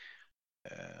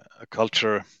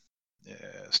culture,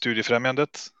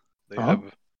 Studiefrämjandet. They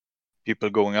have people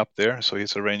going up there, so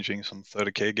he's arranging some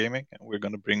 30K gaming, and we're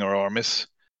going to bring our armies.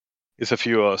 It's a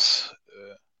few of us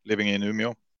living in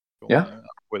Umeå,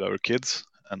 with our kids,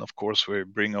 and of course we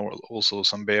bring also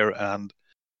some beer and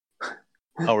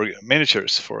our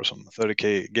miniatures for some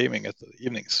 30K gaming at the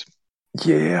evenings.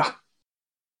 Yeah.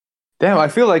 Damn, I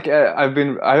feel like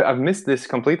I've missed this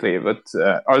completely. But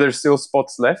are there still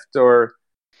spots left, or?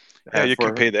 Yeah, you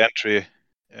can pay the entry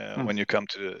when you come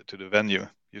to the venue.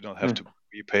 You don't have to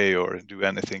repay or do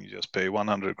anything. You just pay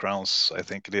 100 crowns, I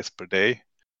think it is, per day,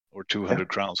 or 200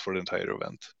 crowns for the entire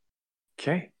event.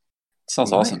 Okay,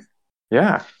 sounds awesome.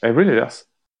 Yeah, it really does.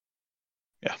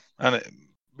 Yeah, and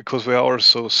because we are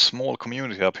so small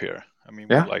community up here. I mean,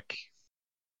 we're like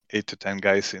 8 to 10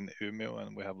 guys in Umeå,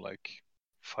 and we have like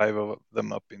 5 of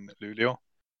them up in Luleå.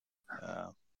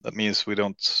 That means we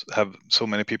don't have so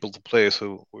many people to play,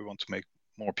 so we want to make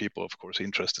more people, of course,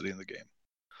 interested in the game.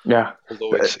 Yeah.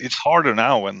 Although it's harder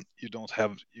now when you don't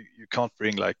have you can't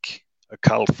bring like a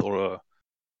Calth or a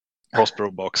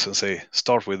Prospero box and say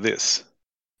start with this.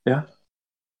 Yeah.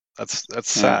 That's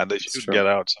sad. They should get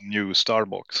out some new star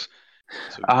box.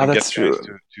 So we can that's get guys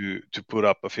true. to put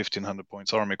up a 1,500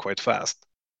 points army quite fast.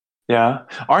 Yeah.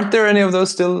 Aren't there any of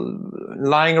those still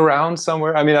lying around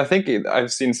somewhere? I mean, I think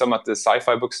I've seen some at the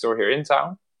sci-fi bookstore here in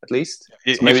town, at least. So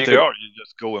if they are, you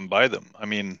just go and buy them. I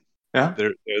mean,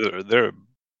 they're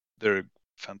a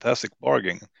fantastic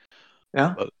bargain.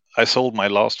 Yeah. But I sold my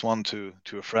last one to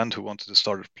a friend who wanted to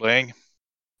start playing.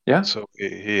 Yeah. So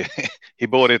he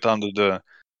bought it under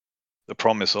the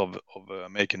promise of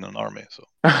making an army. So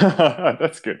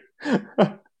that's good.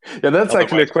 Yeah, that's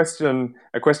actually a question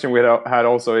we had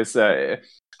also is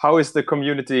how is the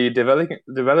community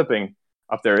developing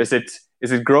up there? Is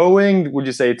it growing? Would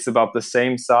you say it's about the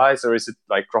same size, or is it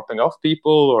like dropping off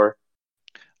people? Or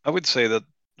I would say that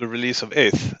the release of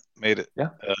 8th made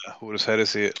Horus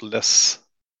Heresy less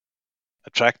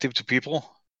attractive to people.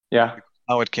 Yeah.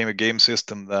 Now it came a game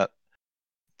system that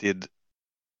did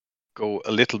go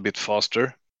a little bit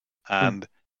faster and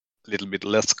a little bit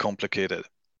less complicated.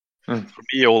 For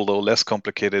me, although less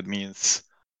complicated means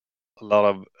a lot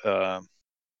of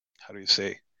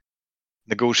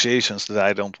negotiations that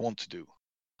I don't want to do.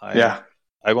 I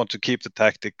want to keep the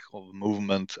tactic of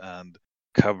movement and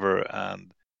cover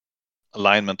and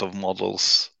alignment of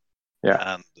models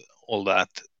and all that.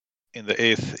 In the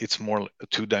 8th, it's more a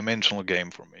 2-dimensional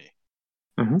game for me.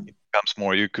 It becomes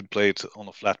more, you could play it on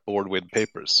a flat board with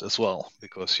papers as well,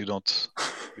 because you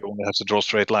only have to draw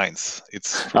straight lines.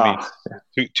 It's for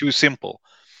me too simple.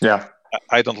 Yeah,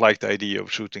 I don't like the idea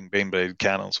of shooting Baneblade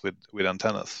cannons with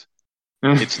antennas.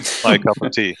 It's my cup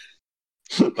of tea.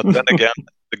 But then again,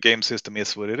 the game system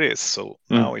is what it is. So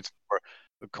now it's more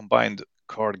a combined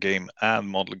card game and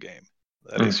model game.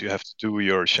 That is, you have to do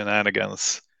your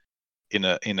shenanigans in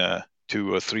a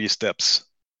 2 or 3 steps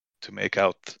to make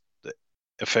out the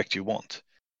effect you want.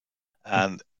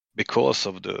 And because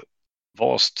of the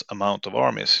vast amount of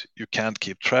armies, you can't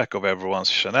keep track of everyone's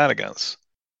shenanigans,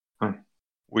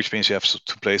 which means you have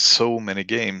to play so many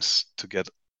games to get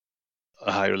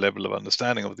a higher level of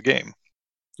understanding of the game.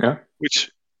 Yeah,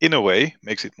 which in a way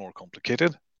makes it more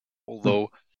complicated, although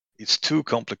it's too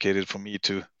complicated for me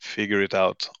to figure it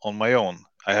out on my own.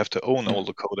 I have to own all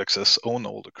the codexes, own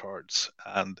all the cards,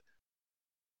 and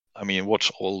I mean,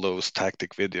 watch all those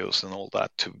tactic videos and all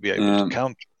that to be able to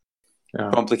counter. Yeah.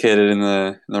 Complicated in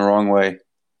the wrong way.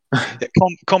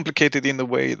 Complicated in the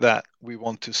way that we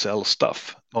want to sell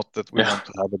stuff, not that we want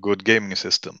to have a good gaming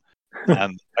system.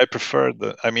 And I prefer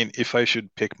if I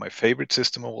should pick my favorite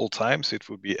system of all times, it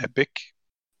would be Epic.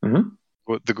 Mm-hmm.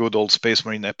 The good old Space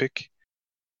Marine Epic.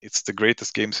 It's the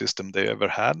greatest game system they ever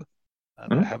had.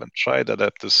 And I haven't tried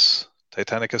Adeptus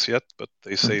Titanicus yet, but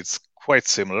they say it's quite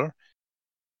similar.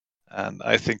 And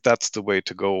I think that's the way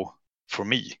to go for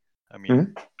me. I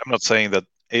mean, I'm not saying that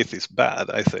 8th is bad.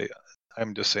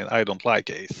 I'm just saying I don't like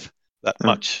 8th that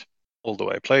much,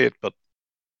 although I play it, but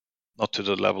not to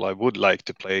the level I would like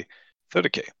to play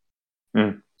 30k.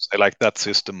 So I like that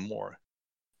system more.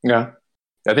 Yeah,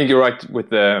 I think you're right with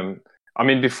the. I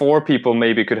mean, before people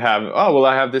maybe could have,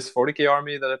 I have this 40k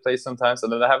army that I play sometimes,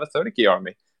 and then I have a 30k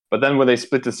army. But then when they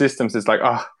split the systems, it's like,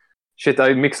 shit,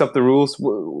 I mix up the rules.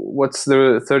 What's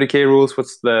the 30k rules?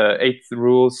 What's the 8th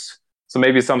rules? So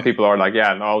maybe some people are like,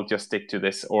 I'll just stick to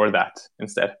this or that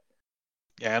instead.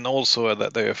 Yeah, and also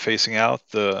that they are phasing out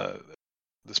the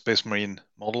Space Marine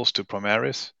models to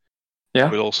Primaris. Yeah.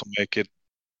 Will also make it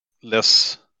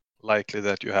less likely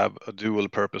that you have a dual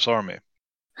purpose army.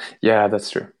 Yeah, that's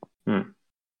true.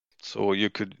 So you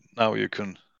could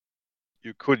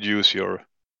use your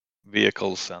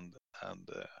vehicles and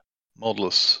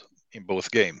models in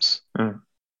both games.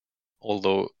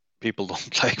 Although people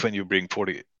don't like when you bring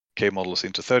 40k models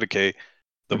into 30k,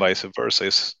 the vice versa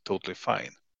is totally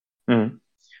fine.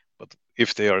 But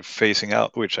if they are phasing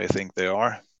out, which I think they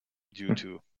are, due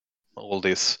to all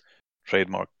this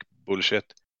trademark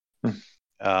bullshit,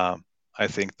 I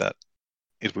think that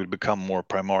it will become more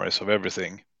Primaris of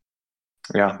everything.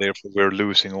 Yeah. And therefore we're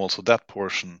losing also that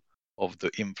portion of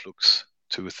the influx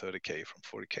to 30k from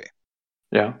 40k.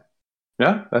 Yeah.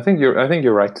 Yeah, I think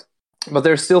you're right. But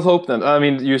there's still hope then. I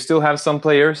mean, you still have some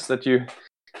players that you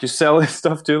sell this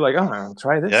stuff to, like, I'll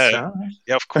try this. Yeah,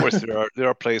 of course there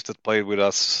are players that played with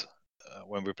us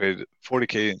when we played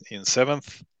 40k in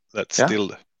 7th that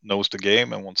still knows the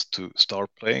game and wants to start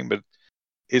playing, but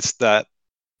it's that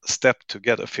step to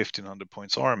get a 1500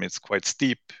 points army. It's quite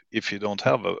steep if you don't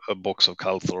have a box of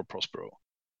Kalthor or Prospero.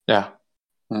 Yeah.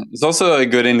 It's also a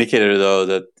good indicator though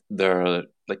that there are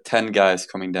like 10 guys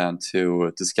coming down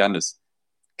to Scandus,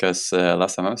 because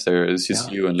last time I was there it was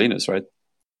just you and Linus, right?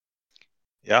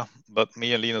 Yeah, but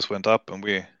me and Linus went up and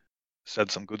we said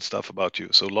some good stuff about you.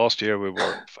 So last year we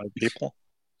were 5 people,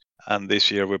 and this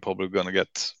year we're probably going to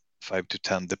get 5 to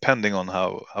 10, depending on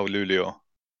how Luleå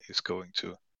is going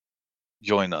to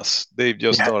join us. They've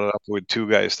just started up with 2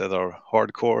 guys that are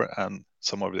hardcore, and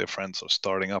some of their friends are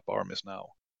starting up armies now.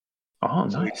 Oh,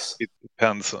 nice. So it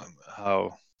depends on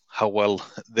how well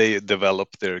they develop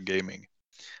their gaming.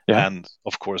 Yeah. And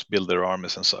of course build their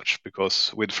armies and such,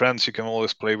 because with friends you can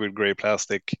always play with grey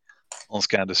plastic. On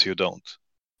Scandus you don't.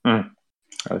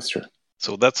 That's true.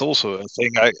 So that's also a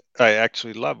thing I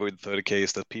actually love with 30k,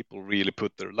 is that people really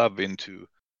put their love into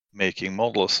making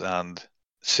models and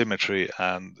symmetry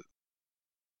and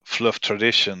fluff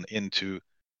tradition into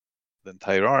the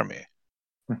entire army.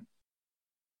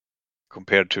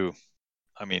 Compared to,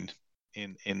 I mean,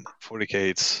 in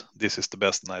 40k this is the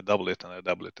best and I double it and I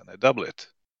double it and I double it.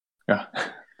 Yeah.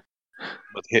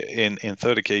 But in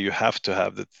 30k you have to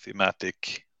have the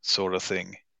thematic sort of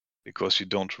thing, because you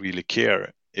don't really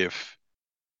care if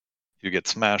you get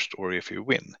smashed or if you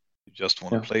win. You just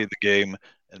want to play the game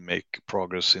and make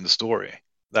progress in the story.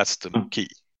 That's the key.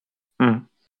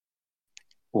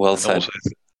 Well said.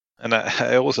 And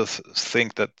I also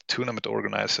think that tournament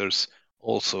organizers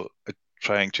also are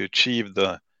trying to achieve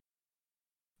the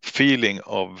feeling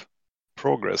of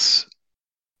progress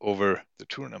over the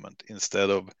tournament, instead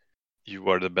of you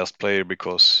are the best player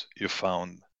because you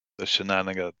found the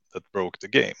shenanigan that broke the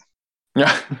game.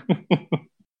 Yeah.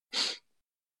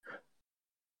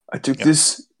 I took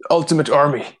this ultimate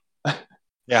army.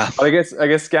 Yeah. But I guess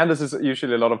Scandus is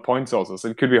usually a lot of points also, so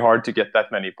it could be hard to get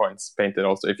that many points painted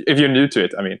also if you're new to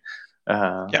it. I mean,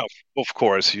 yeah, of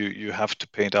course you have to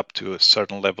paint up to a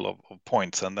certain level of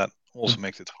points, and that also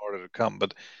makes it harder to come.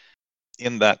 But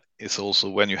in that is also,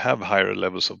 when you have higher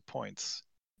levels of points,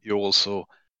 you also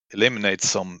eliminate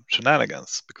some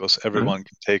shenanigans, because everyone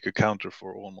can take a counter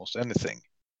for almost anything.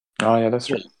 Oh yeah, that's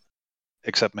true.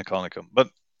 Except Mechanicum, but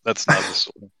that's not the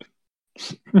story.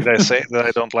 Did I say that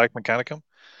I don't like Mechanicum?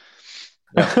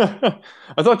 Yeah.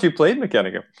 I thought you played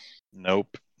Mechanicum.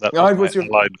 Nope. That was my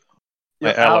allied.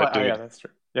 My allied dude. Yeah, that's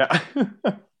true. Yeah.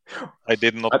 I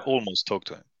did not almost talk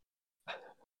to him.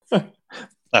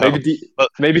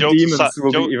 Maybe demons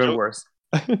will be even worse.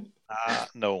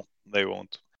 No, they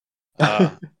won't.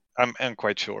 I'm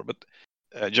quite sure. But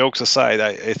jokes aside,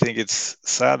 I think it's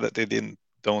sad that they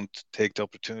don't take the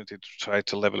opportunity to try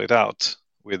to level it out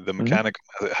with the mechanic,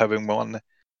 having one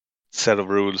set of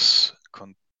rules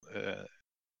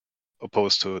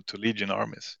opposed to Legion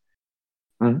armies,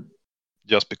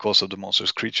 just because of the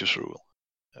monsters creatures rule.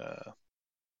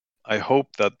 I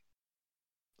hope that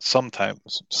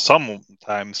sometimes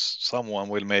someone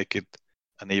will make it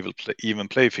an even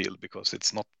play field, because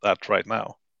it's not that right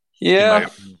now. Yeah,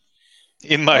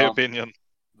 in my opinion.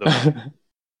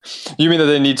 You mean that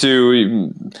they need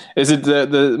to? Is it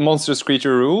the monstrous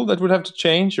creature rule that would have to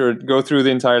change, or go through the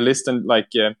entire list and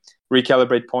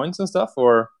recalibrate points and stuff?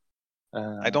 Or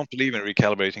I don't believe in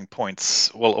recalibrating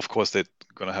points. Well, of course they're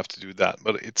gonna have to do that,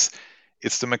 but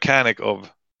it's the mechanic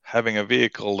of having a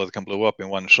vehicle that can blow up in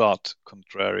one shot,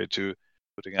 contrary to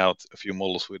putting out a few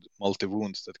models with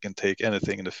multi-wounds that can take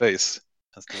anything in the face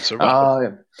and still survive.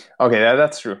 Yeah. Okay,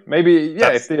 that's true. Maybe,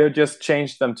 if they had just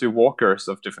changed them to walkers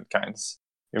of different kinds.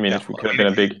 I mean, it could have been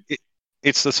a big...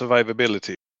 It's the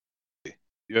survivability.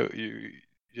 You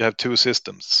have two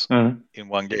systems in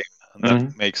one game, and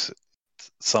that makes it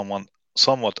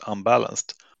somewhat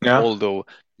unbalanced. Yeah. Although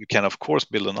you can, of course,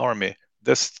 build an army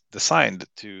that's designed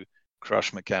to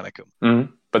crush Mechanicum.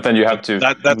 But then you have to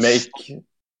make...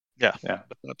 Yeah. You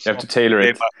have to tailor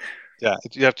it. Yeah,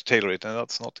 you have to tailor it, and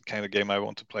that's not the kind of game I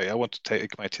want to play. I want to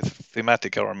take my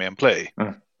thematic army and play.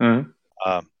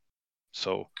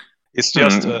 So it's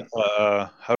just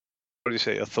how do you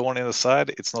say, a thorn in the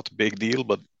side. It's not a big deal,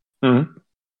 but well,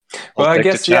 I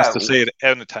guess the chance to say it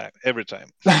every time.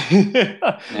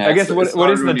 I guess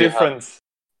what is the difference?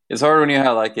 It's hard when you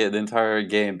have the entire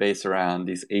game based around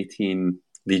these 18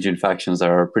 Legion factions that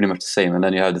are pretty much the same, and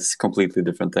then you have this completely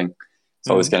different thing. It's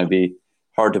always going to be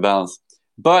hard to balance.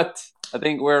 But I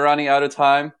think we're running out of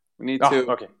time. We need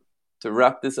to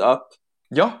wrap this up.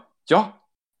 Yeah.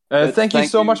 Thank you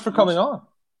so much for coming on.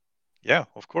 Yeah,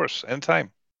 of course.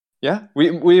 Anytime. Yeah,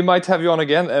 we might have you on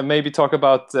again and maybe talk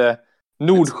about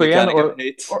Nordsken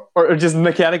or just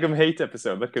Mechanicum Hate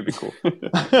episode. That could be cool.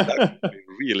 That could be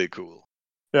really cool.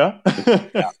 Yeah?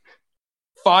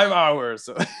 5 hours.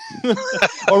 Or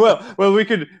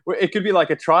it could be like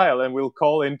a trial, and we'll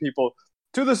call in people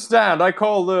to the stand. I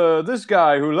call this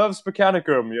guy who loves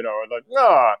Mechanicum, and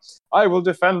I will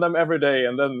defend them every day,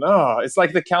 and then it's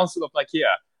like the Council of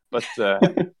Nikea, but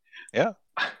yeah,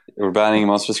 we're banning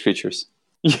monstrous creatures.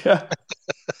 Yeah.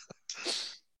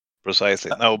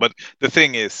 Precisely. No, but the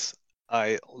thing is,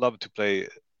 I love to play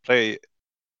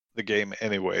the game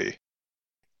anyway.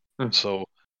 So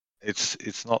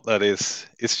it's not that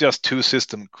it's just two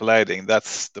systems colliding.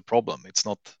 That's the problem. It's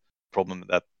not the problem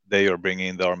that they are bringing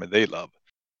in the army they love.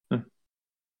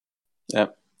 Yeah.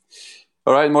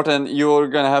 All right, Morten, you're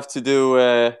gonna have to do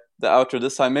the outro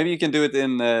this time. Maybe you can do it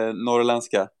in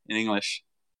Norrländska, in English.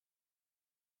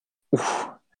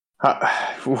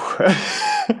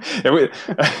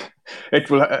 It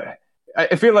will.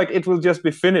 I feel like it will just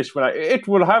be finished when it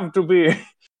will have to be.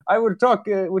 I will talk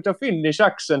with a Finnish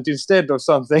accent instead of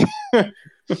something.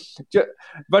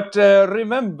 But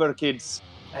remember, kids,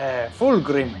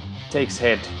 Fulgrim takes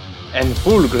head, and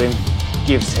Fulgrim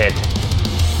gives head.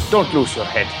 Don't lose your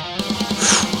head.